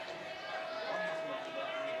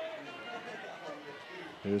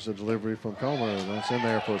 Here's a delivery from Comer, and that's in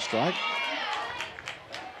there for a strike.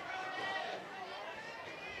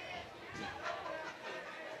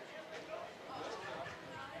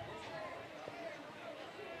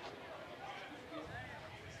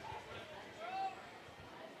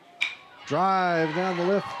 Drive down the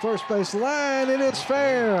left first base line, and it's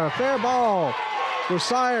fair. Fair ball for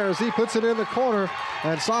Sire as he puts it in the corner.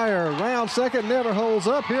 And Sire, round second, never holds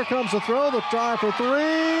up. Here comes the throw, the try for 3.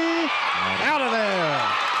 Out of there.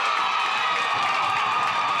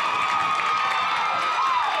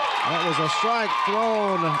 That was a strike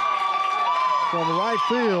thrown from right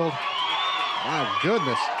field. My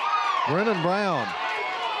goodness. Brennan Brown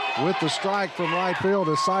with the strike from right field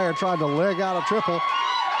as Sire tried to leg out a triple.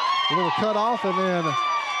 A little cut off and then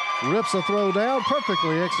rips a throw down.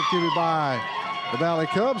 Perfectly executed by the Valley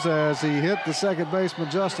Cubs as he hit the second baseman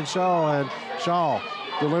Justin Shaw, and Shaw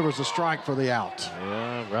delivers a strike for the out.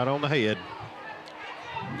 Yeah, right on the head.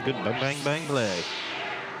 Good bang, bang, bang play.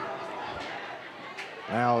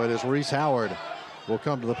 Now it is Reese Howard will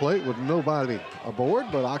come to the plate with nobody aboard,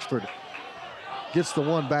 but Oxford gets the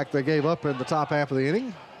one back they gave up in the top half of the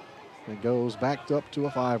inning and goes back up to a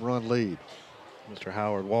 5-run lead. Mr.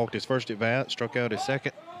 Howard walked his first at bat, struck out his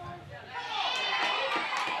second.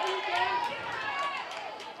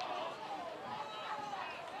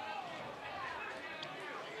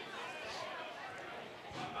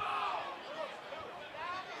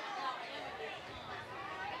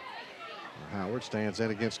 Howard stands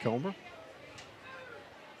in against Comer.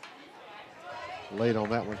 Late on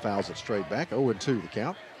that one, fouls it straight back. 0-2 the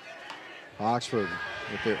count. Oxford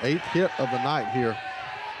with their 8th hit of the night here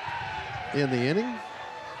in the inning.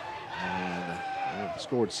 And they've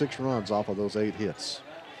scored 6 runs off of those 8 hits.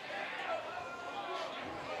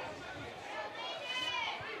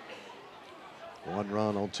 One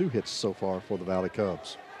run on 2 hits so far for the Valley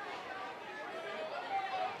Cubs.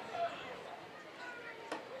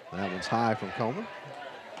 That one's high from Comer.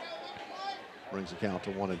 Brings the count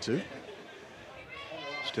to 1-2.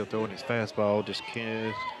 Still throwing his fastball,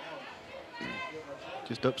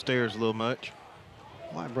 just upstairs a little much.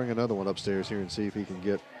 Might bring another one upstairs here and see if he can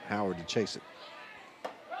get Howard to chase it.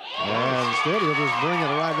 And instead, he'll just bring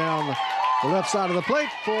it right down the left side of the plate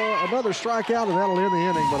for another strikeout, and that'll end the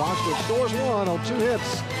inning. But Oxford scores 1 on 2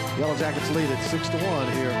 hits. Yellow Jackets lead it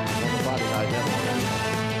 6-1 here on the Friday Night Network.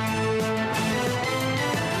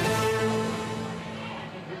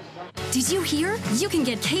 Did you hear? You can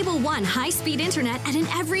get Cable One high-speed internet at an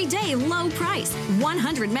everyday low price.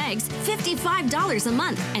 100 megs, $55 a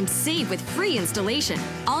month, and save with free installation.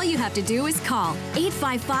 All you have to do is call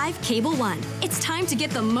 855-CABLE-1. It's time to get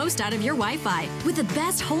the most out of your Wi-Fi with the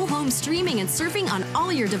best whole home streaming and surfing on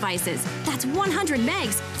all your devices. That's 100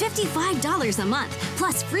 megs, $55 a month,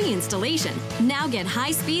 plus free installation. Now get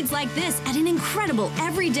high speeds like this at an incredible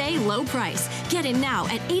everyday low price. Get it now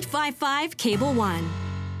at 855-CABLE-1.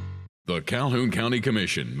 The Calhoun County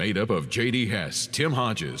Commission, made up of J.D. Hess, Tim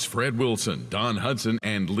Hodges, Fred Wilson, Don Hudson,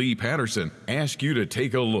 and Lee Patterson, ask you to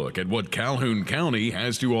take a look at what Calhoun County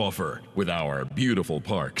has to offer. With our beautiful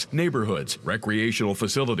parks, neighborhoods, recreational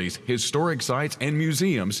facilities, historic sites, and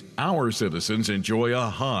museums, our citizens enjoy a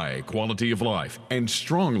high quality of life and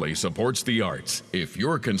strongly supports the arts. If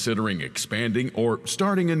you're considering expanding or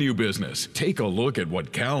starting a new business, take a look at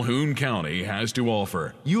what Calhoun County has to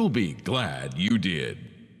offer. You'll be glad you did.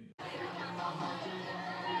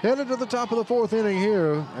 Headed to the top of the 4th inning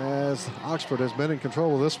here as Oxford has been in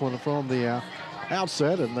control of this one from the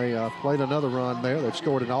outset, and they played another run there. They've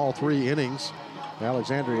scored in all 3 innings.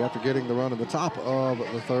 Alexandria, after getting the run in the top of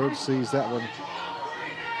the 3rd, sees that one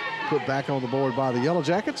put back on the board by the Yellow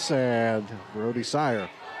Jackets, and Brody Sire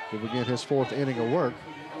will begin his 4th inning of work,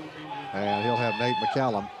 and he'll have Nate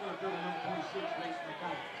McCallum.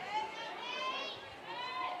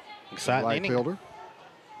 Exciting right inning. fielder.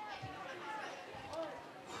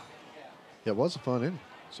 It was a fun inning.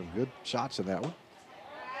 Some good shots in that one.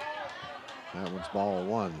 That one's ball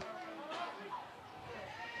 1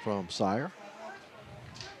 from Sire.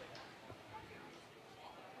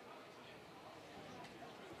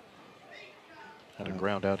 Had a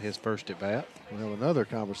round out his first at bat. We have another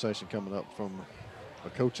conversation coming up from a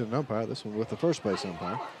coach and an umpire. This one with the first base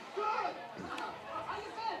umpire.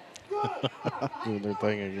 Doing their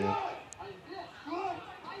thing again.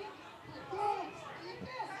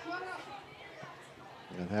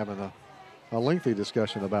 And having a lengthy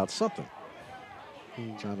discussion about something.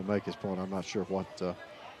 Trying to make his point. I'm not sure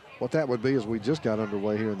what that would be as we just got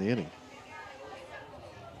underway here in the inning.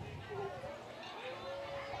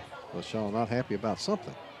 Well, Shaw not happy about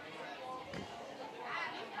something.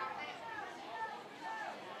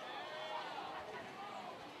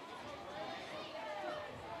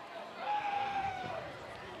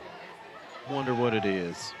 Wonder what it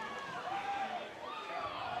is.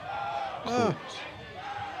 I'm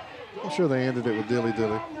sure they ended it with dilly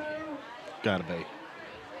dilly. Gotta be.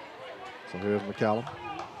 So here's McCallum.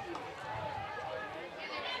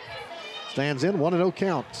 Stands in, 1-0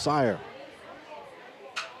 count. Sire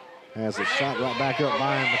has a shot right back up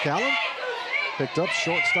by McCallum. Picked up,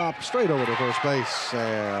 shortstop, straight over to first base,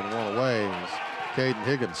 and one away is Caden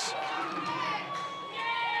Higgins.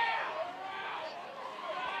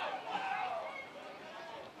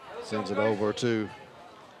 Sends it over to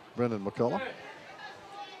Brendan McCullough.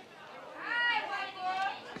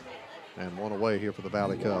 And one away here for the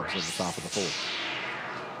Valley Cubs in the top of the fourth.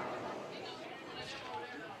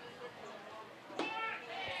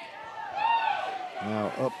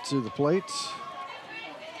 Now up to the plate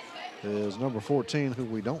is number 14, who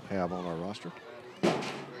we don't have on our roster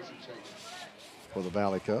for the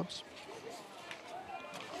Valley Cubs.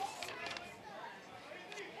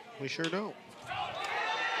 We sure don't.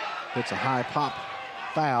 It's a high pop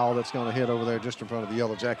foul that's going to hit over there just in front of the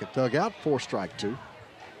Yellow Jacket dugout for strike two.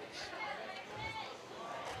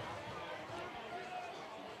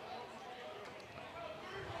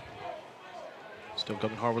 Still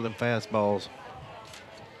coming hard with them fastballs.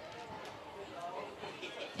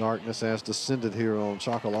 Darkness has descended here on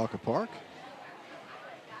Choccolocco Park.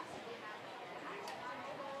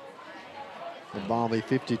 A balmy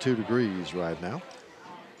 52 degrees right now.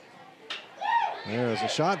 There's a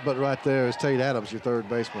shot, but right there is Tate Adams, your third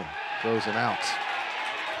baseman, throws an out.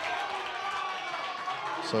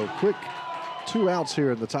 So quick 2 outs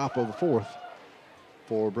here in the top of the fourth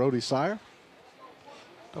for Brody Sire.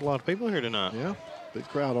 A lot of people here tonight. Yeah, big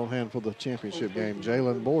crowd on hand for the championship game.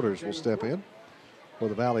 Jalen Borders will step in for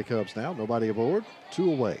the Valley Cubs now. Nobody aboard,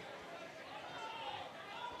 2 away.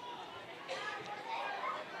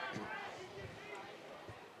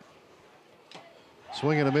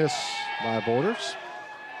 Swing and a miss by Borders.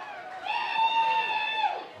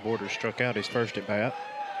 Borders struck out his first at bat.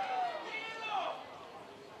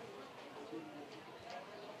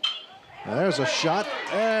 There's a shot,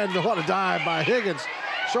 and what a dive by Higgins.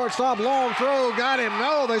 Shortstop, long throw, got him.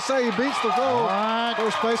 No, they say he beats the throw.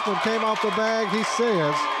 First baseman came off the bag, he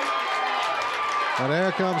says. And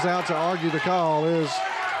there comes out to argue the call is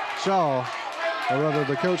Shaw, or rather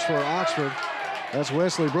the coach for Oxford. That's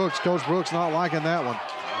Wesley Brooks. Coach Brooks not liking that one.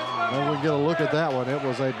 And we can get a look at that one. It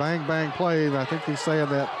was a bang play. I think he's saying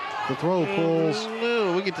that the throw pulls.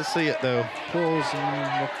 No, we get to see it though. Pulls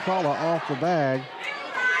McCullough off the bag.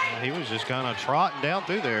 He was just kind of trotting down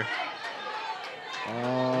through there.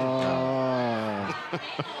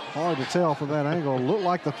 Hard to tell from that angle. Looked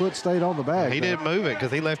like the foot stayed on the bag. He didn't move it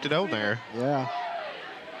because he left it on there. Yeah.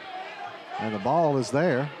 And the ball is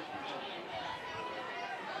there.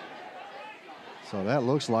 So that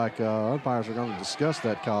looks like umpires are going to discuss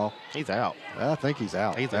that call. He's out. I think he's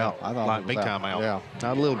out. He's out. I thought Like he was big out. time out. Yeah.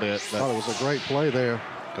 Not a little bit. I thought it was a great play there.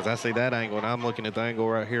 Because I see that angle, and I'm looking at the angle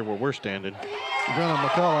right here where we're standing. Brennan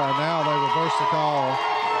McCullough, and now they reverse the call.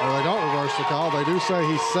 Or they don't reverse the call. They do say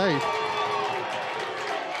he's safe.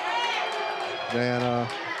 And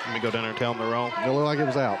Let me go down there and tell him they're wrong. it looked like it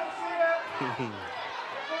was out.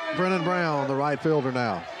 Brennan Brown, the right fielder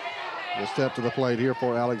now, will step to the plate here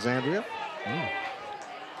for Alexandria.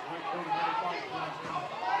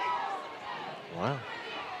 Wow.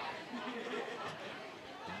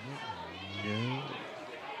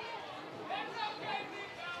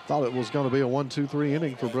 Thought it was going to be a 1-2-3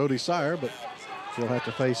 inning for Brody Sire, but he'll have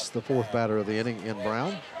to face the fourth batter of the inning in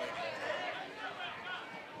Brown.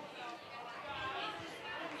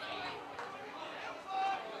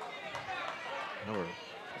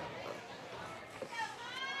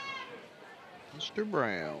 Mr.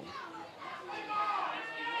 Brown.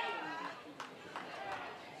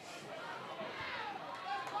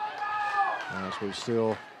 As we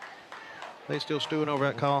still, They still stewing over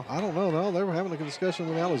that call? I don't know, no, they were having a discussion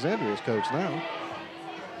with Alexandria's coach now.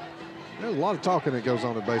 There's a lot of talking that goes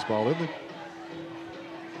on in baseball, isn't there?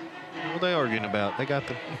 What are they arguing about? They got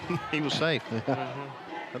the. He was safe.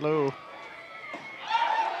 Hello.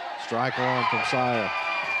 Strike one from Sire.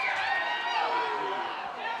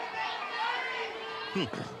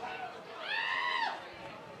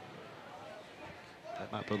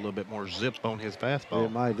 That might put a little bit more zip on his fastball.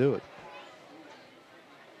 It might do it.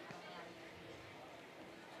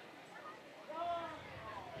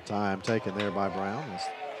 Time taken there by Brown. As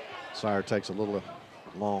Sire takes a little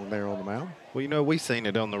long there on the mound. Well, you know, we seen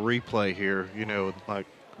it on the replay here. You know, like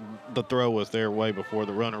the throw was there way before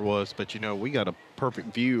the runner was, but you know, we got a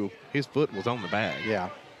perfect view. His foot was on the bag. Yeah,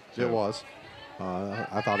 So- it was.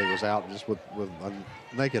 I thought he was out just with a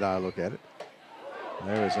naked eye look at it.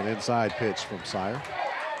 There is an inside pitch from Sire.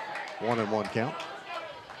 1-1 count.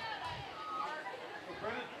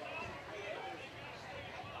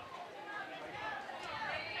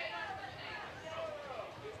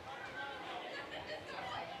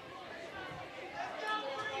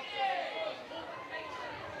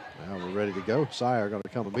 Now we're ready to go. Sire going to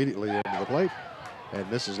come immediately into the plate. And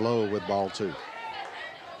this is low with ball 2.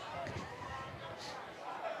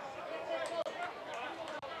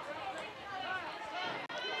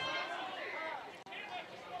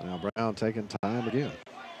 Now Brown taking time again.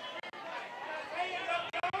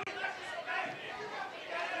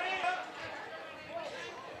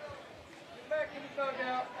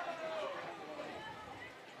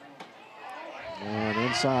 And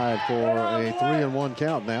inside for a 3-1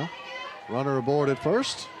 count now. Runner aboard at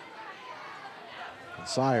first. And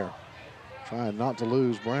Sire trying not to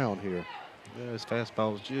lose Brown here. Yeah, his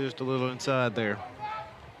fastball was just a little inside there.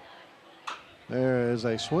 There is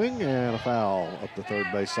a swing and a foul up the third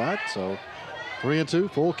base side. So 3-2,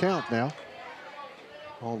 full count now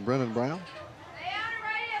on Brennan Brown.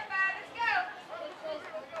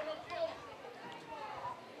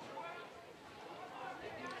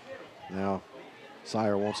 Now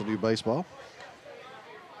Sire wants a new baseball.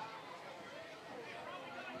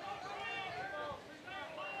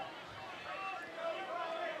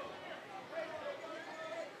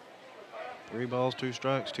 Three balls, 2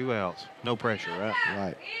 strikes, 2 outs. No pressure, right?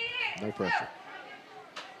 Right, no pressure.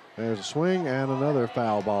 There's a swing and another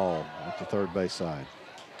foul ball at the third base side.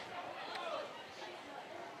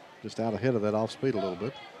 Just out ahead of that off speed a little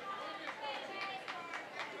bit.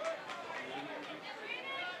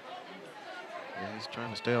 Yeah, he's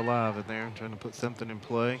trying to stay alive in there, trying to put something in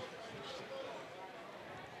play.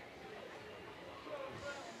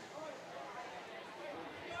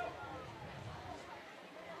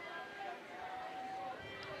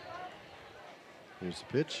 Here's the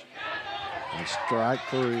pitch. And strike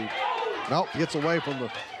 3. Nope, gets away from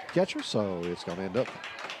the catcher, so it's going to end up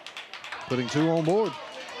putting 2 on board.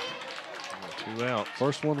 2 outs.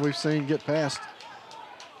 First one we've seen get past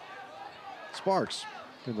Sparks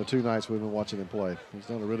in the 2 nights we've been watching him play. He's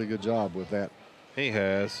done a really good job with that. He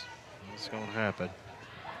has. It's going to happen.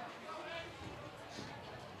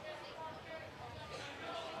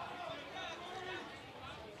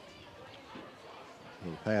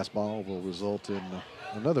 The pass ball will result in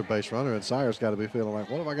another base runner, and Sire's got to be feeling like,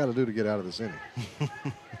 what have I got to do to get out of this inning?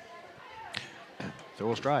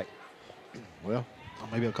 Throw a strike. Well, Or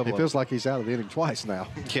maybe a couple he of feels like he's out of the inning twice now.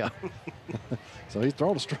 Yeah. So he's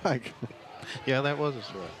thrown a strike. Yeah, that was a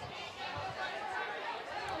strike.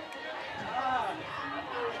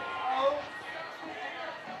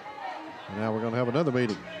 And now we're going to have another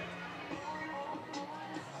meeting.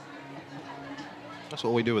 That's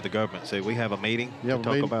what we do with the government. See, we have a meeting You to have a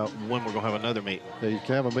talk meeting? about when we're going to have another meeting. Yeah, you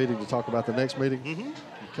can have a meeting to talk about the next meeting. Mm-hmm.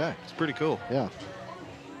 Okay. It's pretty cool. Yeah.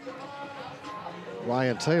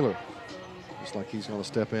 Ryan Taylor. Looks like he's going to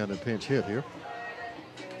step in and pinch hit here.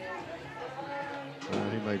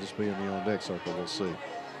 He may just be in the on-deck circle. We'll see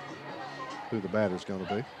who the batter's going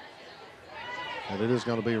to be. And it is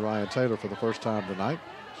going to be Ryan Taylor for the first time tonight.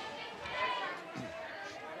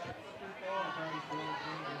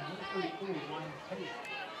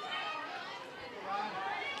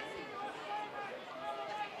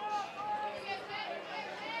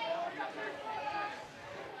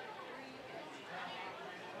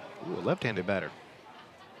 Ooh, a left-handed batter.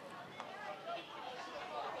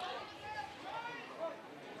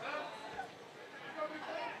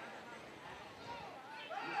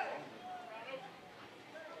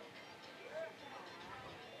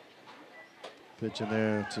 Pitch in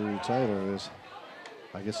there to Taylor is,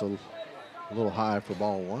 I guess, a little high for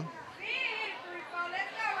ball 1.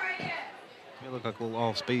 It looked like a little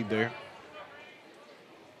off speed there.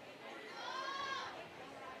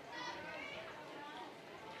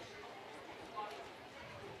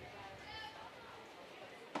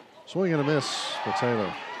 Swing and a miss for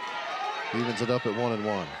Taylor. Evens it up at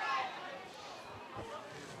 1-1.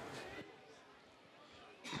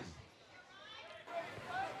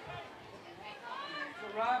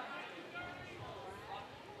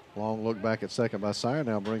 Long look back at second by Sire.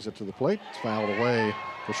 Now brings it to the plate. It's fouled away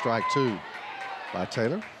for strike 2 by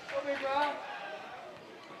Taylor.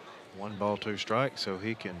 1 ball, 2 strikes, so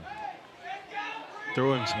he can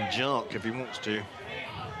throw in some junk if he wants to. You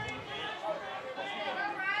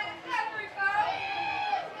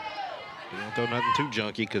don't throw nothing too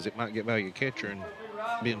junky because it might get by your catcher and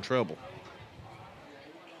be in trouble.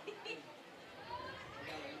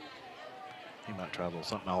 He might try a little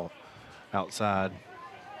something all outside.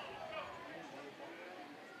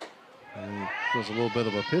 And there's a little bit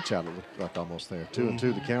of a pitch out. It looked like almost there.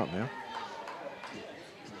 2-2 the count now.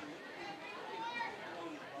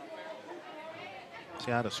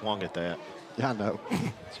 See, I'd have swung at that. Yeah, I know.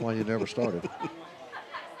 That's why you never started.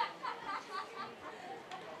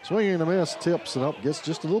 Swinging and a miss, tips and up, gets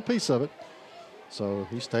just a little piece of it. So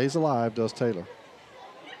he stays alive, does Taylor.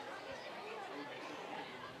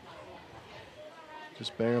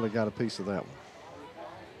 Just barely got a piece of that one.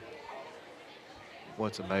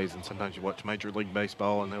 What's amazing, sometimes you watch Major League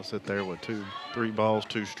Baseball and they'll sit there with 2, 3 balls,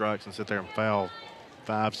 2 strikes and sit there and foul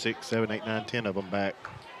 5, 6, 7, 8, 9, 10 of them back.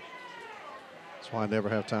 That's why I never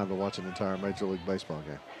have time to watch an entire Major League Baseball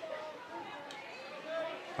game.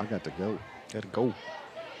 I got to go. Got to go.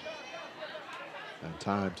 And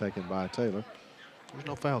time taken by Taylor. There's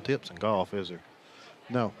no foul tips in golf, is there?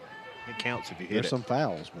 No. It counts if you hit There's it. some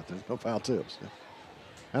fouls, but there's no foul tips.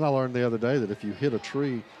 And I learned the other day that if you hit a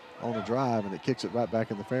tree on a drive and it kicks it right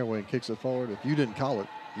back in the fairway and kicks it forward, if you didn't call it,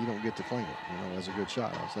 you don't get to claim it. As a good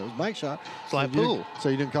shot. I said it was a bank shot. It's like pool. So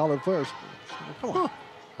you didn't call it first. Come on.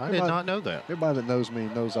 I did not know that. Everybody that knows me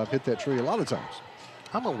knows I've hit that tree a lot of times.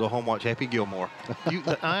 I'm going to go home and watch Happy Gilmore.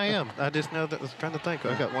 I am. I just know that. I was trying to think.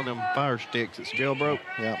 I got one of them fire sticks that's jailbroke.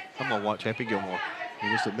 Yeah. I'm going to watch Happy Gilmore. You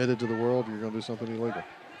just admitted to the world you're going to do something illegal.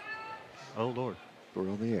 Oh, Lord. We're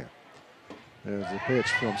on the air. There's a pitch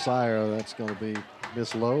from Sire. That's going to be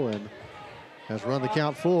miss low and has run the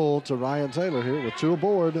count full to Ryan Taylor here with 2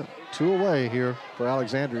 aboard, 2 away here for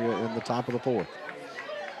Alexandria in the top of the 4th.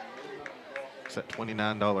 It's that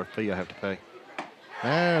 $29 fee I have to pay.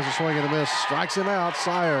 There's a swing and a miss. Strikes him out.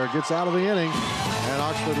 Sire gets out of the inning. And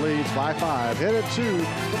Oxford leads by 5. Headed to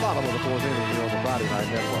the bottom of the 4th inning here on the Friday Night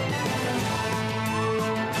Network.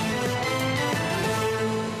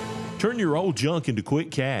 Turn your old junk into quick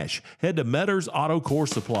cash. Head to Metters Auto Core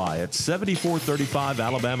Supply at 7435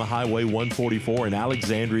 Alabama Highway 144 in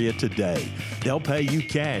Alexandria today. They'll pay you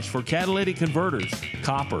cash for catalytic converters,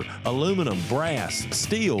 copper, aluminum, brass,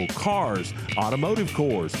 steel, cars, automotive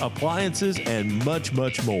cores, appliances, and much,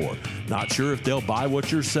 much more. Not sure if they'll buy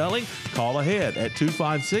what you're selling? Call ahead at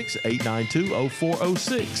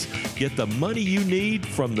 256-892-0406. Get the money you need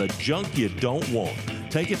from the junk you don't want.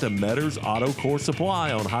 Take it to Metters Auto Core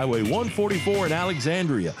Supply on Highway 144 in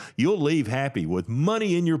Alexandria. You'll leave happy with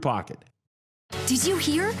money in your pocket. Did you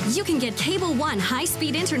hear? You can get Cable One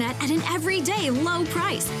high-speed internet at an everyday low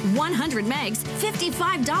price. 100 megs,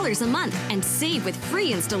 $55 a month, and save with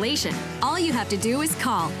free installation. All you have to do is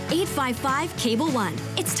call 855-Cable One.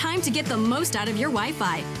 It's time to get the most out of your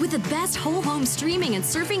Wi-Fi with the best whole home streaming and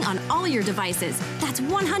surfing on all your devices. That's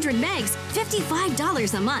 100 megs,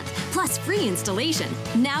 $55 a month, plus free installation.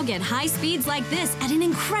 Now get high speeds like this at an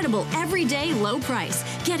incredible everyday low price.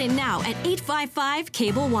 Get it now at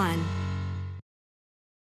 855-Cable One.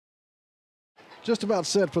 Just about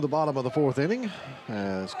set for the bottom of the 4th inning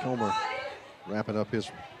as Comer wrapping up his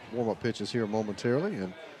warm-up pitches here momentarily,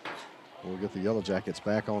 and we'll get the Yellow Jackets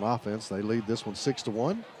back on offense. They lead this one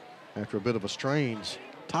 6-1 after a bit of a strange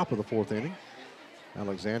top of the 4th inning.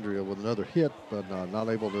 Alexandria with another hit, but not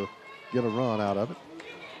able to get a run out of it.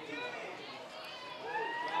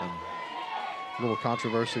 And a little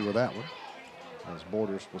controversy with that one, as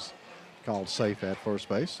Borders was called safe at first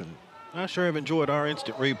base. And I sure have enjoyed our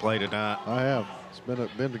instant replay tonight. I have. It's been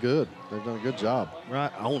good. They've done a good job.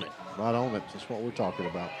 Right on it. Right on it. That's what we're talking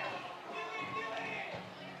about.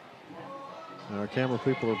 And our camera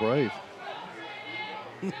people are brave.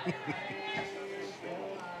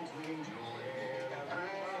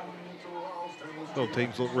 Both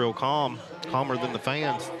teams look real calm, calmer than the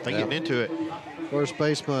fans. They're getting into it. First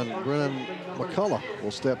baseman Brennan McCullough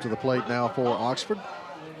will step to the plate now for Oxford.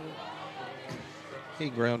 He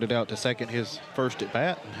grounded out to second his first at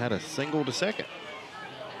bat and had a single to second.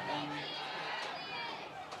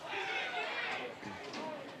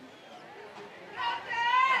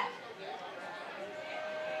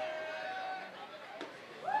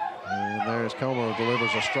 And there's Comer, delivers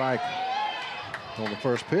a strike on the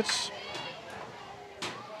first pitch.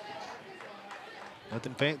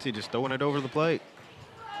 Nothing fancy, just throwing it over the plate.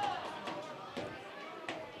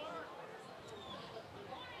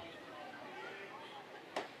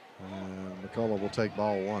 McCullough will take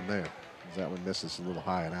ball 1 there. That one misses a little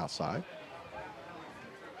high and outside.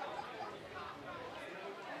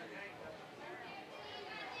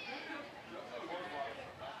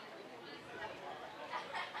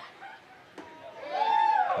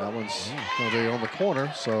 That one's going to be on the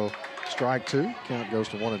corner, so strike 2. Count goes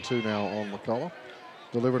to 1-2 now on McCullough.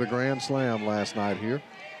 Delivered a grand slam last night here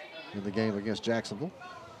in the game against Jacksonville.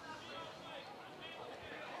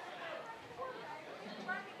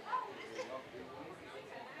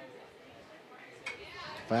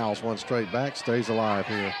 Fouls one straight back, stays alive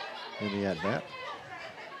here in the at-bat.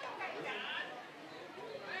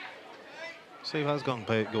 See, if I was going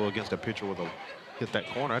to go against a pitcher with a hit that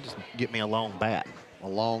corner, I'd just get me a long bat. A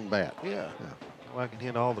long bat. Yeah. I can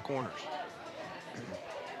hit all the corners.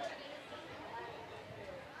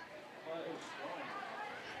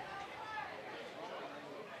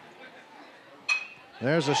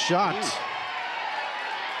 There's a shot.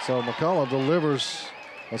 So McCullough delivers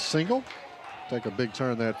a single. Take a big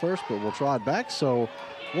turn there at first, but we'll try it back. So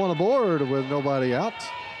 1 aboard with nobody out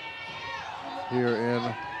here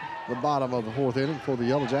in the bottom of the 4th inning for the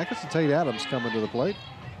Yellow Jackets. And Tate Adams coming to the plate,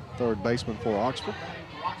 third baseman for Oxford.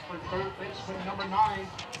 Oxford third baseman number 9,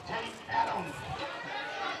 Tate Adams.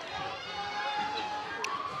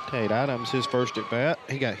 Tate Adams, his first at bat,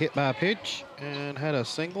 he got hit by a pitch and had a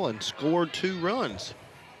single and scored 2 runs.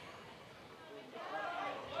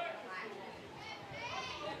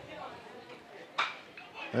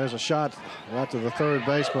 There's a shot right to the third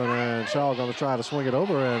baseman, and Shaw going to try to swing it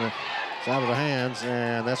over, and it's out of the hands,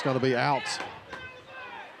 and that's going to be out.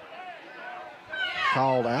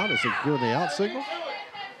 Called out. Is it giving the out signal?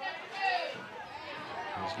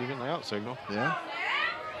 He's giving the out signal. Yeah.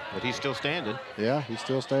 But he's still standing. Yeah, he's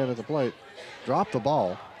still standing at the plate. Dropped the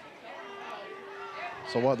ball.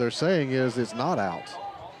 So what they're saying is it's not out.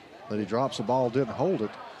 That he drops the ball, didn't hold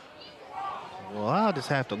it. Well, I'll just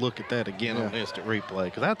have to look at that again on instant replay,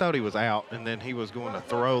 because I thought he was out, and then he was going to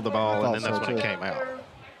throw the ball, and then that's when it came out.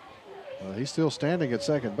 He's still standing at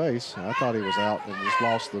second base. I thought he was out and just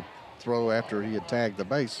lost the throw after he had tagged the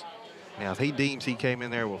base. Now, if he deems he came in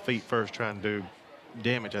there with feet first trying to do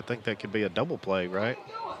damage, I think that could be a double play, right?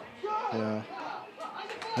 Yeah.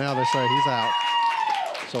 Now they say he's out.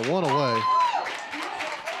 So 1 away.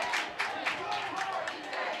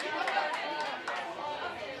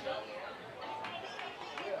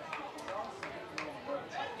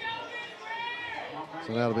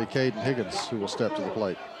 So now it'll be Caden Higgins who will step to the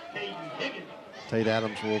plate. Tate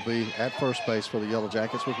Adams will be at first base for the Yellow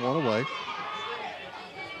Jackets with 1 away.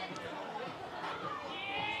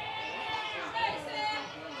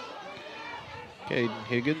 Caden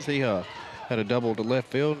Higgins, he had a double to left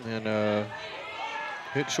field and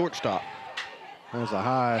hit shortstop. There's a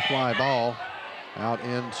high fly ball out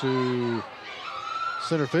into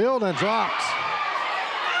center field and dropped.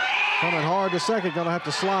 Coming hard to second, going to have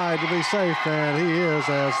to slide to be safe, and he is,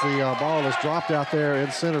 as the ball is dropped out there in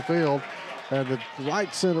center field. And the right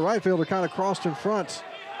fielder kind of crossed in front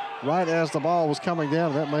right as the ball was coming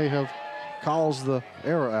down. That may have caused the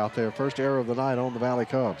error out there. First error of the night on the Valley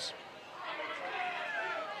Cubs.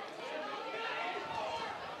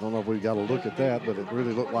 Don't know if we got to look at that, but it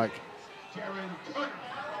really looked like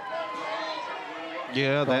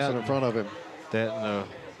crossing in front of him. That in the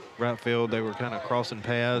right field, they were kind of crossing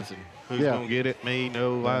paths, and who's going to get it? Me?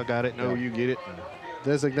 No, I got it. No, you get it.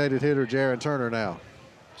 Designated hitter Jaron Turner now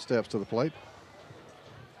steps to the plate.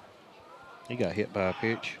 He got hit by a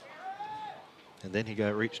pitch, and then he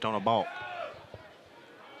got reached on a balk.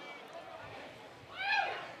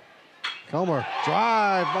 Comer,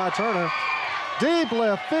 drive by Turner. Deep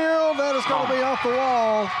left field, that is going to be off the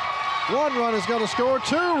wall. 1 run is going to score,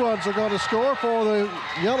 2 runs are going to score for the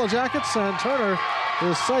Yellow Jackets, and Turner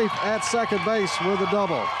is safe at second base with a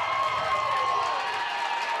double.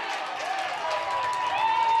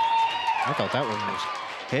 I thought that one was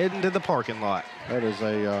heading to the parking lot. That is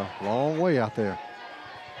a long way out there.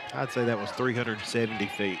 I'd say that was 370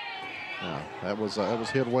 feet. Yeah, that was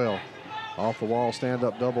hit well. Off the wall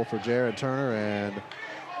stand-up double for Jared Turner, and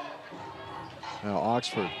now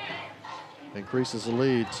Oxford increases the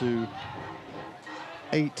lead to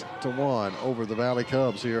 8-1 over the Valley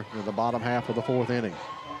Cubs here in the bottom half of the 4th inning.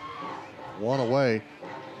 1 away,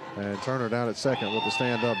 and Turner down at second with the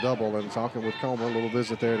stand-up double, and talking with Comer, a little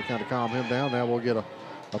visit there to kind of calm him down. Now we'll get a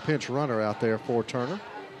pinch runner out there for Turner.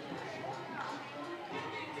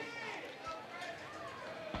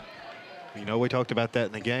 You know, we talked about that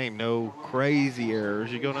in the game. No crazy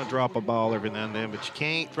errors. You're going to drop a ball every now and then, but you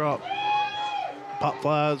can't drop pop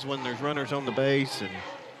flies when there's runners on the base, and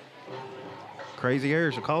crazy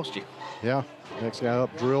errors will cost you. Yeah, next guy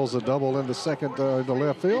up drills a double into second into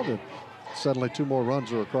left field, and suddenly 2 more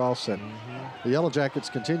runs are across, and the Yellow Jackets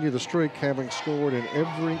continue the streak, having scored in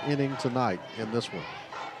every inning tonight in this one.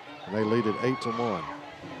 And they lead it 8-1.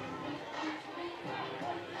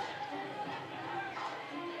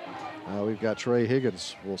 Now we've got Trey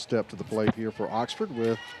Higgins will step to the plate here for Oxford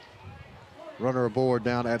with runner aboard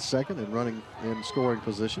down at second and running in scoring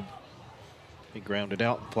position. He grounded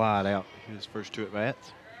out and flied out his first 2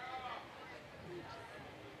 at-bats.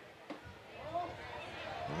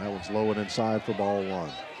 And that one's low and inside for ball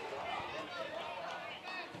 1.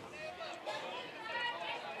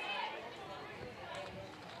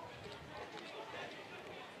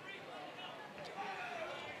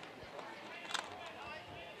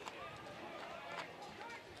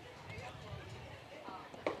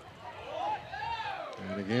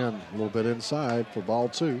 And again, a little bit inside for ball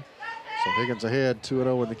 2. So Higgins ahead,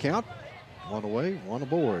 2-0 in the count. 1 away, 1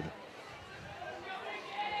 aboard.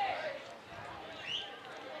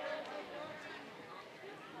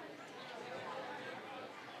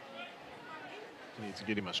 Needs to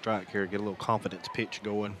get him a strike here, get a little confidence pitch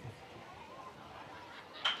going.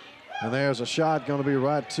 And there's a shot going to be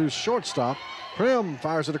right to shortstop. Prim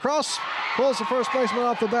fires it across, pulls the first baseman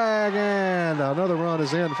off the bag, and another run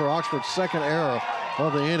is in for Oxford's second error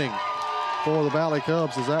of the inning for the Valley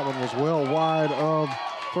Cubs, as that one was well wide of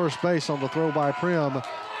first base on the throw by Prim.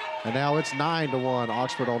 And now it's 9-1,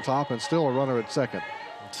 Oxford on top, and still a runner at second.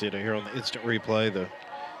 See it here on the instant replay, the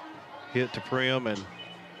hit to Prim, and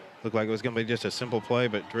looked like it was going to be just a simple play,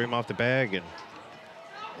 but drew him off the bag. And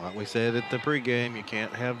like we said at the pregame, you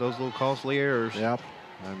can't have those little costly errors. Yep,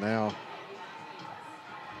 and now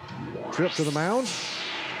trip to the mound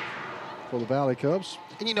for the Valley Cubs.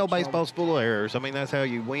 And you know, baseball's full of errors. I mean, that's how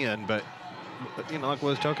you win, but you know, like what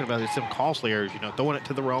I was talking about, it's some costly errors, you know, throwing it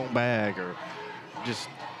to the wrong bag, or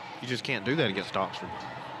you just can't do that against Oxford.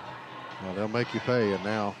 Well, they'll make you pay, and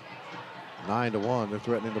now 9-1. They're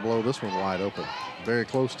threatening to blow this one wide open. Very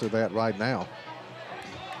close to that right now.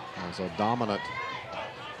 It's a dominant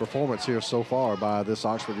performance here so far by this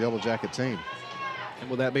Oxford Yellow Jacket team. And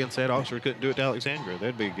with that being said, Oxford couldn't do it to Alexandria.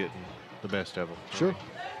 They'd be getting the best of them. Sure.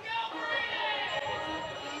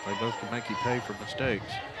 They both can make you pay for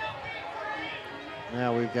mistakes.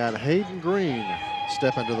 Now we've got Hayden Green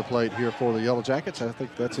stepping to the plate here for the Yellow Jackets. I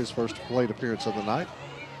think that's his first plate appearance of the night.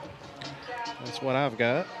 That's what I've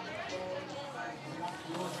got.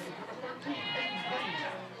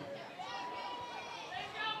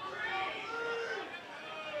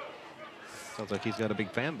 Sounds like he's got a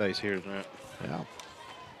big fan base here tonight. Yeah.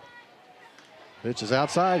 Pitch is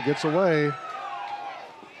outside, gets away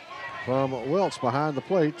from Welch behind the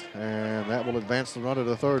plate, and that will advance the runner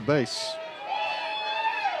to third base.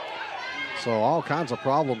 So all kinds of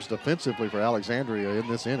problems defensively for Alexandria in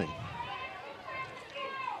this inning.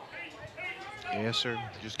 Yes, sir.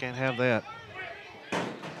 Just can't have that.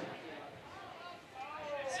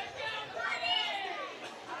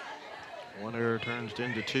 One error turns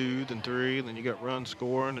into 2, then 3, and then you got runs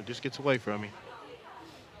scoring. It just gets away from you.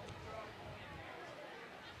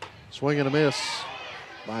 Swing and a miss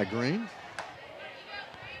by Green.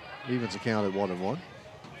 Evens the count at 1-1.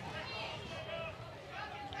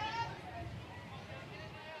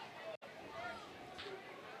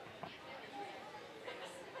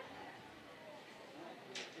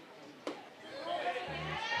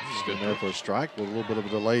 Good there for a strike with a little bit of a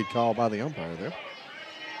delayed call by the umpire there.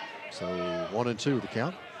 So 1-2 the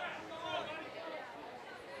count.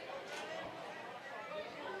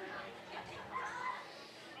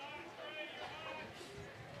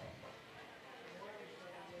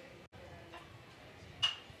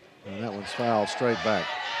 And that one's fouled straight back.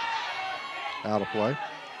 Out of play.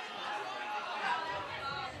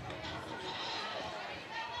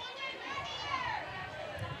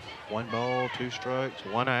 One ball, 2 strikes,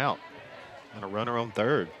 1 out, and a runner on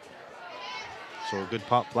third. So a good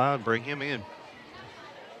pop fly and bring him in.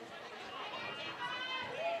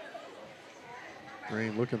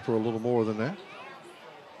 Green looking for a little more than that.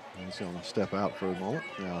 He's going to step out for a moment.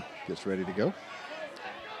 Now gets ready to go.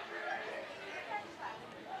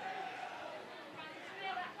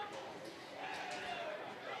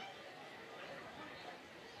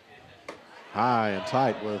 High and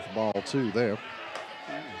tight with ball 2 there.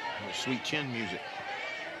 Sweet chin music.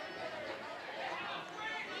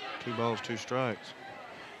 2 balls, 2 strikes.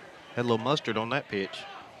 Had a little mustard on that pitch.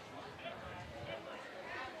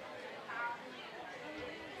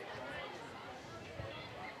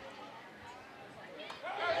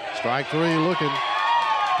 Strike 3 looking.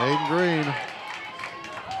 Hayden Green.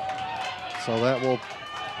 So that will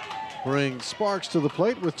bring Sparks to the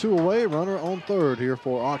plate with 2 away. Runner on third here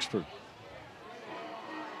for Oxford.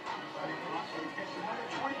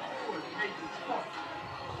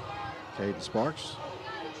 Caden Sparks.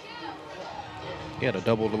 He had a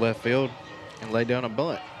double to left field and laid down a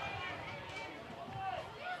bunt.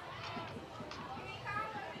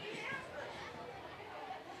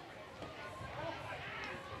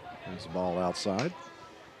 There's the ball outside.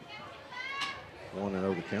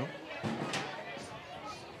 1-0 the count.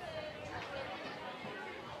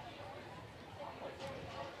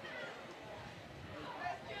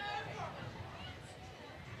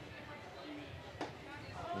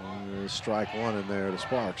 Strike one in there to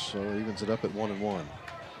Sparks, so it evens it up at 1-1.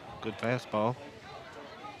 Good fastball.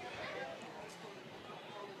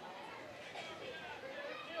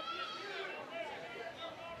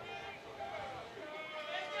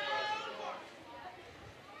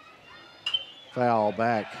 Foul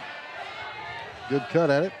back. Good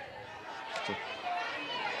cut at it.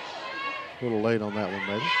 A little late on that one,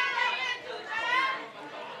 maybe.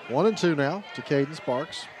 1-2 now to Caden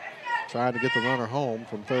Sparks. Trying to get the runner home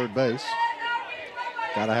from third base.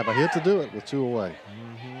 Got to have a hit to do it with 2 away.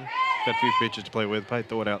 Got a few pitches to play with. Probably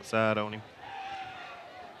throw it outside on him.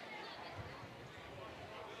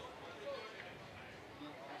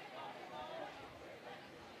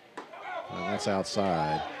 And that's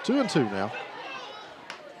outside. 2-2 now.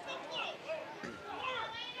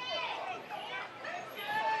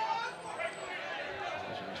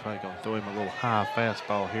 He's probably going to throw him a little high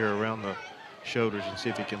fastball here around the shoulders and see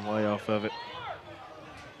if he can lay off of it.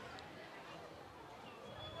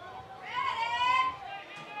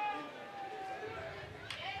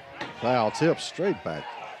 Foul tip straight back.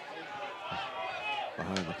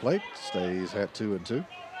 Behind the plate, stays at 2-2.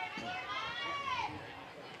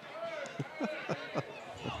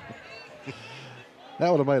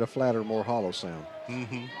 That would have made a flatter, more hollow sound.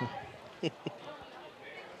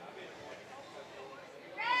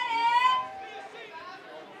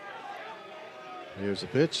 Here's the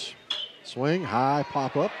pitch. Swing, high,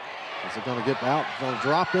 pop up. Is it going to get out? Going to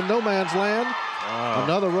drop in no man's land. Wow.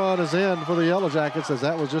 Another run is in for the Yellow Jackets, as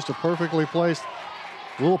that was just a perfectly placed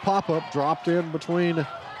little pop-up dropped in between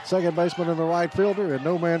second baseman and the right fielder in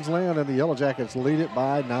no man's land, and the Yellow Jackets lead it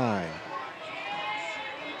by 9.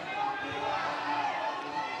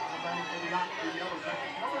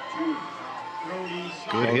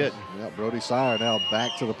 Good hit. Yeah, Brody Sire now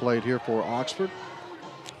back to the plate here for Oxford.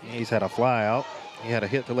 He's had a fly out. He had a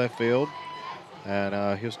hit to left field.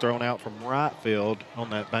 And he was thrown out from right field on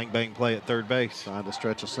that bang-bang play at third base. Trying to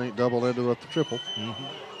stretch a sink double into a triple. You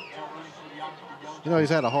know, he's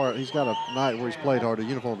got a night where he's played hard. The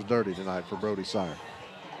uniform's dirty tonight for Brody Sire.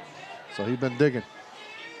 So he's been digging.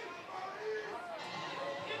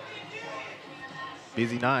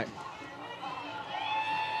 Busy night.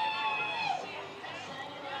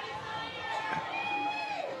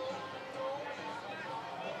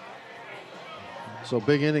 So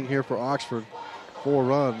big inning here for Oxford. 4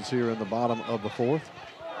 runs here in the bottom of the 4th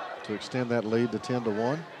to extend that lead to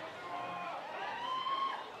 10-1.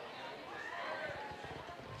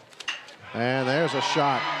 And there's a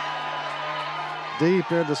shot deep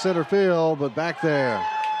into center field, but back there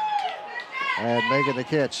and making the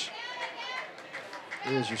catch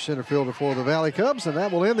is your center fielder for the Valley Cubs, and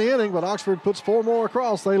that will end the inning, but Oxford puts 4 more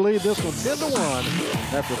across. They lead this one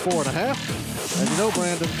 10-1 after 4.5. And you know,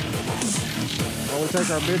 Brandon, while we take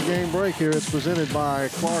our mid-game break here, it's presented by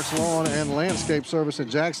Clark's Lawn and Landscape Service in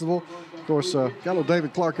Jacksonville. Of course, got a little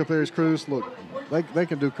David Clark up there, his crews. Look, they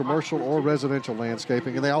can do commercial or residential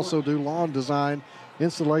landscaping, and they also do lawn design,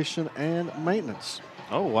 installation, and maintenance.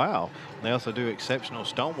 Oh, wow. They also do exceptional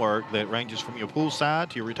stonework that ranges from your pool side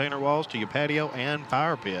to your retainer walls to your patio and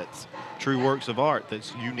fire pits. True works of art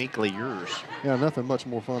that's uniquely yours. Yeah, nothing much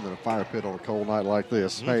more fun than a fire pit on a cold night like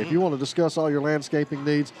this. Hey, if you want to discuss all your landscaping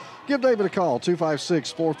needs, give David a call,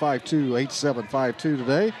 256-452-8752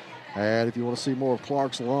 today. And if you want to see more of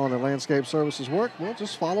Clark's Lawn and Landscape Services work, well,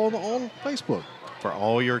 just follow them on Facebook. For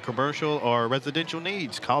all your commercial or residential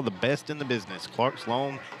needs, call the best in the business, Clark's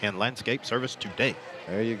Lawn and Landscape Service today.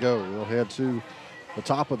 There you go. We'll head to the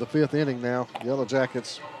top of the 5th inning now. Yellow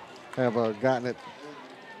Jackets have gotten it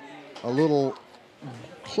a little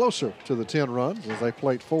closer to the 10 runs as they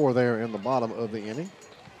plate 4 there in the bottom of the inning.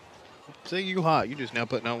 See, you hot. You just now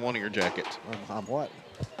putting on one of your jackets. I'm what?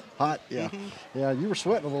 Hot? Yeah. Yeah, you were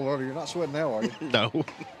sweating a little earlier. You're not sweating now, are you? No.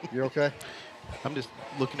 You okay? I'm just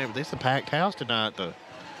looking at this. It's a packed house tonight.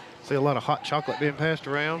 See a lot of hot chocolate being passed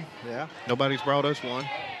around. Yeah. Nobody's brought us one.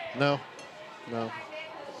 No.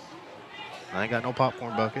 I ain't got no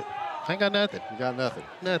popcorn bucket. I ain't got nothing. You got nothing.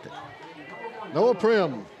 Nothing. Noah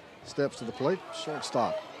Prim steps to the plate,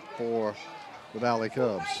 shortstop for the Valley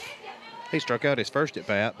Cubs. He struck out his first at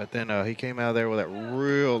bat, but then he came out of there with that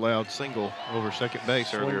real loud single over second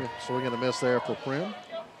base earlier. Swing and a miss there for Prim.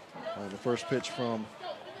 And the first pitch from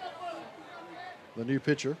the new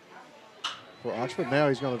pitcher for Oxford. Now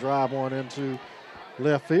he's going to drive one into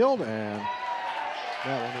left field, and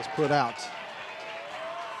that one is put out.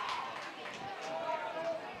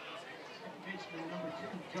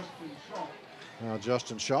 Now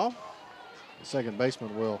Justin Shaw, the second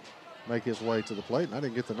baseman, will make his way to the plate. And I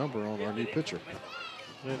didn't get the number on our new pitcher.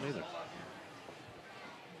 Didn't either.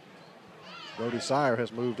 Brody Sire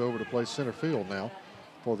has moved over to play center field now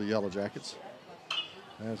for the Yellow Jackets.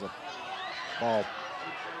 There's a ball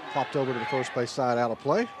popped over to the first base side, out of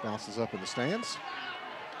play. Bounces up in the stands.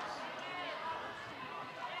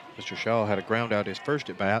 Mr. Shaw had a ground out his first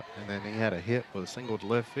at bat, and then he had a hit with a single to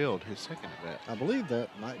left field his second at bat. I believe that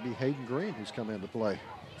might be Hayden Green who's come into play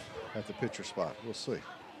at the pitcher spot. We'll see.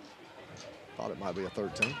 Thought it might be a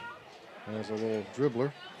 13. There's a little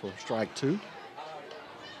dribbler for strike 2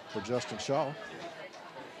 for Justin Shaw.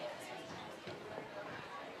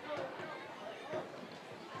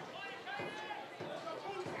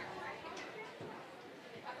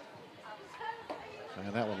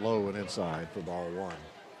 And that one low and inside for ball 1.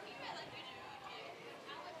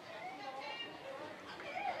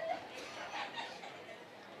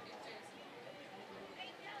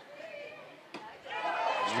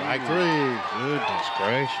 Strike 3. Goodness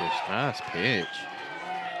gracious, nice pitch.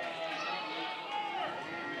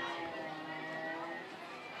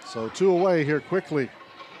 So 2 away here quickly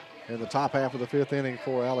in the top half of the 5th inning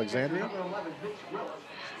for Alexandria.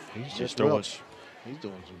 He's just throwing. He's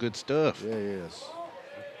doing some good stuff. Yeah, he is.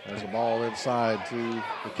 There's a ball inside to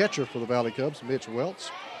the catcher for the Valley Cubs, Mitch Welts.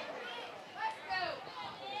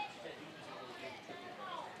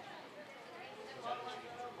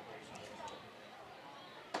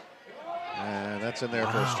 And that's in there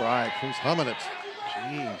for a strike. He's humming it.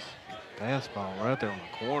 Jeez, fastball right there on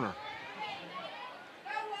the corner.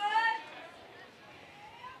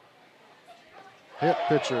 Hit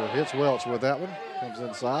pitcher hits Welch with that one. Comes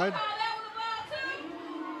inside.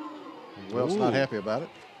 And Welch not happy about it.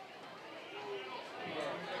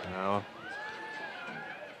 No.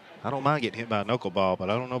 I don't mind getting hit by a knuckleball, but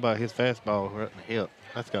I don't know about his fastball right in the hip.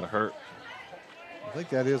 That's got to hurt. I think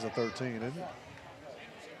that is a 13, isn't it?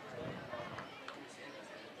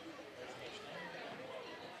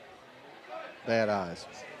 Bad eyes.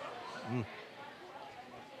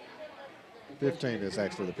 15 is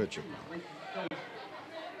actually the pitcher.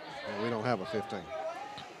 And we don't have a 15.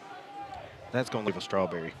 That's going to leave a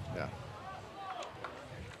strawberry. Yeah.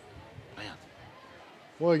 Man.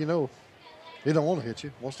 Well, you know, he don't want to hit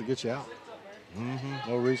you. Wants to get you out.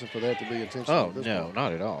 No reason for that to be intentional. Oh, at this no, point.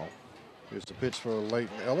 not at all. Here's the pitch for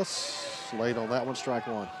Leighton Ellis. Late on that one, strike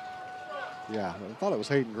 1. Yeah, I thought it was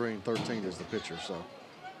Hayden Green. 13 is the pitcher, so.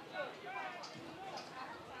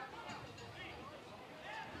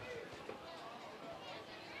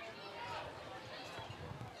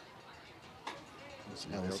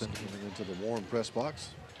 Ellison coming into the warm press box.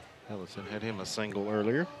 Ellison had him a single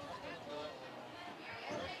earlier.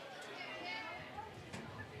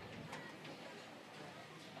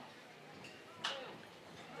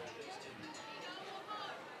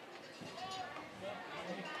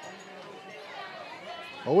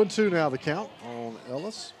 Oh, 0-2 now the count on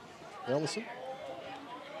Ellison.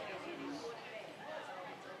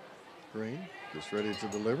 Green just ready to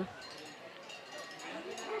deliver.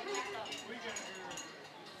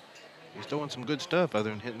 He's doing some good stuff other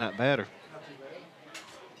than hitting that batter.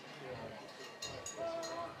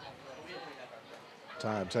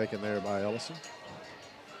 Time taken there by Ellison.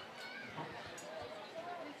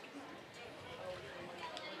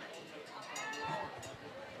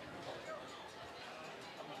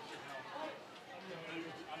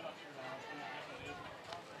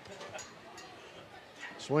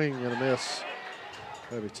 Swing and a miss.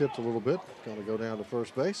 Maybe tipped a little bit. Going to go down to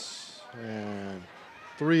first base. And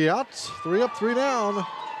 3 out, 3 up, 3 down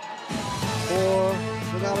for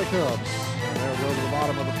the Valley Cubs. And they'll go to the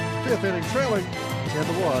bottom of the 5th inning, trailing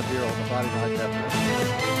 10-1 here on the Friday Night Network.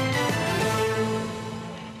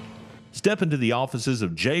 Step into the offices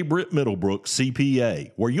of J. Britt Middlebrook,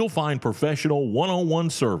 CPA, where you'll find professional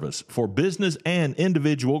one-on-one service for business and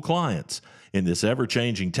individual clients. In this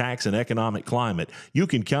ever-changing tax and economic climate, you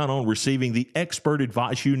can count on receiving the expert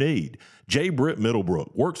advice you need. J. Britt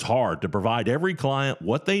Middlebrook works hard to provide every client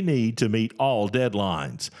what they need to meet all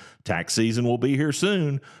deadlines. Tax season will be here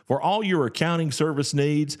soon. For all your accounting service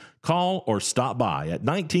needs, call or stop by at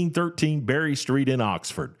 1913 Berry Street in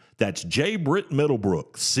Oxford. That's J. Britt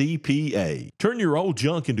Middlebrook, CPA. Turn your old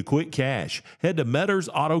junk into quick cash. Head to Metters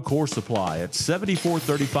Auto Core Supply at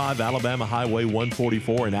 7435 Alabama Highway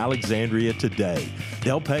 144 in Alexandria, today.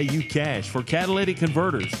 They'll pay you cash for catalytic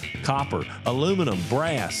converters, copper, aluminum,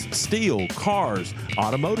 brass, steel, cars,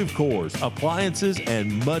 automotive cores, appliances,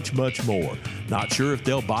 and much, much more. Not sure if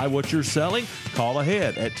they'll buy what you're selling? Call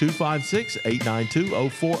ahead at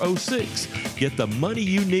 256-892-0406. Get the money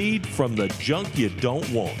you need from the junk you don't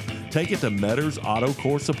want. Take it to Metters Auto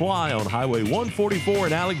Core Supply on Highway 144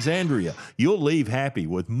 in Alexandria. You'll leave happy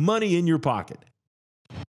with money in your pocket.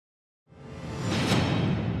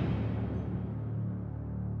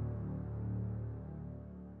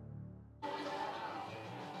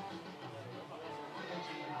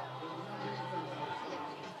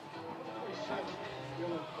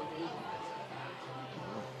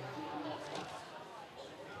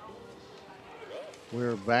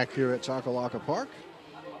 We're back here at Choccolocco Park,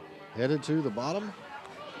 headed to the bottom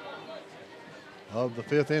of the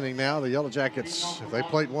 5th inning now. The Yellow Jackets, if they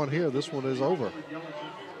plate one here, this one is over.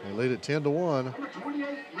 They lead it 10-1.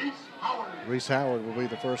 Reese Howard will be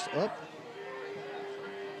the first up.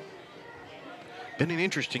 Been an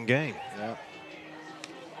interesting game. Yeah.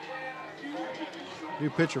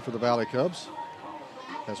 New pitcher for the Valley Cubs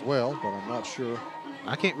as well, but I'm not sure.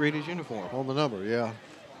 I can't read his uniform. On the number, yeah.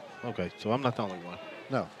 Okay, so I'm not the only one.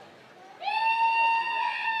 No.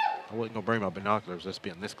 I wasn't going to bring my binoculars, us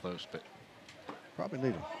being this close, but Probably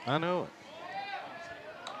need them. I know it.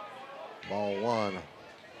 Ball one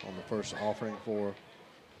on the first offering for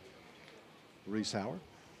Reese Howard.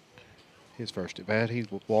 His first at bat, he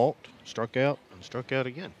walked, struck out, and struck out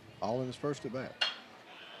again. All in his first at bat.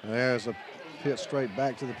 And there's a hit straight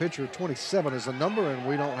back to the pitcher. 27 is the number, and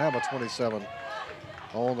we don't have a 27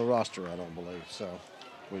 on the roster, I don't believe. So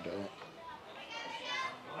we don't.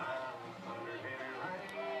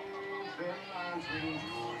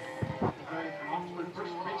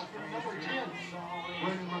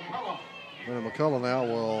 Brennan McCullough now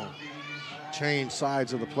will change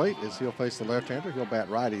sides of the plate as he'll face the left-hander. He'll bat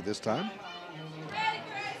righty this time.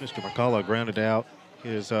 Mr. McCullough grounded out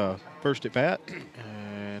his first at bat,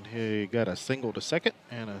 and he got a single to second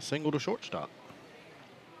and a single to shortstop.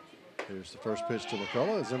 Here's the first pitch to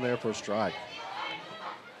McCullough. It's in there for a strike.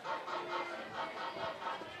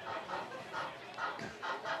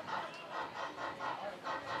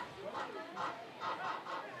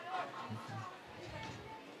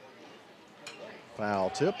 Foul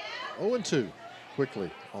tip. 0-2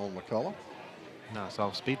 quickly on McCullough. Nice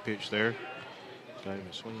off-speed pitch there. Got him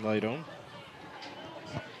a swing late on.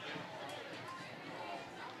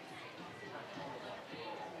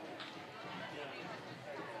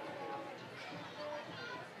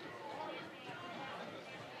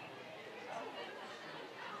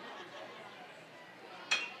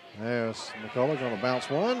 There's McCullough going to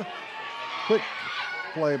bounce one. Quick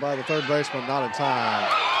play by the third baseman, not in time.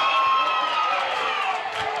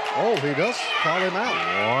 Oh, he does call him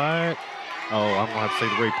out. What? Oh, I'm going to have to see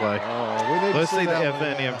the replay. We need Let's to see the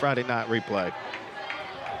that FNM Friday night replay.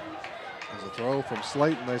 There's a throw from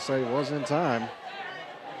Slayton, they say was in time.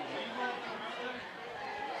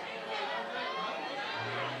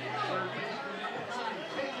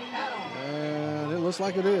 And it looks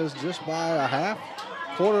like it is, just by a half,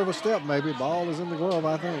 quarter of a step maybe. Ball is in the glove,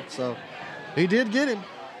 I think. So he did get him.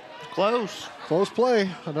 Close. Close play.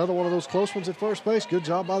 Another one of those close ones at first base. Good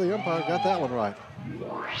job by the umpire. Got that one right.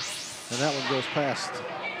 And that one goes past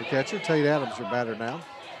the catcher. Tate Adams, your batter now.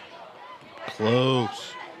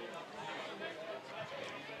 Close.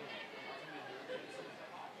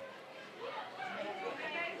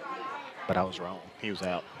 But I was wrong. He was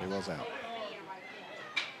out. He was out.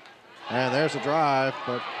 And there's a drive,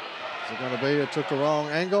 but is it going to be? It took the wrong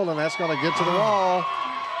angle, and that's going to get to the wall.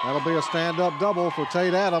 That'll be a stand-up double for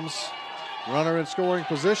Tate Adams. Runner in scoring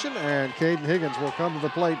position, and Caden Higgins will come to the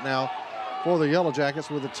plate now for the Yellow Jackets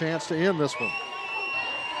with a chance to end this one.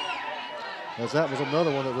 As that was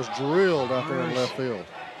another one that was drilled out there in left field.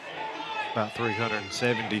 About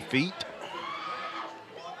 370 feet.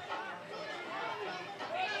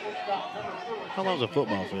 How long is a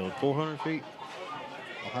football field? 400 feet?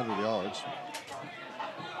 100 yards.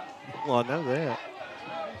 Well, I know that.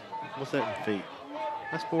 What's that in feet?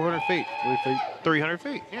 That's 400 feet. 3 feet. 300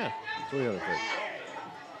 feet, yeah. 300 feet.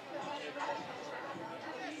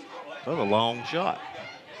 That was a long shot.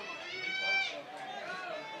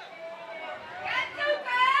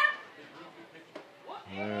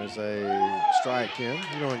 There's a strike in.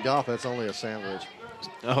 You know, in golf, that's only a sandwich.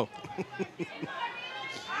 Oh.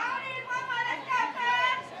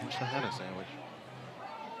 Wish I had a sandwich.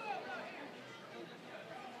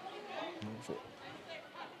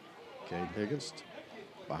 Caden Higgins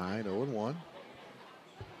behind 0-1.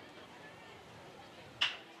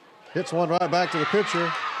 Hits one right back to the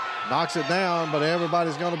pitcher. Knocks it down, but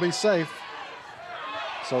everybody's going to be safe.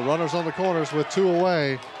 So runners on the corners with 2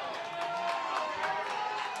 away.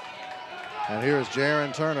 And here is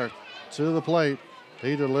Jaron Turner to the plate.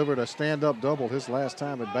 He delivered a stand-up double his last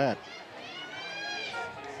time at bat.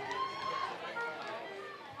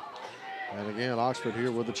 And again, Oxford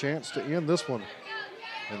here with a chance to end this one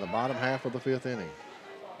in the bottom half of the 5th inning.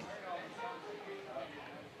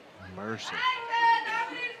 Mercy.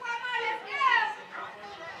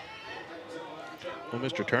 Well,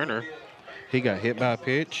 Mr. Turner, he got hit by a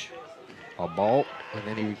pitch, a balk, and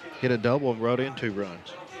then he hit a double and rode in 2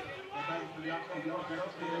 runs.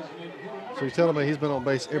 So you're telling me he's been on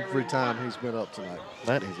base every time he's been up tonight?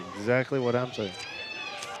 That is exactly what I'm saying.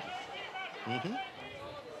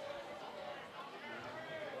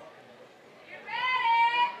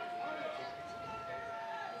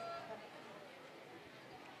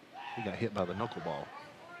 He got hit by the knuckleball.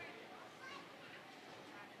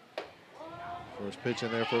 First pitch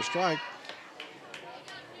in there for a strike.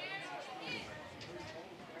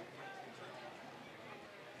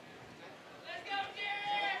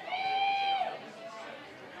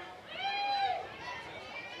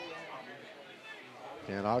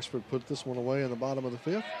 And Oxford put this one away in the bottom of the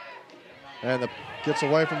 5th. And gets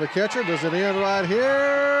away from the catcher. Does it end right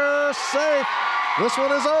here? Safe. This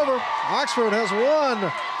one is over. Oxford has won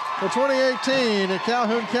the 2018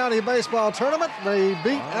 Calhoun County Baseball Tournament. They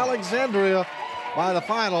beat Alexandria by the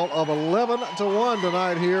final of 11-1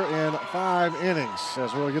 tonight here in 5 innings.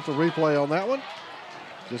 As we'll get the replay on that one.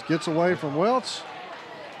 Just gets away from Welch.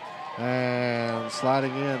 And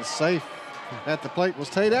sliding in safe at the plate was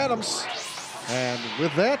Tate Adams. And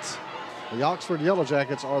with that, the Oxford Yellow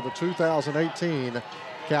Jackets are the 2018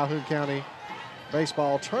 Calhoun County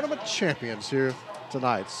Baseball Tournament champions here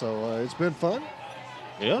tonight. So it's been fun.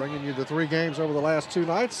 Yeah. Bringing you the 3 games over the last 2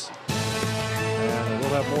 nights. And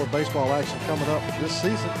we'll have more baseball action coming up this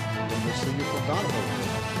season. And we'll see you from Donovan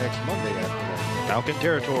next Monday after that. Falcon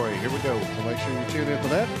territory, here we go. So make sure you tune in for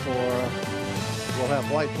that. We'll have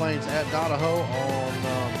White Plains at Donahoe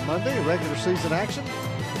on Monday, regular season action.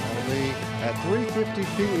 That'll be at 3:50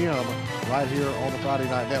 p.m. right here on the Friday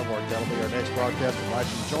Night Network. That'll be our next broadcast. We'd like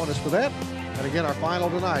you to join us for that. And again, our final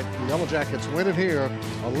tonight, the Yellow Jackets win it here,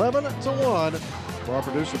 11-1. For our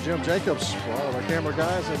producer, Jim Jacobs, for all of our camera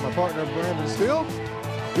guys, and my partner, Brandon Steele,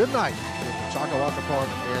 good night from Choccolocco Park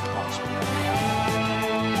in Oxford.